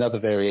there is another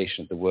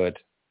variation of the word.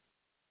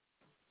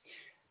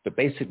 But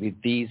basically,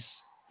 these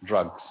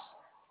drugs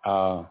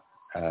are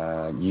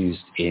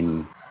used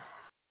in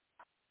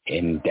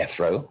death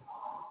row.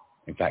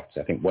 In fact,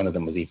 I think one of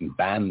them was even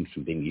banned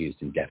from being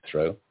used in death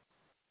row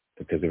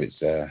because of its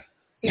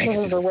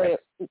because of the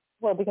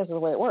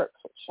way it works.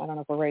 Which I don't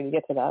know if we're ready to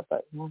get to that,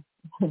 but yeah.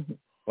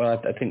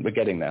 Well, I think we're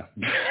getting there.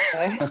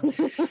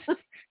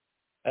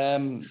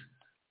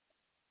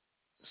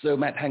 So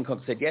Matt Hancock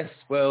said, yes,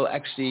 well,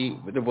 actually,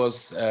 there was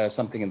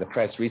something in the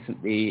press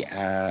recently,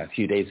 a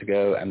few days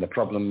ago, and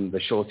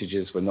the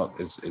shortages were not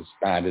as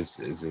bad as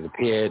it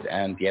appeared.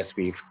 And yes,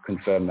 we've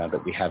confirmed now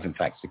that we have, in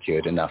fact,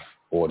 secured enough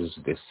orders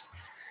of this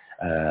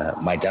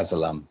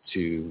midazolam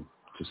to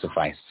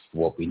suffice for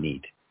what we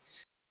need.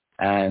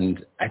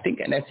 And I think,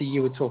 Annette,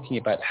 you were talking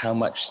about how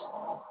much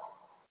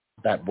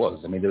that was.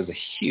 I mean, there was a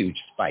huge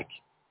spike,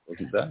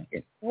 wasn't there?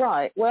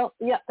 Right. Well,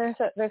 yeah, there's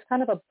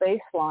kind of a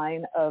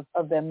baseline of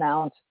the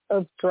amount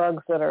of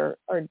drugs that are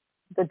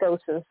the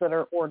doses that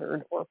are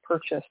ordered or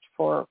purchased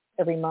for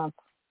every month.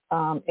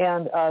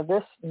 And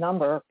this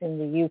number in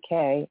the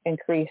UK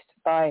increased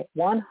by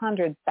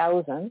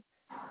 100,000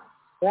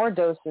 more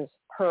doses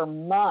per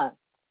month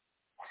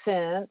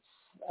since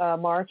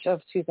March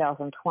of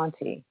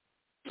 2020.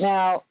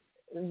 Now,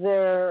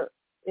 their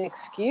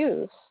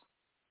excuse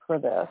for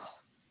this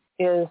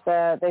is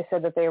that they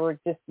said that they were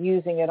just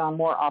using it on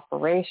more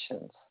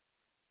operations.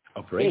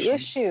 Operations? The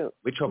issue...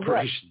 Which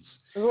operations?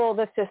 Right. Well,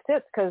 that's just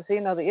it, because,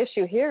 the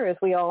issue here is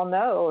we all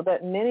know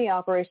that many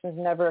operations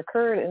never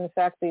occurred. In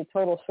fact, the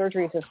total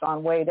surgeries has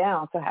gone way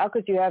down. So how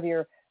could you have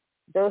your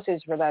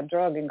dosage for that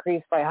drug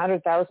increased by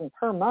 100,000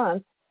 per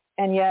month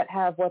and yet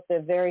have what the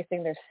very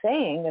thing they're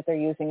saying that they're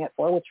using it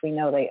for, which we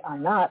know they are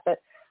not, but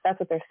that's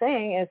what they're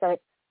saying, is like,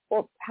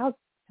 well, how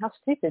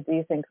stupid do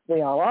you think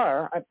we all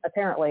are?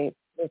 Apparently,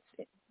 it's...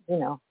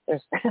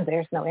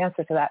 there's no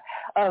answer to that.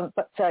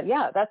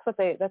 Yeah, that's what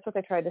they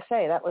tried to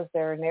say. That was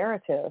their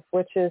narrative,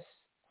 which is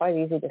quite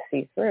easy to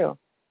see through.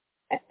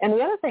 And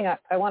the other thing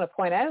I want to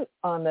point out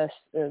on this,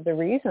 the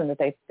reason that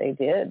they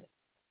did,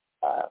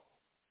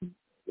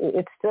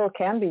 it still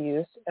can be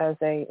used as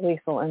a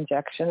lethal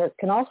injection. It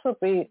can also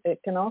be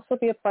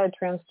applied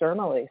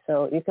transdermally.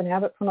 So you can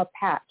have it from a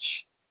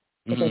patch.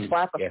 You can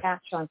slap a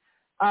patch on.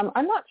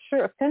 I'm not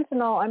sure if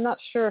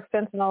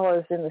fentanyl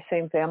is in the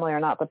same family or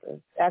not, but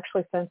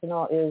actually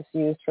fentanyl is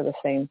used for the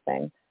same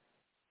thing,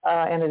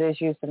 and it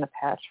is used in a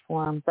patch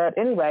form. But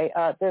anyway,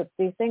 the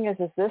thing is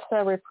this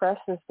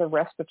represses the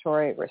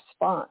respiratory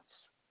response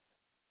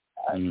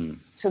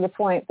to the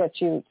point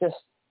that you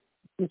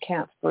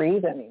can't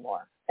breathe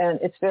anymore. And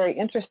it's very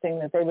interesting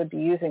that they would be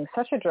using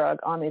such a drug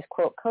on these,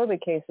 quote, COVID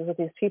cases with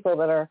these people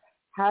that are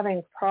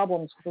having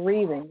problems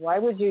breathing. Why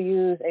would you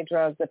use a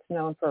drug that's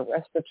known for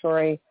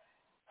respiratory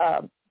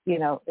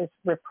it's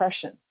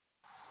repression?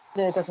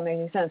 It doesn't make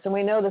any sense. And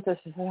we know that this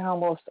is how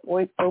most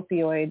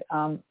opioid,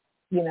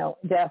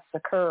 deaths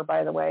occur,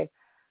 by the way,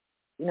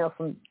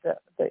 from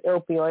the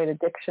opioid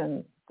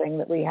addiction thing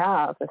that we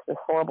have. It's this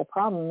horrible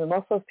problem. And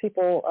most of those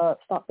people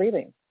stop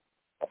breathing.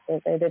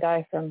 They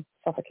die from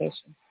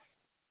suffocation.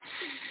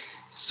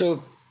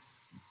 So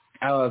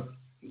our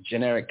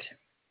generic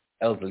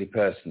elderly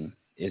person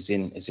is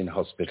in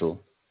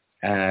hospital,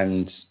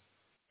 and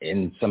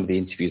in some of the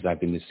interviews I've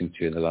been listening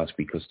to in the last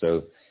week or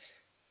so,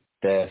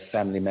 their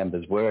family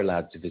members were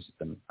allowed to visit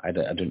them. I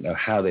don't know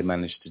how they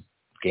managed to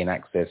gain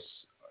access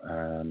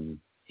in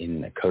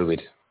a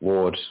COVID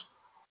ward,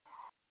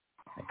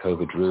 a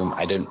COVID room.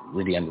 I don't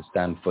really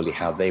understand fully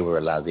how they were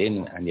allowed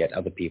in, and yet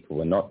other people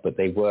were not. But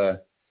they were,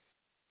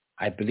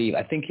 I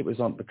think it was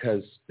on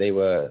because they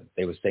were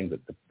saying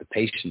that the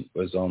patient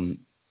was on,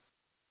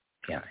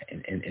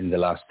 in the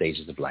last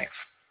stages of life.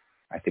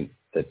 I think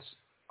that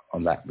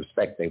on that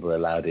respect, they were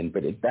allowed in,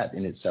 but that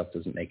in itself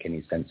doesn't make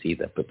any sense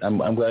either. But I'm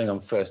going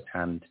on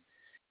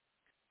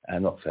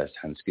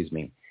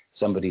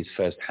somebody's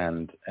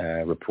first-hand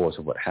report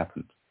of what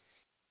happened.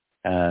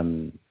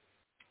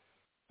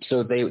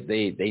 So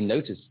they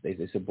noticed, they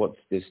said, what's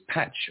this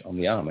patch on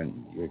the arm?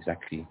 And you're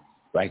exactly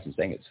right in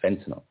saying it's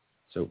fentanyl.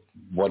 So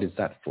what is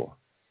that for?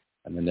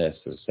 And the nurse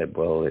said,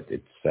 well,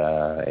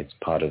 it's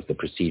part of the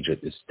procedure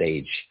at this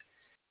stage.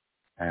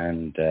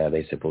 And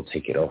they said, we'll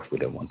take it off. We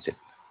don't want it.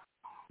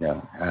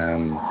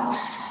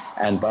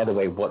 And by the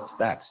way, what's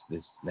that?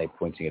 They're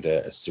pointing at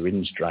a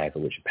syringe driver,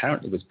 which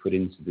apparently was put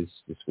into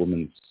this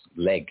woman's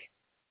leg.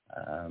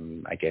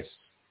 I guess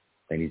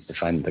they need to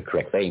find the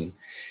correct vein.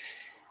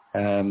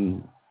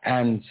 And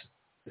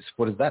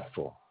what is that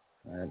for?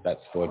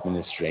 That's for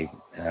administering,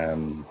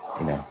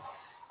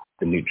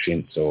 the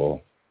nutrients or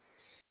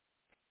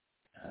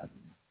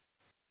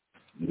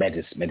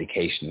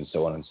medication and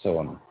so on and so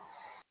on.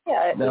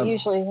 Yeah, it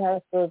usually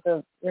has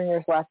the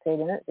Ringer's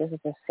lactate in it. This is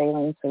a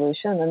saline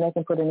solution, and they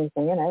can put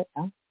anything in it.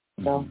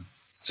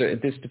 So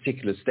at this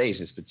particular stage,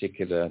 this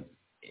particular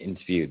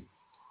interview,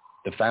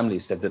 the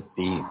family said that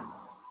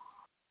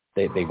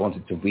they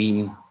wanted to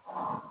wean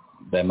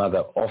their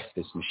mother off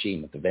this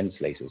machine with the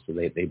ventilator. So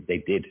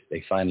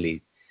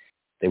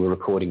they were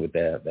recording with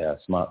their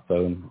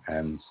smartphone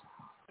and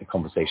the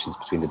conversations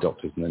between the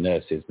doctors and the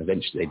nurses. And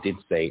eventually they did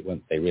say,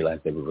 once they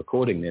realized they were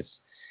recording this,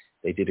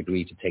 they did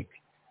agree to take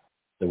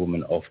the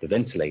woman off the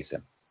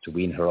ventilator to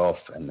wean her off.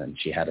 And then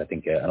she had, I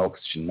think, an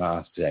oxygen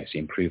mask to actually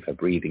improve her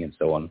breathing and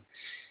so on.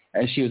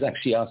 And she was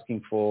actually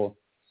asking for,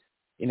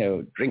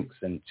 drinks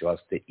and to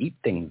ask to eat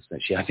things.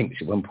 And I think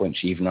at one point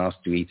she even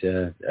asked to eat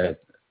a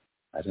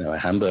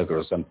hamburger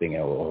or something,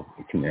 or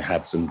can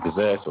have some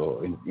dessert,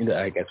 or,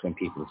 I guess when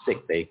people are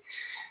sick, they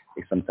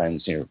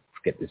sometimes,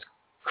 get this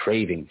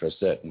craving for a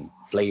certain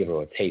flavor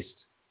or taste.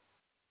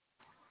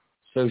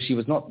 So she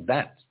was not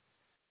that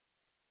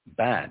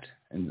bad,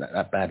 in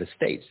that bad a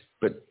state.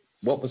 But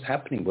what was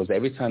happening was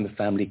every time the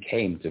family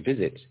came to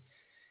visit,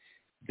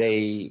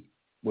 they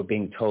were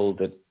being told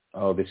that,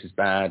 oh, this is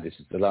bad, this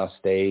is the last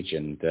stage,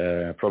 and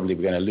probably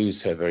we're going to lose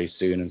her very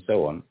soon, and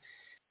so on.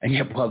 And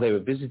yet while they were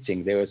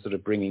visiting, they were sort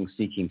of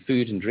sneaking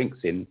food and drinks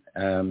in,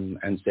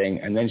 and saying,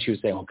 and then she was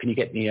saying, oh, can you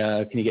get me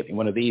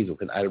one of these? Or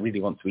I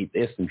really want to eat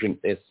this and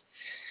drink this.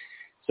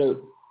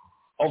 So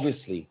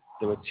obviously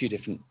there were two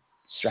different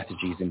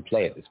strategies in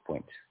play at this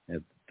point.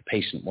 The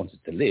patient wanted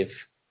to live,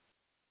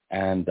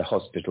 and the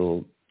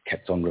hospital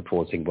kept on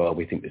reporting, well,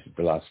 we think this is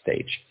the last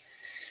stage.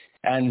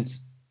 And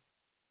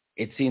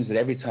it seems that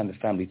every time the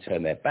family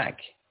turned their back,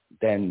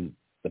 then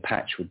the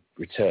patch would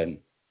return.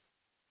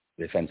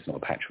 The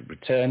fentanyl patch would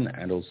return,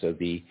 and also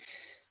the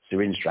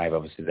syringe drive,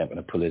 obviously, they're going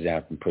to pull it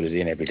out and put it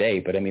in every day.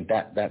 But I mean,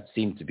 that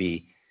seemed to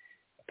be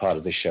part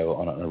of the show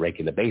on a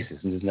regular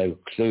basis, and there's no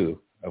clue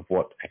of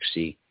what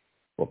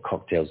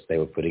cocktails they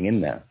were putting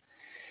in there.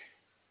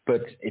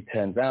 But it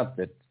turns out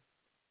that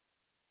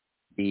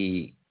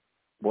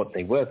what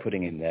they were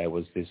putting in there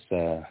was this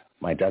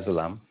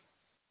midazolam,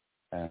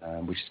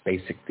 which is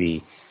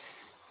basically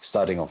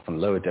starting off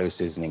on lower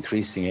doses and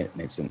increasing it,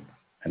 and it's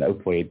an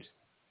opioid,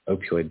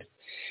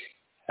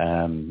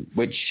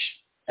 which,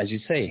 as you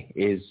say,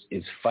 is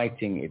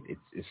fighting.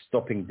 It's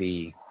stopping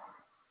the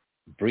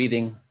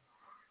breathing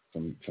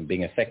from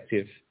being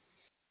effective,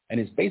 and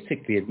it's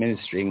basically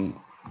administering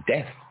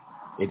death.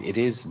 It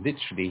is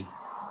literally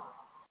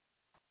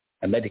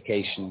a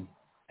medication,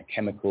 a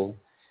chemical,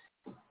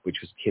 which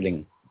was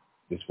killing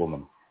this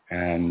woman,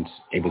 and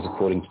it was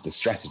according to the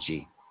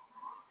strategy.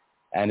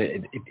 And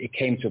it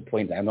came to a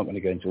point, I'm not going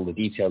to go into all the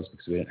details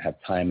because we don't have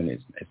time, and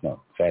it's not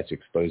fair to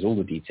expose all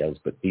the details,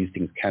 but these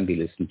things can be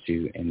listened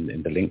to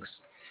in the links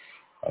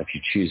if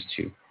you choose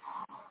to.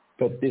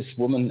 But this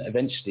woman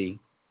eventually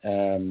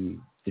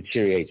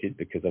deteriorated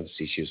because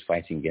obviously she was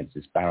fighting against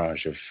this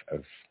barrage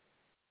of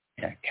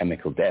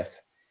chemical death.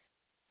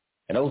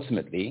 And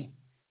ultimately,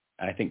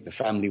 I think the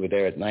family were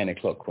there at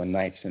 9:00 one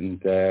night,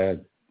 and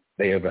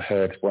they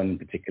overheard one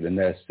particular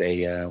nurse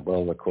say,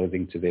 well,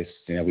 according to this,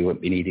 we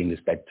won't be needing this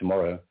bed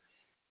tomorrow.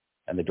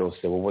 And the daughter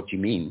said, well, what do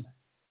you mean?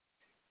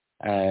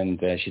 And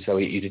she said, well,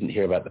 you didn't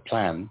hear about the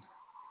plan.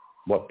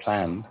 What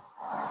plan?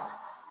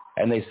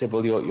 And they said,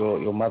 well,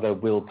 your mother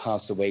will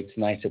pass away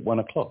tonight at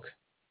 1:00.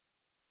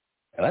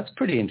 Now, that's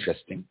pretty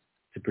interesting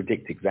to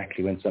predict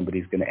exactly when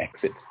somebody's going to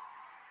exit.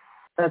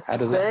 That's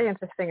very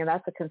interesting, and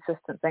that's a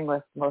consistent thing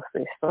with most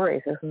of these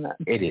stories, isn't it?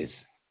 It is.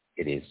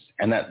 It is.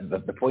 And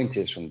the point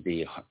is, from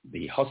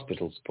the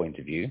hospital's point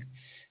of view,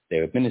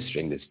 they're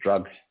administering this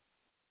drug,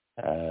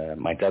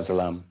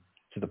 midazolam,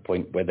 to the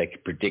point where they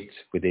could predict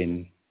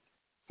within,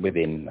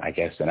 I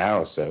guess, an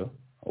hour or so,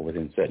 or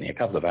within certainly a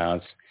couple of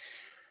hours,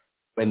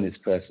 when this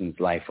person's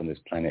life on this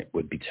planet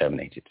would be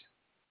terminated.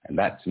 And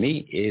that, to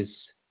me, is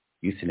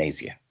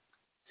euthanasia.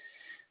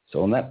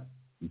 So on that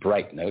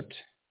bright note,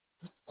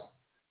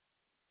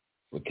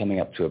 we're coming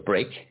up to a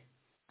break,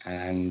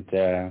 and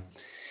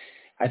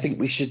I think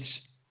we should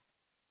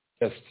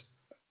just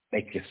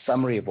make a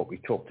summary of what we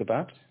talked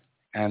about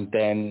and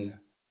then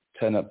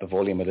turn up the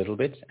volume a little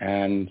bit.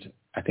 And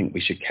I think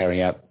we should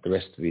carry out the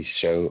rest of the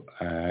show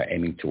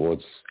aiming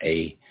towards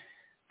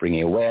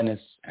bringing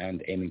awareness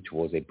and aiming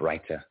towards a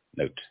brighter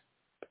note,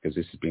 because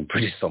this has been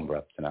pretty somber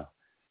up to now.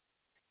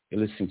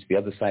 You're listening to The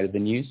Other Side of the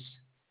News.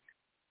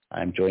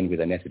 I'm joined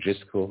with Annette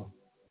Driscoll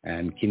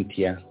and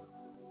Cynthia.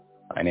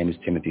 My name is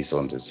Timothy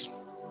Saunders.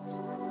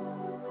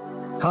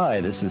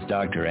 Hi, this is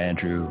Dr.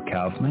 Andrew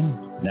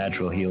Kaufman,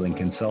 natural healing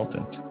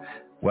consultant.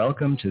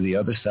 Welcome to The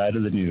Other Side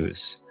of the News,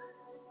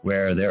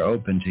 where they're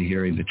open to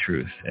hearing the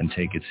truth and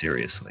take it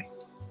seriously.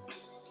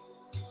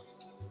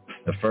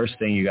 The first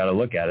thing you got to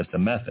look at is the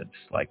methods.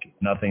 Like,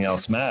 nothing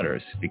else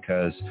matters,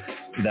 because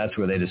that's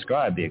where they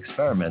describe the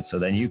experiment. So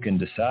then you can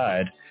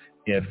decide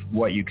if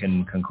what you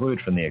can conclude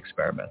from the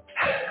experiment,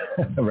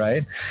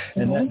 right?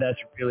 Mm-hmm. And that's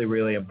really,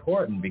 really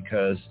important,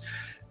 because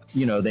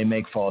they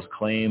make false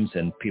claims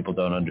and people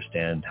don't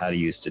understand how to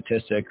use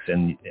statistics,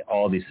 and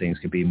all these things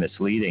can be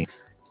misleading.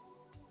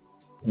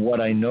 What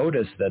I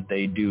notice that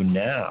they do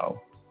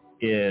now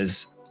is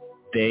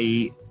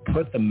they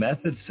put the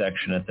methods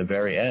section at the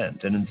very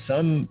end. And in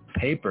some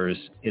papers,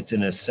 it's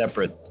in a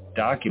separate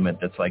document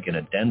that's like an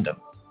addendum.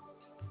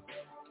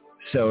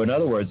 So in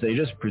other words, they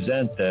just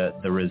present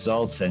the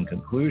results and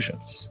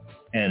conclusions.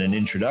 and an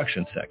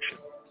introduction section,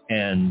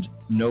 and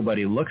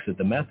nobody looks at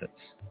the methods.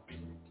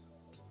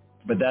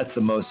 But that's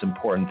the most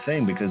important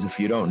thing, because if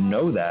you don't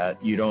know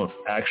that, you don't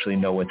actually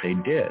know what they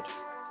did.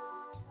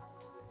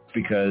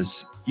 Because,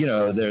 you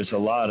know, there's a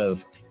lot of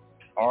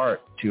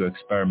art to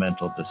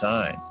experimental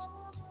design.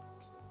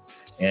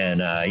 And,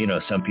 you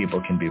know, some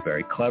people can be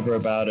very clever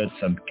about it.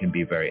 Some can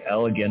be very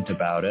elegant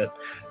about it.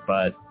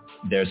 But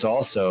there's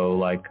also,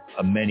 like,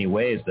 many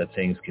ways that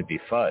things could be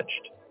fudged.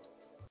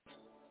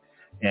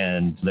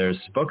 And there's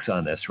books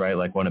on this, right?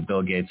 Like one of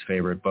Bill Gates'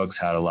 favorite books,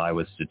 How to Lie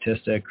with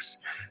Statistics.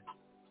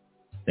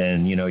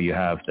 Then, you know, you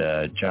have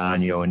the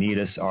John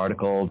Ioannidis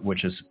article,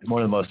 which is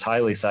one of the most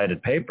highly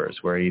cited papers,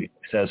 where he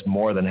says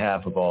more than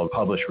half of all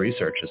published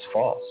research is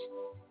false.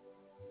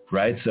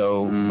 Right?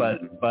 So,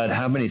 but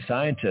how many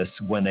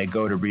scientists, when they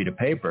go to read a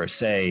paper,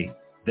 say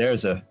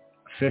there's a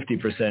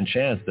 50%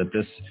 chance that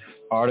this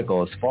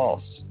article is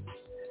false,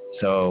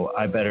 so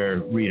I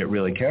better read it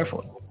really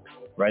carefully,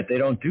 right? They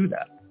don't do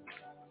that.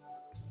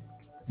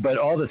 But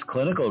all this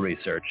clinical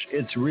research,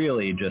 it's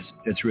really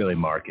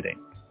marketing.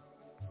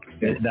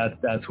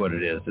 That's what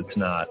it is. It's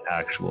not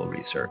actual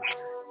research.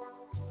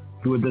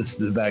 With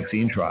the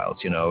vaccine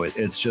trials, you know,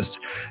 it's just,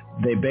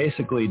 they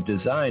basically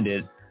designed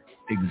it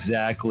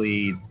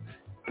exactly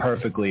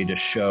perfectly to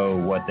show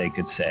what they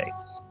could say.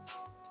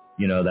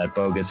 You know, that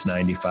bogus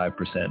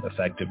 95%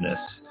 effectiveness,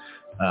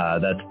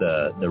 that's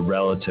the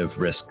relative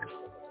risk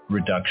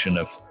reduction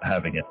of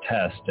having a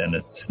test, and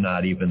it's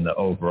not even the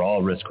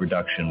overall risk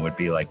reduction would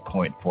be like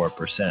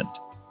 0.4%.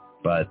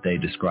 But they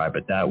describe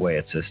it that way.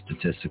 It's a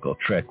statistical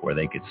trick where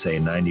they could say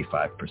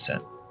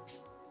 95%.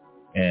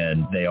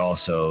 And they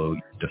also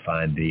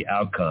defined the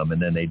outcome,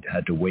 and then they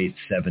had to wait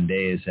 7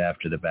 days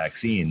after the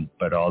vaccine,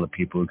 but all the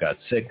people who got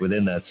sick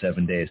within that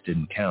 7 days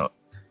didn't count.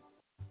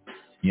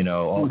 You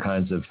know, all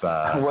kinds of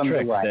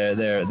tricks.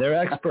 They're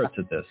experts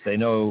at this. They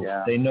know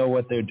they know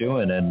what they're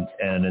doing, and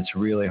it's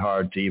really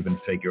hard to even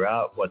figure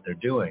out what they're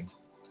doing.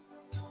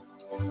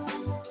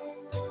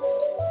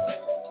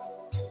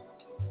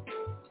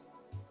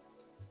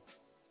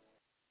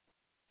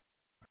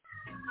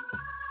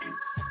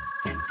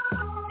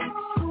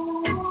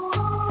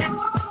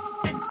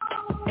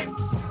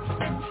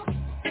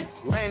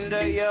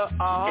 Render your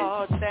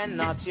art and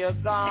not your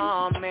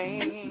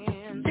garment.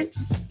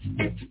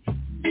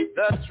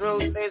 The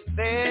truth is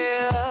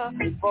there,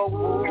 for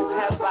who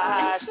have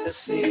eyes to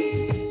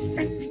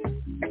see?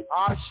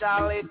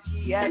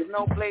 Partiality has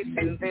no place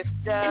in this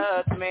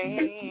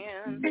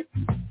judgment.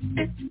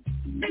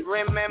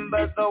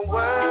 Remember the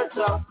words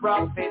of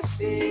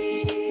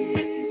prophecy.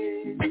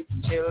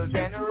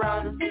 Children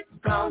run,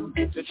 come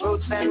to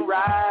truth and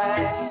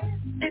right.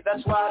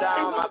 That's what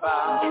I'm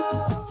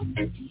about.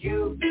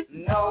 You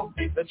know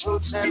the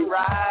truth and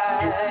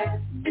right.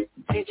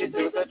 Teach it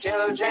to the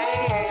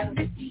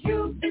children.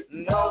 You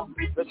know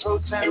the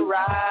truth and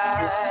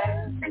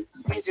right.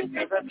 Teach it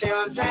to the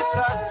children,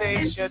 cause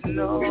they should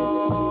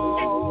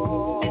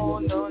know.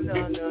 No.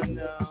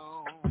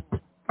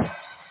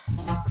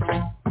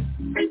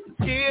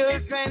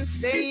 Children,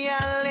 say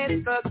a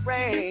little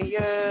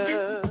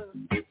prayer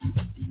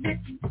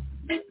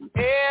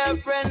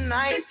every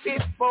night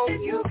before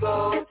you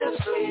go to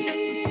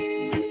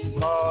sleep.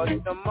 Cause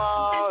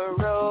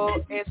tomorrow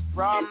is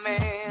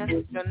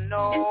promised to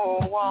no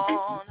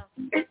one.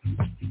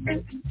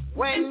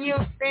 When you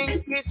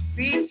think it's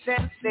peace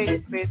and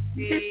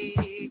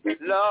safety,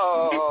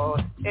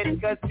 Lord,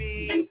 it could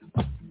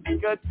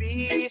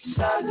be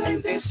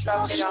sudden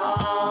destruction.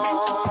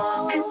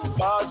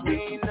 Cause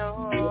we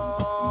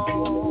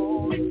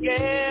know,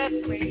 yes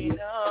we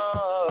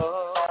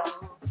know.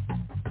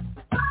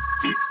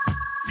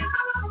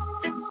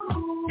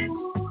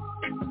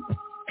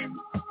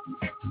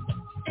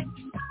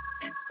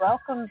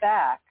 Welcome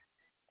back.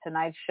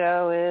 Tonight's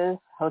show is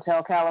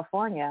Hotel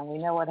California, and we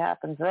know what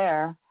happens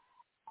there.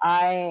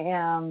 I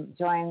am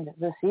joined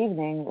this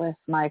evening with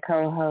my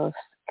co-hosts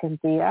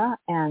Cynthia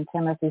and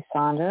Timothy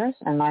Saunders,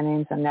 and my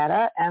name's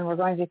Annetta, and we're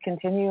going to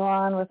continue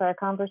on with our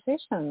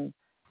conversation.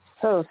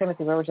 So,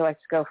 Timothy, where would you like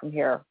to go from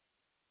here?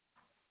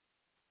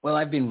 Well,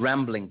 I've been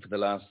rambling for the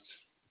last,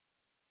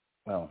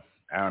 hour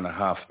and a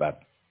half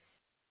about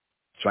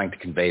trying to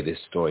convey this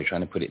story,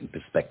 trying to put it in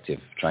perspective,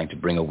 trying to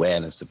bring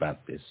awareness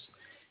about this.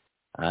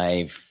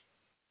 I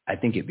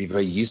think it'd be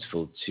very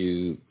useful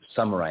to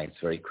summarize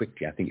very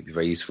quickly. I think it'd be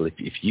very useful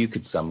if you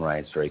could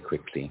summarize very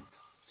quickly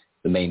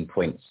the main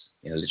points,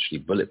 literally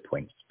bullet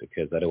points,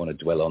 because I don't want to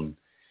dwell on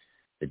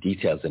the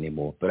details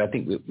anymore. But I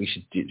think we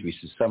should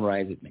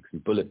summarize it, make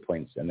some bullet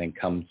points, and then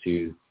come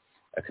to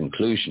a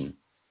conclusion,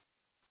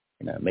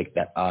 make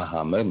that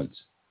aha moment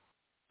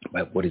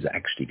about what is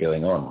actually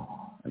going on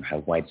and how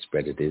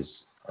widespread it is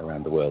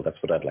around the world.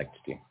 That's what I'd like to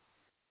do.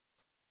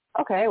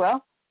 Okay,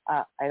 well,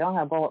 I don't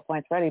have bullet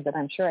points ready, but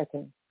I'm sure I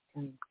can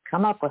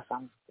come up with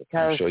some.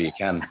 Because I'm sure you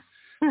can.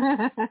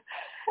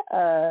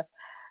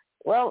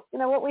 Well,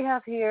 what we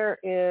have here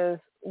is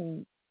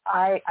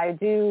I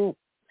do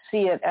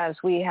see it as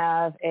we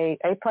have a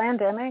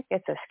pandemic.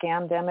 It's a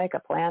scamdemic,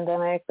 a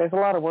plandemic. There's a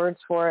lot of words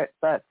for it,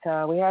 but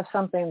we have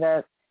something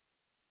that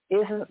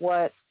isn't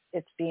what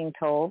it's being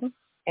told,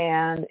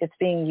 and it's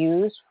being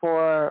used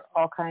for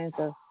all kinds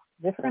of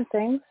different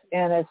things,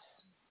 and it's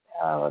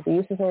the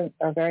uses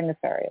are very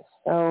nefarious.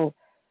 So,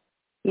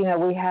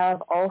 we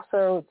have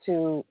also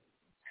to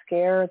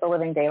scare the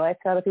living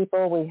daylights out of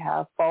people. We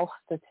have false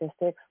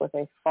statistics with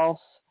a false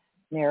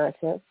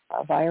narrative,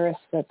 a virus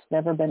that's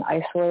never been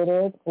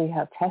isolated. We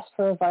have tests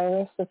for a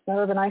virus that's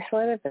never been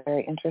isolated.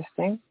 Very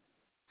interesting.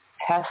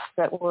 Tests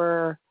that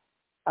were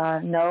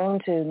known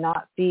to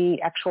not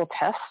be actual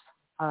tests.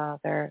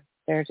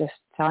 They're just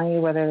telling you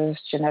whether there's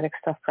genetic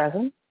stuff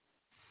present.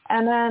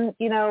 And then,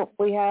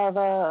 we have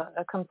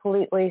a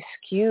completely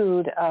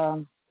skewed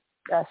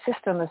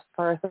system as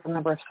far as the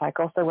number of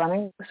cycles they're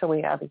running. So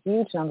we have a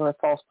huge number of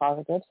false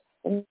positives.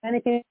 And many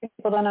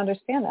people don't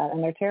understand that,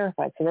 and they're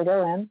terrified. So they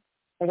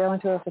go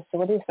into a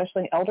facility,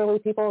 especially elderly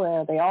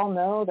people. They all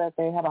know that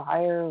they have a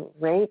higher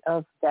rate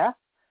of death.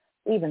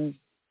 Even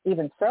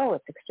so,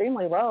 it's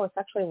extremely low. It's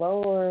actually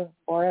lower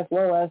or as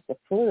low as the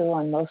flu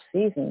on most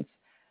seasons.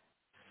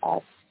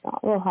 It's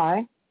not real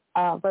high.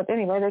 But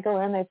anyway, they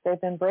go in.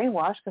 They've been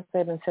brainwashed because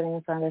they've been sitting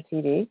in front of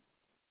their TV.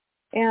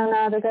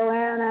 And they go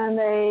in and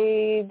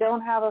they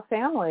don't have a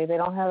family. They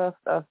don't have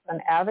an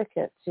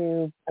advocate,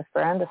 a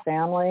friend, a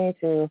family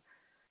to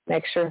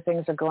make sure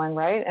things are going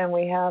right. And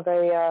we have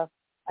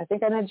I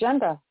think an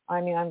agenda.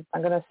 I mean, I'm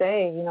going to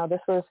say,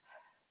 this was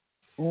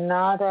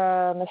not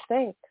a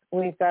mistake.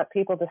 We've got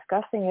people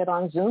discussing it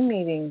on Zoom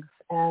meetings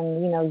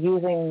and,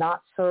 using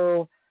not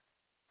so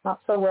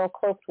well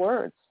cloaked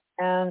words.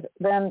 And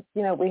then,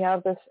 we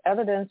have this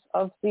evidence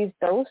of these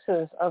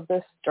doses of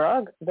this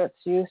drug that's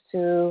used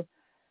to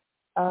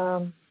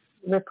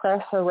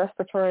repress a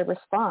respiratory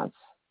response,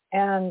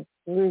 and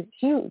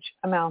huge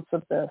amounts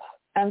of this.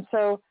 And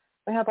so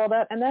we have all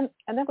that. And then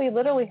we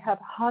literally have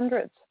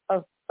hundreds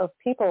of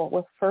people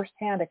with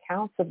firsthand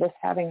accounts of this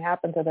having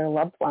happened to their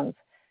loved ones.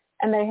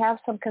 And they have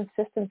some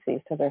consistencies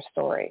to their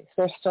stories.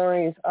 Their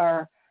stories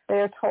are, they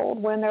are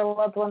told when their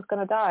loved one's going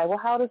to die. Well,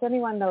 how does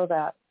anyone know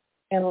that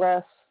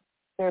unless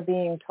they're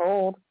being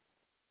told,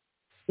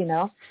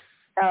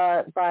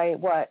 by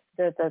what?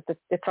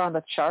 It's on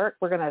the chart.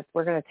 We're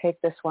gonna take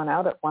this one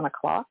out at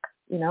 1:00,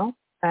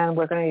 and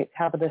we're going to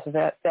have this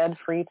bed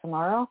free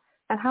tomorrow.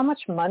 And how much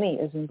money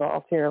is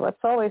involved here?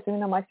 Let's always,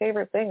 my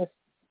favorite thing is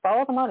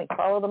follow the money,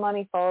 follow the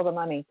money, follow the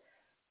money.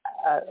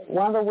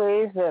 One of the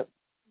ways that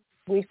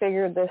we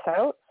figured this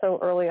out so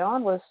early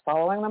on was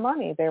following the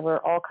money. There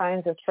were all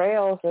kinds of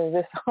trails. There's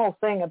this whole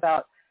thing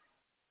about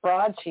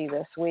Broadsky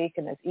this week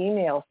and his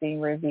emails being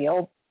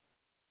revealed.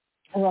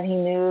 And that he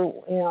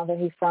knew, that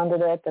he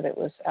funded it, that it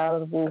was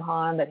out of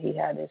Wuhan, that he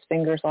had his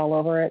fingers all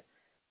over it.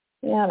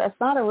 Yeah, that's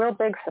not a real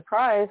big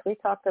surprise. We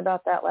talked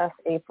about that last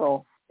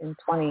April in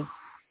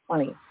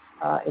 2020,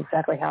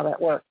 exactly how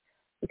that worked.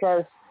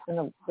 Because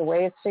the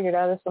way it's figured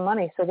out is the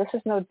money. So this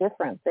is no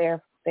different.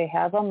 They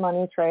have a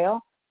money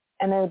trail,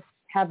 and they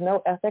have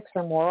no ethics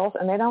or morals,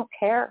 and they don't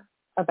care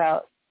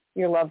about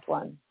your loved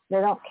one.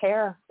 They don't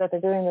care that they're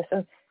doing this.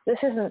 And this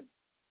isn't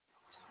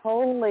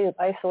totally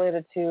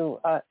isolated to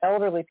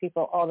elderly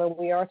people, although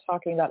we are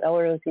talking about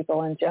elderly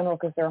people in general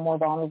because they're a more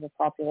vulnerable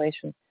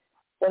population.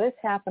 But it's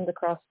happened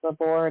across the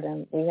board,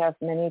 and we have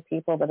many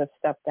people that have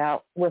stepped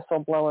out,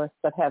 whistleblowers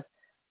that have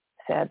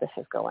said this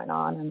is going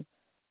on. And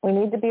we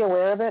need to be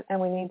aware of it, and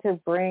we need to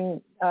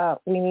bring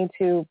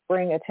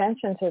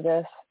attention to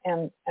this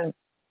and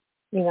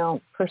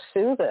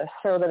pursue this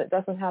so that it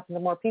doesn't happen to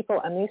more people.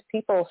 And these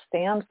people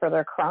stand for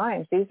their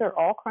crimes. These are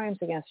all crimes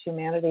against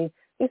humanity.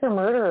 These are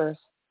murderers.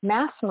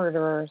 Mass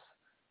murderers,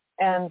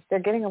 and they're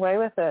getting away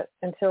with it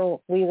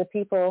until we, the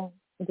people,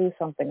 do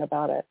something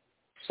about it.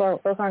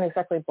 So those aren't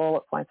exactly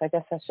bullet points. I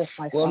guess that's just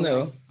my summary. Well,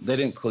 no, they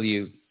didn't call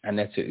you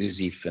Annetta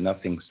Uzi for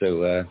nothing,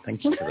 so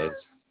thank you for those.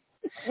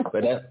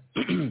 But,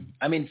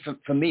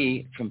 for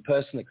me, from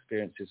personal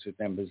experiences with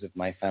members of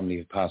my family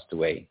who passed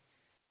away,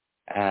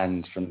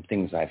 and from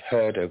things I've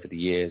heard over the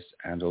years,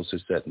 and also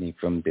certainly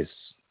from this,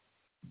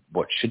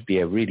 what should be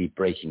a really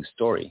breaking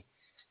story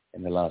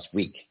in the last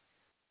week,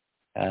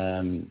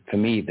 for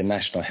me, the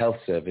National Health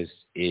Service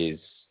is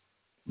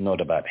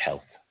not about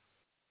health,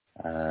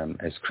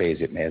 as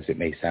crazy as it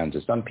may sound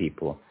to some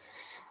people.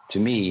 To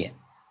me,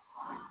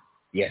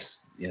 yes,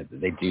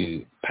 they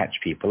do patch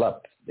people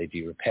up, they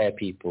do repair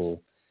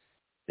people,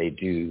 they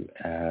do,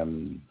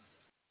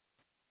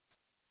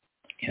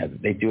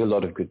 they do a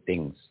lot of good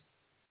things.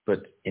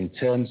 But in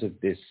terms of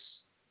this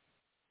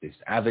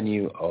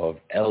avenue of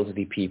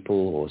elderly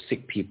people or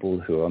sick people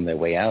who are on their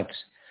way out,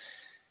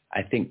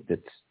 I think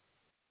that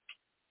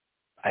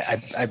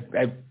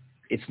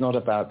it's not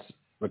about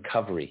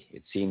recovery.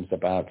 It seems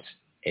about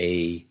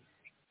a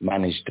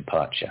managed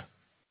departure.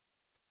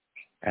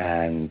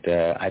 And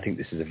I think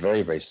this is a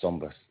very, very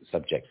somber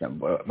subject. And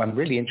what I'm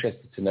really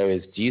interested to know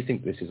is, do you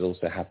think this is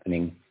also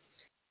happening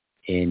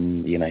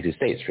in the United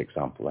States, for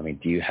example? I mean,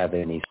 do you have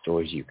any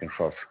stories you can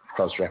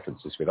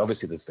cross-reference this with?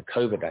 Obviously, there's the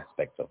COVID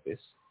aspect of this,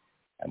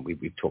 and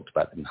we've talked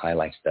about and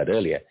highlighted that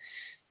earlier.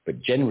 But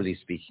generally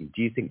speaking,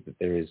 do you think that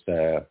there is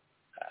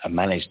a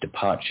managed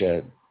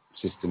departure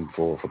system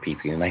for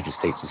people in the United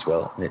States as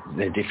well.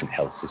 They're a different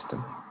health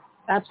system.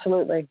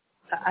 Absolutely.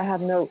 I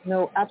have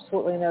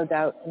absolutely no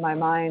doubt in my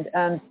mind.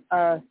 And,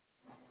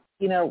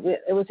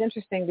 it was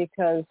interesting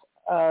because,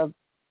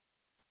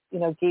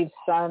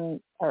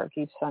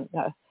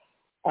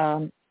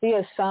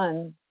 Thea's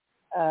son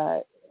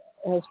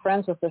is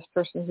friends with this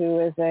person who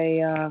is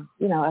a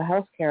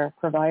healthcare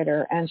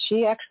provider. And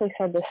she actually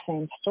said the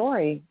same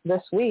story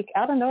this week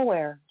out of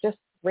nowhere, just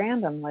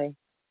randomly,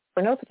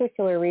 for no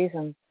particular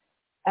reason.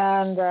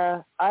 And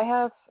I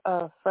have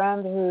a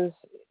friend who's,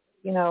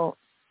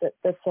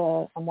 that's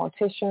a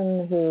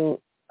mortician who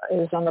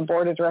is on the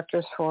board of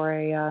directors for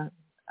a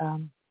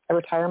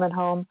retirement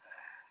home.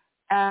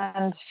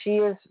 And she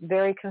is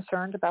very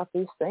concerned about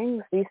these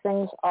things. These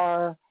things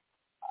are,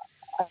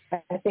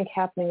 I think,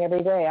 happening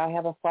every day. I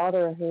have a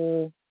father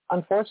who,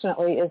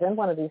 unfortunately, is in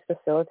one of these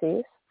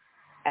facilities.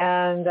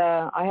 And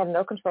I have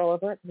no control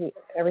over it.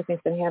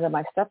 Everything's been handed to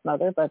my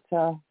stepmother. But,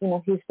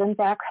 he's been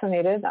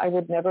vaccinated. I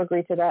would never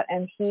agree to that.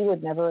 And he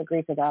would never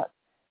agree to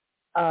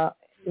that.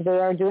 They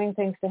are doing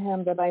things to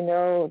him that I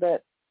know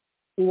that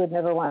he would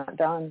never want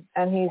done.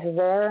 And he's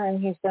there,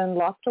 and he's been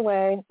locked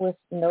away with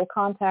no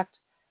contact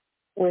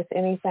with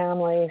any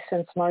family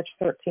since March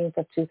 13th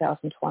of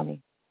 2020.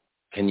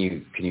 Can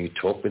you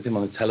talk with him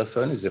on the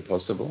telephone? Is it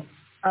possible?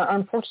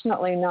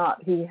 Unfortunately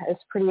not. He is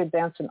pretty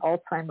advanced in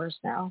Alzheimer's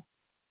now.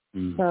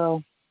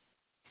 So,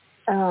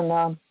 I don't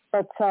know.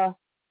 But,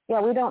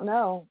 we don't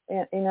know.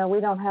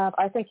 We don't have,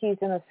 I think he's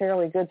in a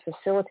fairly good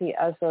facility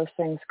as those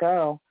things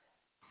go.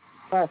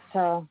 But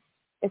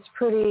it's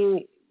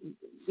pretty,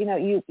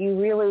 you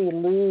really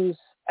lose.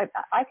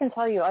 I can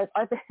tell you,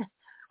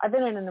 I've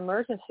been in an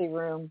emergency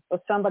room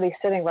with somebody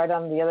sitting right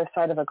on the other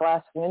side of a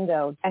glass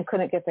window and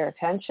couldn't get their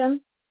attention.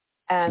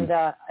 And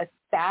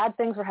bad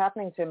things were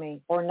happening to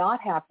me, or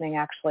not happening,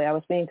 actually. I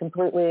was being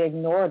completely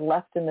ignored,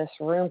 left in this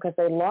room because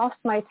they lost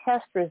my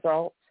test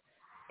results.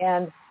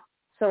 And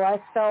so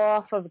I fell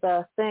off of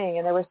the thing,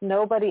 and there was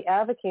nobody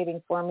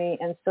advocating for me.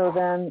 And so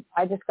then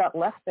I just got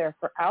left there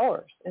for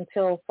hours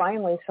until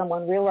finally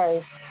someone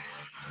realized,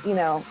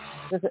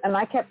 and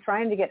I kept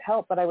trying to get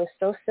help, but I was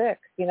so sick,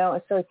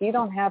 and so if you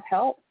don't have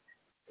help,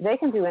 they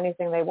can do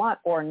anything they want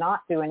or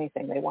not do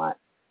anything they want.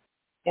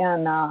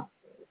 And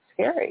it's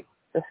scary.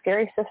 It's a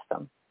scary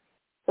system.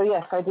 So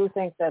yes, I do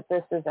think that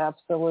this is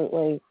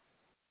absolutely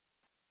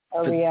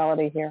a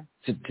reality here.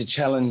 To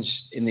challenge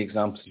in the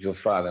example of your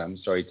father, I'm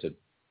sorry to,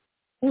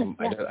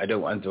 I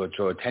don't want to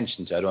draw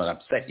attention to, I don't want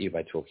to upset you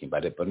by talking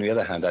about it, but on the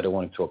other hand, I don't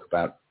want to talk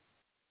about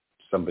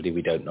somebody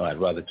we don't know. I'd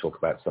rather talk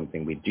about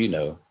something we do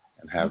know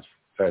and have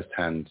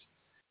first-hand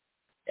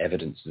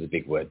evidence is a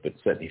big word, but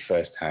certainly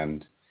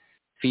first-hand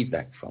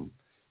feedback from.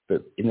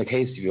 But in the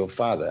case of your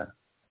father,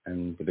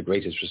 and with the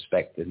greatest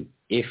respect, and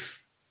if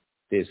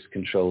this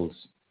controlled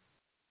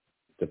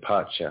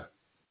departure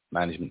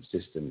management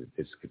system,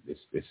 this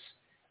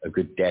a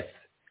good death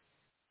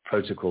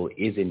protocol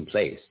is in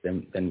place,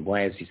 then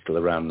why is he still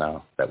around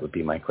now? That would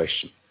be my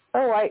question.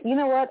 Oh, you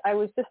know what? I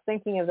was just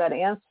thinking of that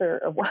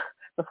answer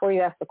before you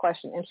asked the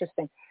question.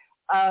 Interesting.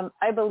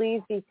 I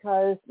believe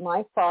because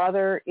my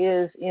father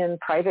is in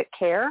private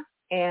care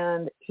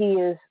and he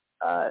is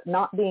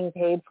not being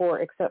paid for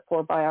except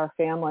for by our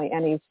family,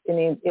 and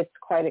it's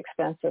quite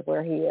expensive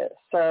where he is.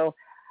 So,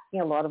 a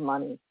lot of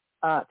money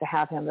to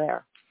have him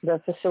there. The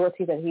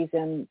facility that he's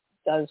in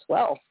does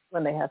well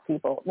when they have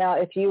people. Now,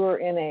 if you were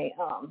in a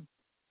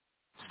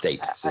state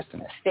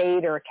system, a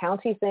state or a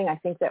county thing, I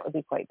think that would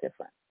be quite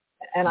different.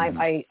 And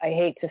I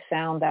hate to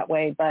sound that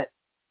way, but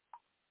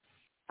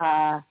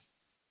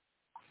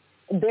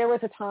there was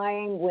a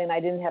time when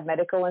I didn't have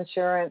medical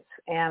insurance,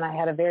 and I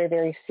had a very,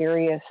 very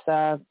serious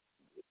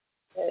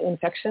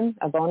infection,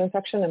 a bone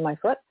infection in my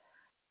foot.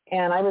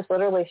 And I was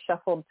literally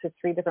shuffled to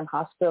 3 different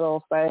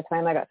hospitals by the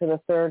time I got to the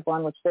third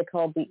one, which they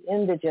called the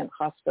indigent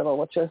hospital,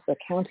 which is the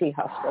county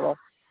hospital.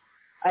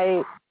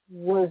 I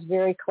was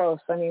very close,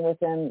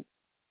 within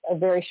a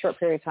very short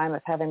period of time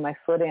of having my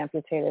foot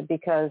amputated,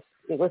 because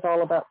it was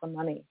all about the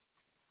money.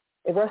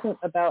 It was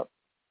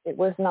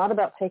not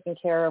about taking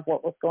care of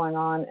what was going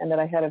on and that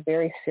I had a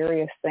very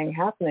serious thing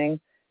happening.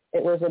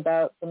 It was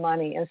about the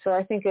money. And so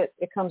I think it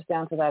comes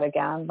down to that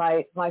again.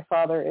 My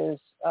father is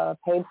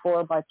paid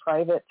for by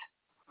private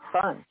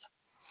funds.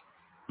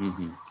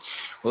 Mm-hmm.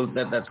 Well,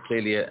 that's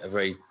clearly a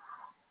very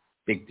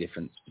big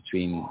difference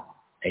between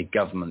a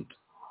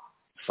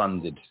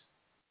government-funded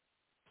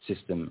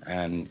system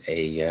and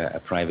a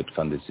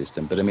private-funded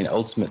system. But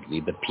ultimately,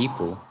 the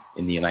people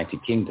in the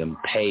United Kingdom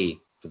pay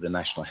for the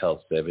National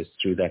Health Service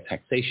through their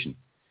taxation.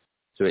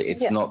 So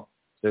it's not.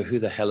 So who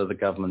the hell are the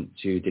government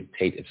to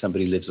dictate if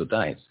somebody lives or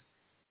dies?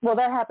 Well,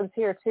 that happens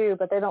here too,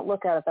 but they don't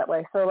look at it that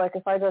way. So, like,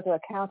 if I go to a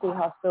county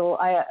hospital,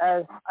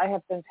 I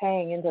have been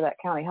paying into that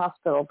county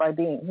hospital by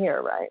being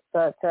here, right?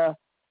 But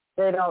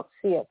they don't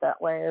see it that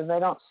way. They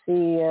don't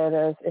see it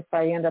as if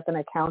I end up in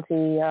a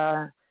county,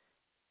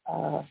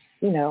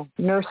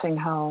 nursing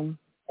home.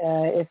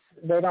 If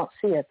they don't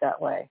see it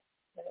that way,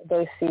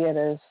 they see it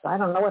as, I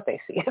don't know what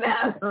they see it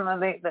as.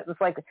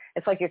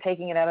 It's like you're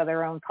taking it out of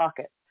their own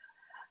pocket.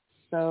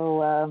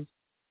 So,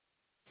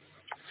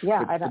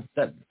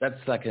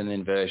 that's like an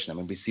inversion. I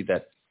mean, we see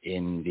that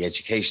in the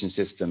education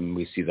system.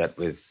 We see that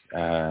with,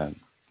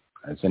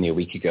 it's only a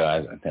week ago,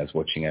 I was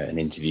watching an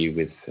interview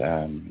with,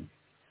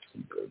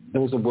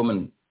 there was a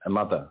woman, a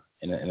mother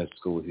in a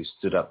school who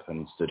stood up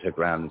and stood her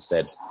ground and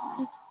said,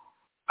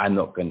 I'm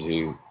not going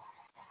to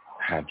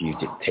have you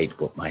dictate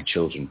what my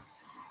children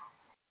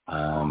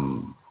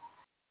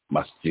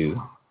must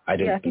do. I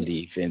don't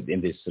believe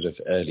in this sort of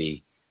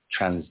early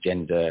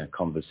transgender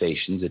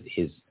conversations at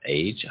his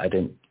age. I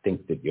don't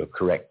think that you're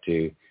correct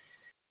to,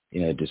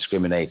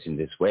 discriminate in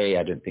this way.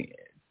 I don't think,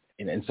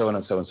 and so on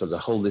and so on. So there's a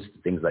whole list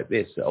of things like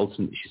this. So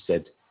ultimately, she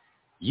said,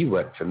 you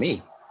work for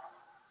me.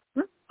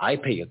 I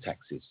pay your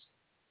taxes.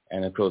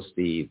 And of course,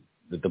 the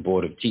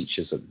board of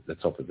teachers at the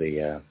top of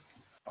the,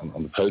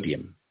 on the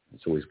podium,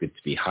 it's always good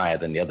to be higher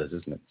than the others,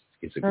 isn't it?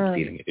 It gives a good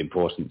feeling of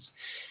importance.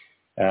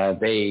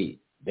 They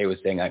were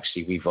saying,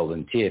 actually, we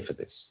volunteer for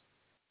this.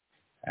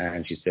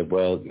 And she said,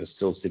 well, you're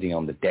still sitting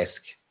on the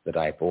desk that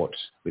I bought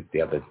with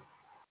the other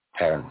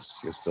parents.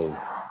 You're still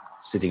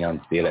sitting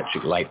under the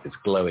electric light that's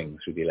glowing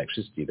through the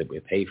electricity that we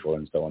pay for,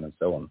 and so on and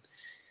so on.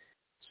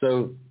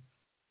 So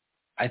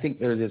I think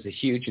there's a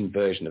huge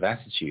inversion of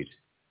attitude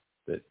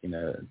that,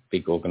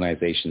 big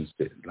organizations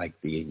like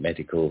the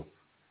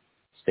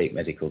state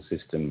medical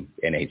system,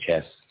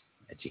 NHS,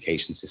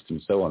 education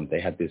system, so on,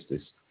 they had this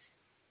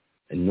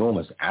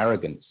enormous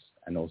arrogance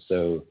and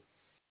also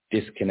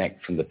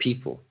disconnect from the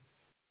people.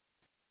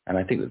 And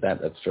I think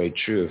that's very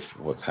true of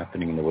what's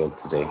happening in the world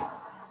today.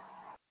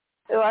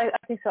 So I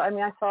think so. I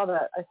mean, I saw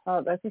that.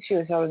 I think she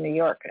was out in New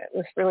York. It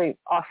was really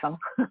awesome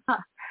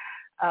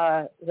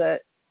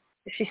that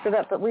she stood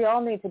up. But we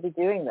all need to be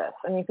doing this.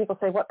 I mean, people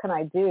say, what can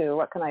I do?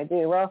 What can I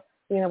do? Well,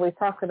 we've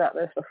talked about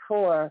this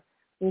before.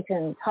 You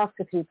can talk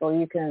to people.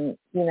 You can,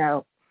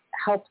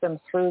 help them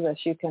through this.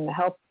 You can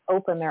help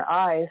open their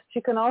eyes.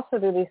 You can also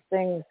do these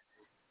things.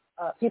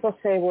 People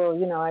say, well,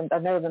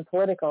 I've never been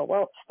political.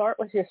 Well, start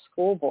with your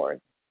school board.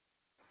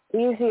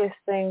 Easiest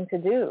thing to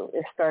do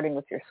is starting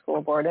with your school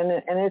board. And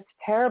it's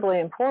terribly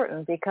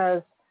important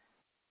because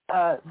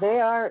they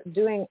are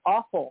doing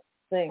awful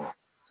things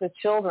to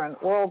children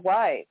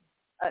worldwide.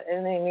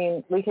 And I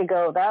mean, we could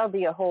go, that would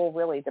be a whole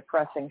really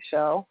depressing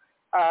show.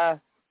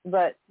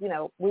 But,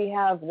 we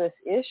have this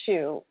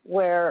issue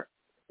where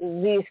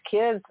these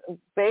kids,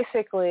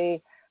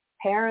 basically,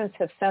 parents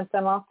have sent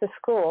them off to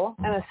school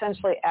and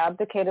essentially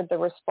abdicated the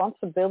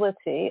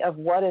responsibility of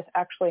what is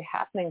actually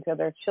happening to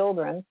their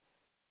children.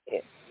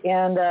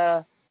 And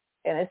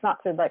it's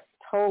not to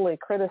totally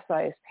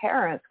criticize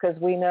parents, because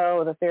we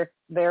know that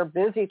they're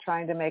busy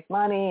trying to make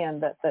money,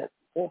 and that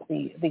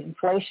the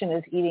inflation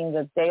is eating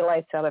the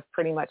daylights out of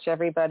pretty much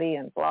everybody,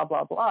 and blah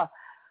blah blah.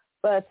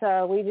 But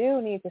we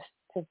do need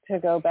to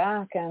go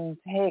back and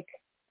take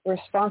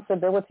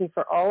responsibility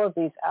for all of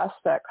these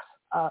aspects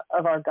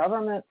of our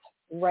government,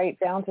 right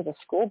down to the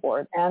school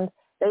board. And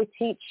they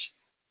teach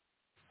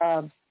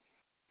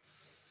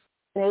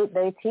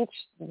they teach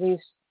these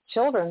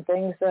children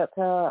things that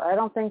I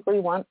don't think we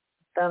want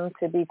them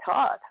to be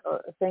taught,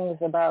 things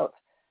about,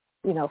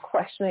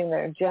 questioning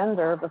their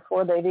gender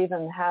before they've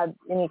even had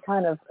any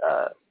kind of,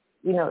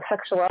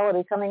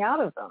 sexuality coming out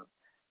of them,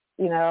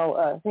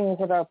 things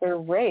about their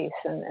race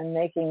and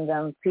making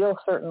them feel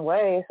certain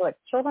ways. Like,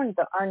 children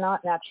are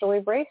not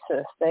naturally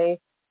racist.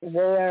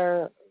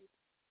 They're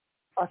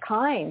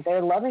kind.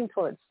 They're loving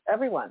towards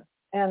everyone.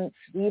 And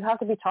you have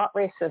to be taught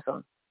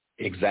racism.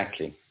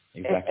 Exactly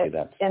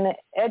that. And the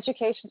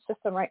education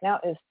system right now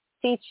is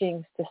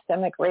teaching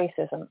systemic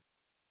racism.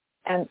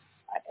 And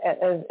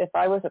if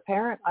I was a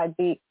parent, I'd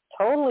be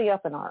totally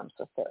up in arms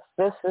with this.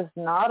 This is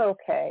not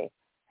okay.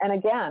 And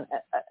again,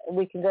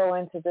 we can go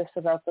into this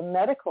about the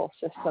medical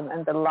system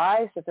and the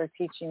lies that they're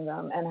teaching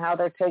them, and how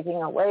they're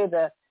taking away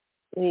again,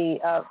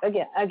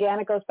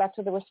 it goes back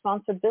to the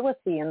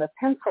responsibility and the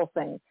pencil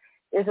thing.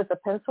 Is it the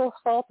pencil's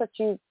fault that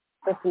you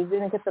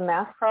didn't get the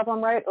math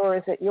problem right, or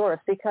is it yours?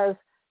 Because,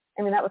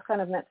 that was kind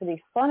of meant to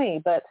be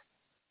funny, but,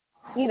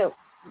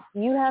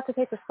 you have to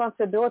take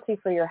responsibility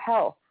for your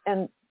health.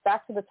 And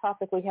back to the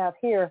topic we have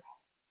here,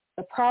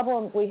 the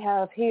problem we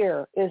have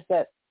here is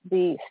that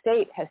the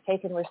state has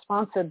taken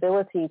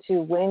responsibility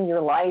to when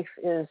your life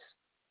is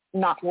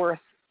not worth,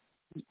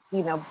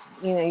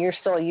 you're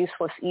still a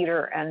useless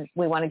eater, and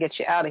we want to get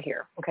you out of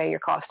here. Okay, you're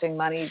costing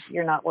money.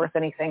 You're not worth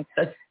anything.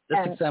 Let's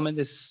examine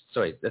this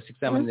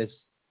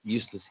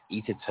useless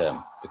eater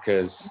term,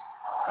 because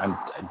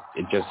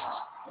it just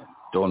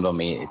dawned on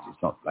me.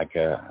 It's not like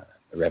a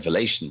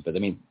revelation, but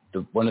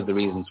one of the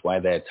reasons why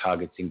they're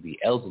targeting the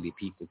elderly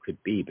people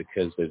could be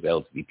because those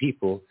elderly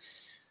people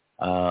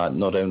are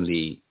not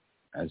only,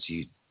 as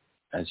you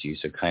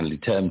so kindly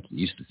termed,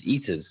 useless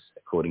eaters,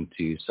 according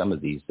to some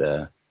of these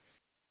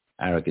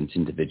arrogant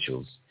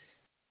individuals,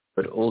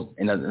 but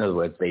in other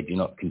words, they do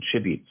not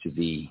contribute to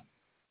the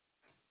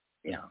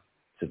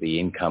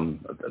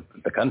income of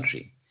the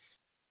country.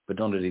 But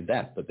not only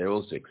that, but they're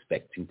also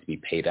expecting to be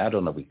paid out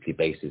on a weekly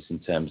basis in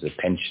terms of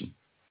pension.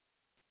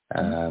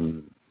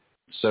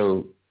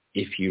 So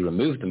if you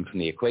remove them from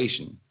the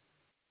equation,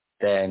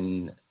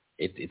 then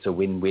it's a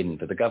win-win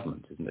for the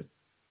government, isn't it?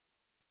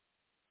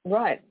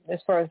 Right, as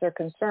far as they're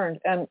concerned.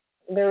 And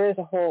there is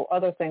a whole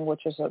other thing,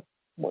 which is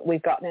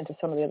we've gotten into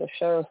some of the other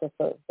shows with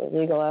the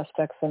legal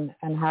aspects and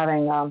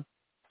having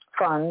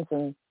funds.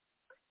 And,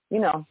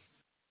 in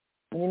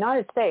the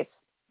United States,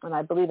 and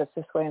I believe it's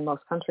this way in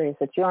most countries,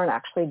 that you aren't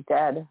actually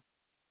dead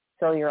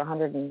till you're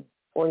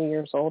 140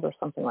 years old or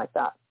something like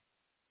that,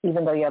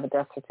 even though you have a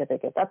death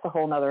certificate. That's a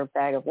whole other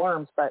bag of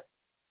worms. But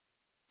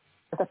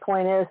the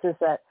point is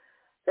that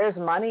there's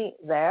money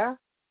there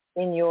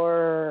in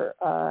your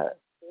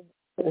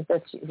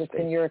that's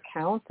in your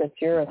account, that's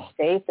your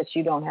estate, that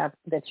you don't have,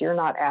 that you're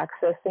not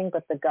accessing,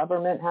 but the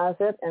government has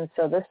it. And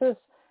so this is,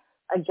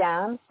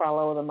 again,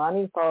 follow the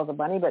money.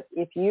 But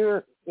if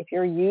you're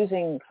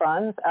using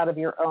funds out of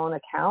your own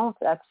account,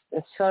 that's,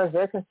 as far as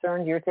they're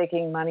concerned, you're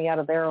taking money out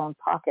of their own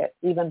pocket,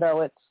 even though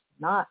it's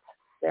not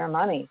their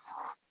money.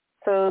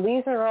 So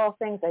these are all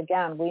things,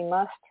 again, we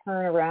must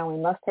turn around. We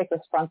must take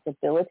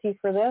responsibility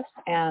for this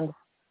and,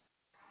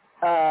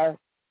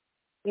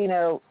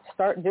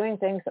 start doing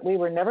things that we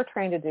were never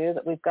trained to do,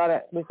 that we've got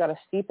a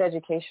steep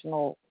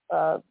educational,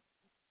 to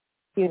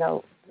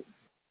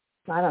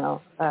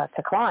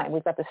climb.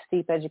 We've got the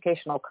steep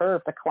educational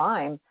curve to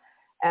climb,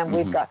 and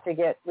we've got to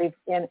get,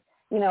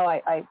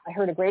 I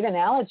heard a great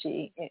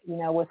analogy,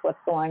 with what's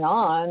going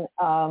on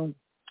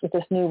with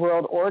this new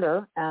world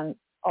order and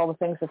all the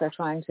things that they're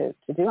trying to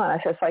do. And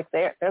I said, it's like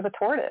they're the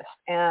tortoise,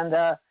 and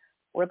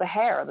we're the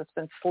hare that's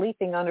been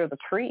sleeping under the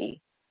tree.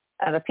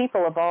 And the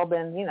people have all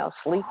been,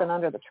 sleeping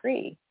under the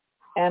tree.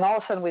 And all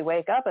of a sudden we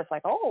wake up, it's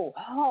like,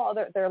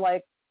 they're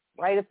like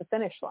right at the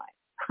finish line.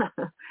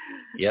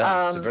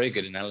 Yeah, it's a very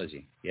good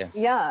analogy. Yeah.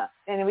 Yeah.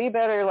 And we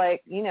better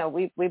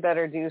we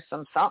better do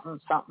something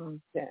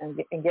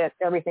and get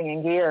everything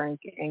in gear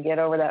and get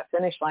over that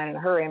finish line in a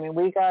hurry. I mean,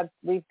 we've got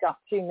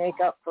to make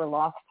up for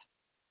lost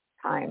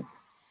time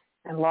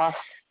and lost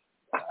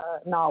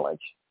knowledge.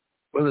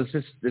 Well,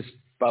 there's this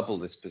bubble,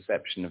 this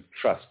perception of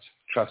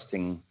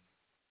trusting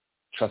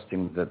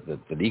the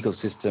legal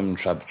system,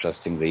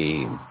 trusting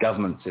the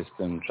government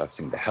system,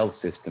 trusting the health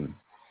system.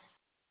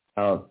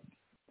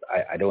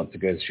 I don't want to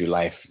go through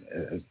life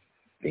as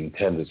being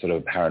termed as sort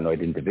of a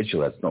paranoid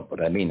individual. That's not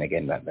what I mean.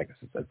 Again, that's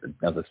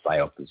another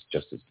psyop that's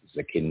just as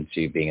akin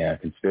to being a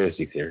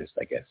conspiracy theorist,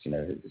 I guess.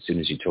 As soon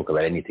as you talk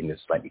about anything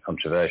that's slightly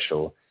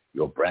controversial,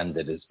 you're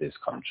branded as this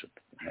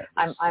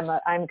I'm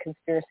a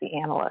conspiracy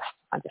analyst.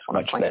 I just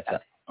want to point that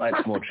out.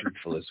 It's more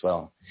truthful as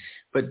well.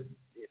 But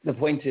the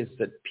point is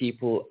that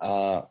people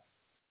are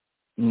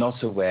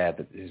not aware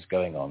that this is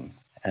going on.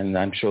 And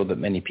I'm sure that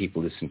many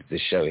people listening to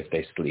this show, if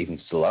they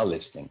still are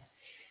listening,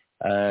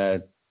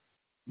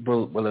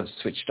 will have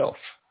switched off.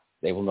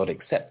 They will not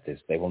accept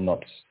this. They will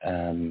not,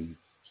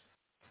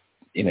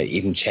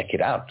 even check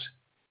it out,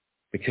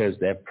 because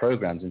they're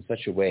programmed in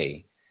such a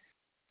way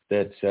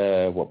that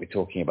what we're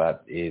talking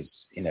about is,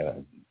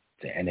 the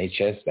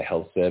NHS, the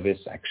health service,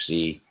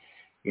 actually,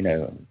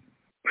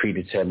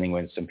 predetermining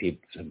when some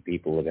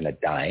people are going to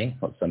die.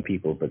 Not some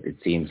people, but it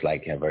seems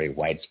like a very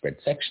widespread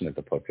section of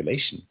the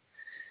population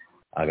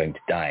are going to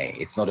die.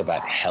 It's not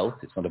about health.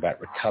 It's not about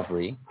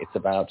recovery. It's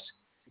about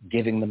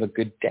giving them a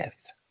good death.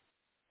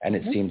 And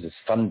it seems there's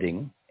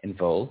funding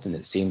involved, and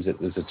it seems that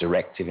there's a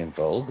directive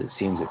involved. It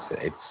seems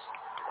it's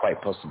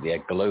quite possibly a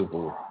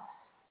global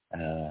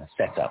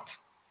setup.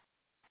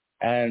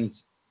 And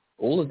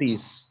all of these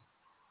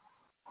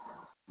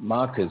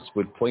markers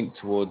would point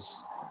towards,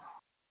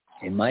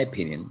 in my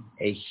opinion,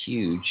 a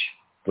huge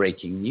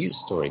breaking news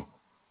story,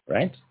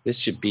 right? This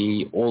should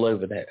be all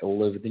over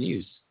the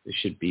news. This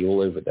should be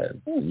all over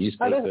the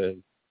newspaper.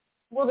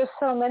 Well, there's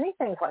so many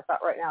things like that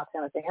right now,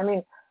 Timothy. I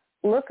mean,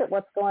 look at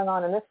what's going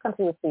on in this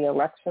country with the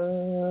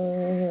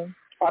election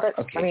audit.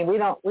 Okay. I mean, we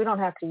don't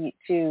have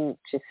to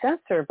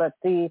censor, but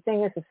the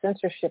thing is, the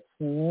censorship's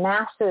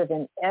massive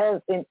in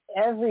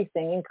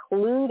everything,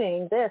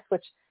 including this,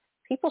 which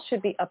people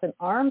should be up in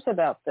arms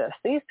about this.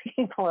 These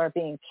people are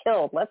being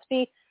killed. Let's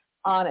be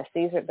honest.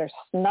 They're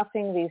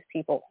snuffing these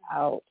people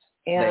out,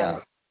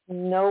 and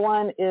no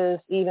one is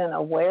even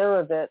aware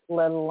of it,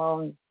 let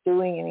alone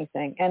doing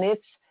anything. And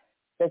it's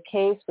the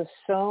case with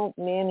so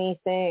many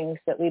things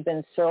that we've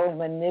been so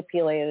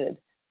manipulated,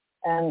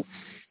 and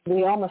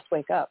we all must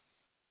wake up.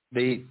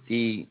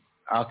 The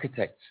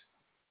architect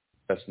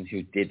person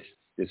who did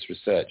this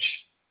research,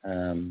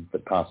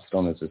 but passed it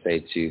on, as I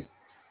say, to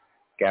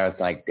Gareth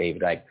Icke,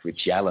 David Icke,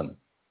 Richie Allen,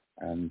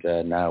 and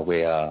now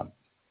we are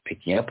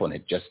picking up on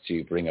it just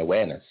to bring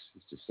awareness,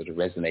 to sort of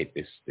resonate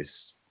this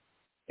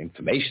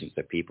information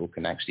so people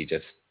can actually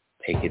just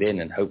take it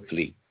in and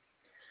hopefully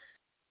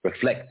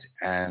reflect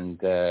and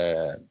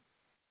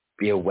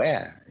be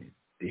aware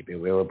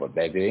of what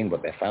they're doing,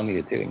 what their family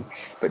are doing.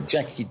 But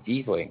Jackie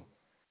Devoy,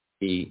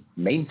 the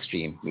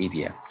mainstream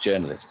media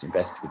journalist,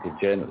 investigative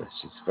journalist,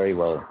 is very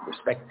well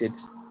respected,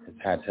 has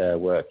had her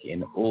work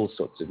in all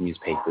sorts of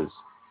newspapers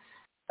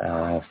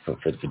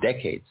for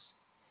decades.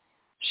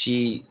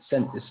 She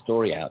sent this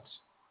story out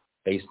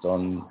based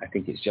on, I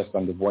think it's just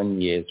under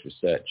 1 year's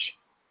research,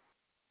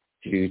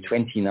 to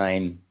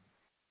 29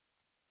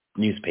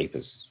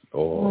 newspapers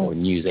or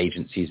news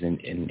agencies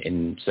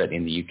in certainly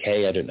in the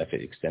UK. I don't know if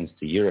it extends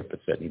to Europe, but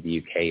certainly the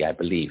UK, I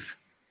believe.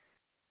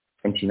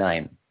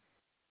 29.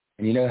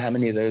 And you know how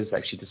many of those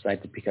actually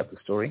decide to pick up the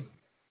story?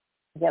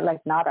 Yeah,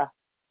 like nada.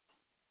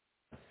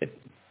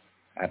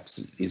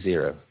 Absolutely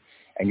zero.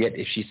 And yet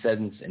if she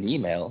sends an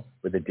email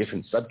with a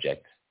different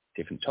subject,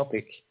 different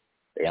topic,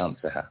 they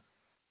answer her.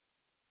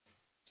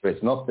 So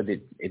it's not that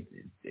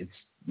it's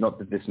not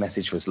that this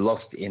message was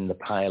lost in the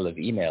pile of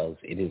emails.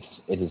 It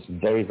is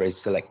very, very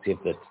selective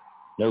that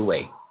no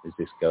way is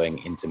this going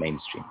into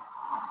mainstream.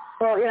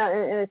 Well, yeah,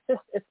 and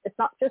it's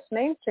not just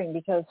mainstream,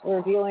 because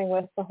we're dealing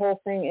with the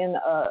whole thing in,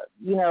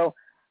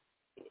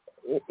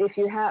 if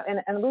you have,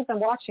 and we've been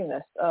watching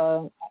this.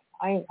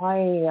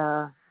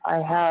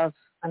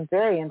 I'm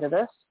very into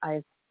this.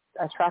 I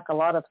track a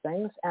lot of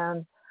things,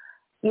 and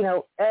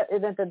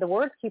the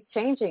words keep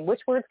changing.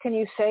 Which words can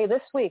you say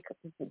this week?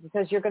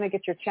 Because you're going to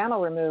get your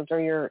channel removed,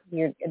 or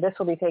this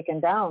will be taken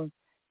down.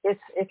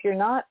 If you're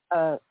not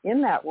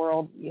in that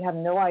world, you have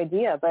no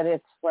idea. But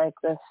it's like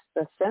the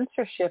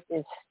censorship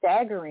is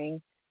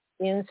staggering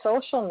in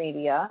social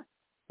media,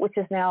 which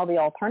is now the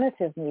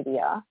alternative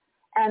media,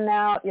 and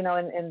now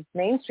in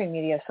mainstream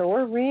media. So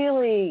we're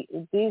really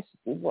this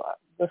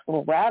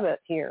little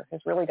rabbit here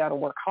has really got to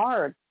work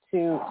hard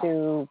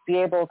to be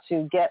able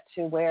to get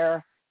to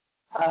where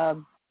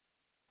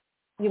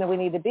we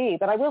need to be.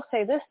 But I will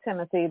say this,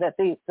 Timothy, that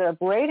the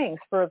ratings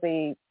for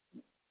the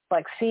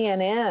like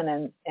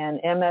CNN and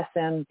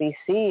MSNBC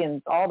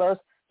and all those,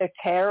 they're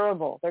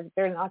terrible.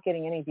 They're not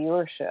getting any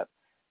viewership.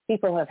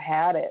 People have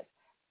had it,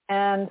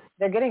 and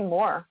they're getting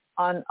more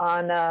on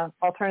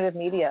alternative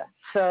media.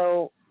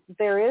 So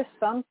there is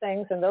some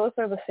things, and those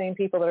are the same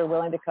people that are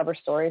willing to cover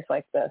stories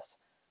like this.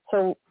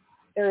 So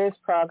there is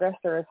progress.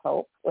 There is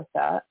hope with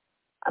that.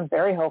 I'm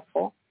very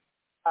hopeful.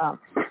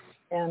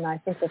 And I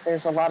think that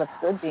there's a lot of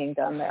good being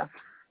done there.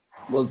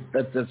 Well,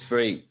 that's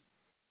very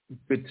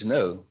good to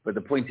know. But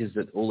the point is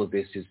that all of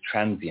this is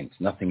transient.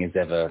 Nothing is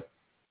ever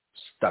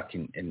stuck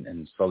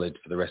in solid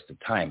for the rest of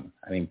time.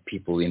 I mean,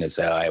 people,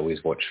 say, I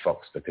always watch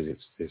Fox because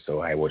it's this,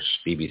 or I watch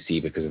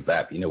BBC because of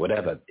that,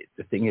 whatever.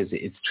 The thing is,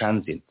 it's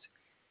transient.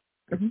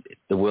 Mm-hmm.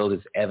 The world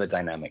is ever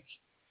dynamic.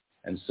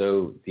 And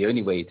so the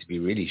only way to be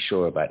really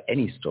sure about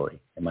any story,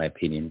 in my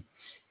opinion,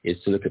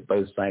 is to look at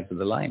both sides of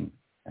the line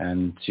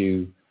and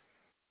to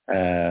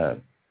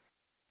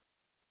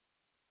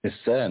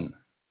discern,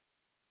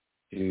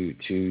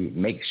 to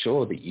make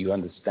sure that you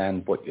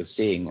understand what you're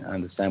seeing,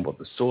 understand what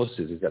the source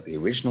is. Is that the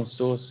original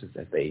source? Is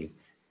that they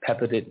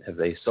peppered it? Have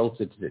they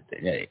salted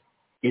it?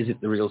 Is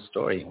it the real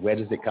story? Where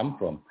does it come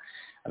from?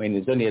 I mean,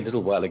 it's only a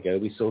little while ago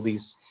we saw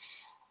these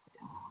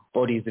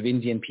bodies of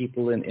Indian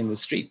people in the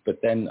street, but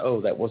then,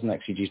 that wasn't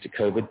actually due to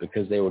COVID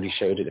because they already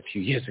showed it a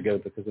few years ago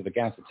because of a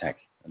gas attack.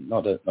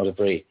 Not a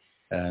very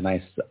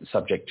nice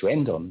subject to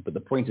end on, but the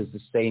point is the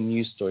same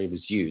news story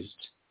was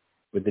used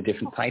with a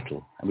different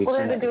title. And we've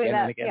seen that again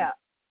and again. Yeah.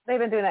 They've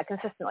been doing that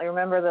consistently.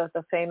 Remember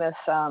the famous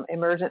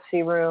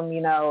emergency room,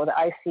 the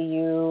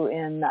ICU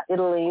in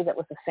Italy, that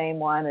was the same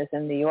one as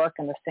in New York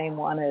and the same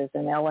one as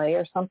in LA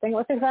or something. It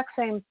was the exact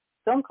same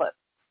film clip.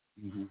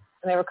 Mm-hmm.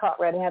 And they were caught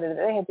red-handed.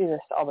 They do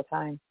this all the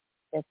time.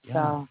 It's,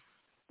 I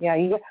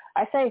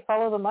say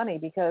follow the money,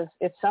 because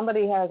if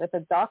a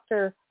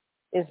doctor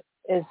is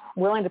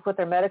willing to put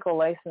their medical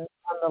license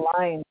on the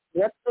line,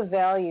 what's the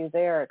value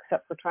there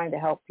except for trying to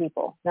help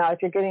people? Now,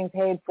 if you're getting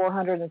paid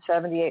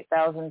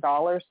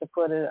 $478,000 to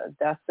put a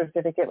death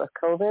certificate with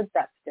COVID,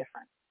 that's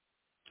different.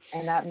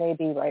 And that may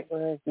be right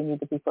where you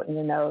need to be putting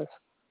your nose.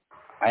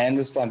 I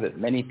understand that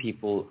many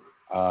people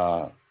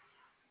are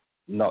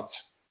not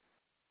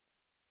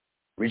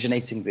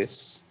originating this,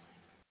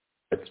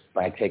 but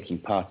by taking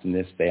part in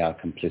this, they are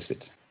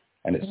complicit.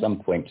 And at some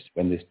point,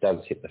 when this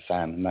does hit the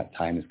fan, and that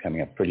time is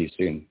coming up pretty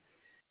soon,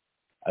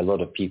 a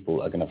lot of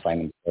people are going to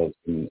find themselves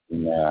in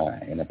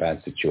a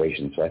bad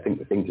situation. So I think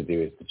the thing to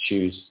do is to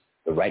choose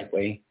the right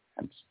way,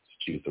 and to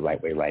choose the right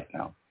way right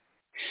now.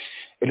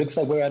 It looks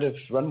like we're out of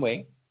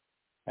runway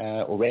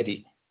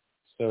already.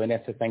 So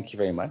Aneta, thank you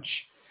very much.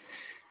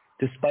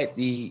 Despite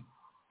the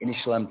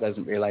initial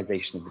unpleasant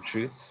realization of the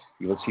truth,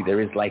 you will see there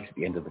is light at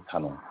the end of the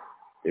tunnel.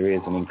 There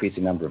is an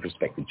increasing number of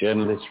respected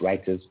journalists,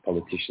 writers,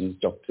 politicians,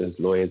 doctors,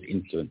 lawyers,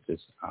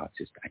 influencers,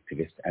 artists,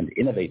 activists, and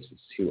innovators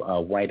who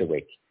are wide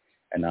awake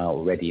and are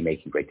already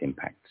making great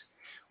impact.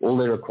 All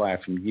they require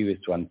from you is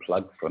to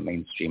unplug from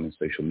mainstream and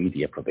social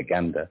media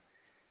propaganda,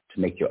 to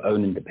make your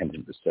own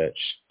independent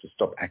research, to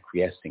stop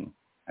acquiescing,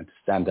 and to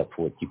stand up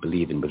for what you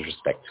believe in with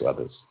respect to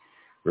others.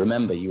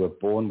 Remember, you were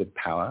born with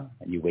power,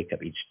 and you wake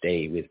up each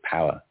day with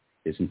power.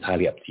 It's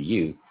entirely up to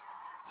you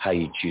how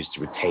you choose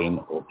to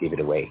retain or give it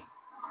away.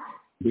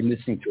 You've been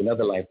listening to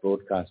another live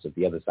broadcast of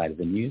The Other Side of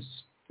the News.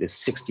 This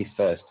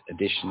 61st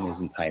edition is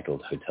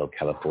entitled Hotel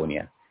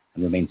California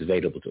and remains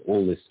available to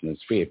all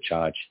listeners free of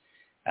charge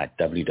at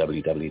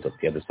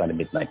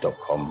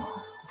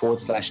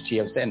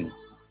www.theothersideofmidnight.com/TFN.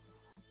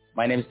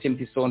 My name is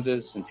Timothy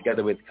Saunders, and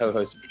together with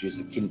co-host and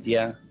producer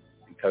Cynthia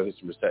and co-host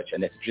and researcher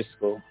Aneta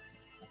Driscoll,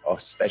 our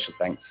special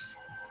thanks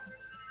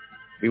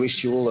We wish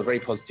you all a very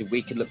positive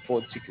week and look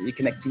forward to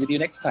reconnecting with you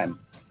next time.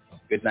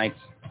 Good night.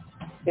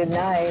 Good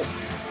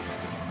night.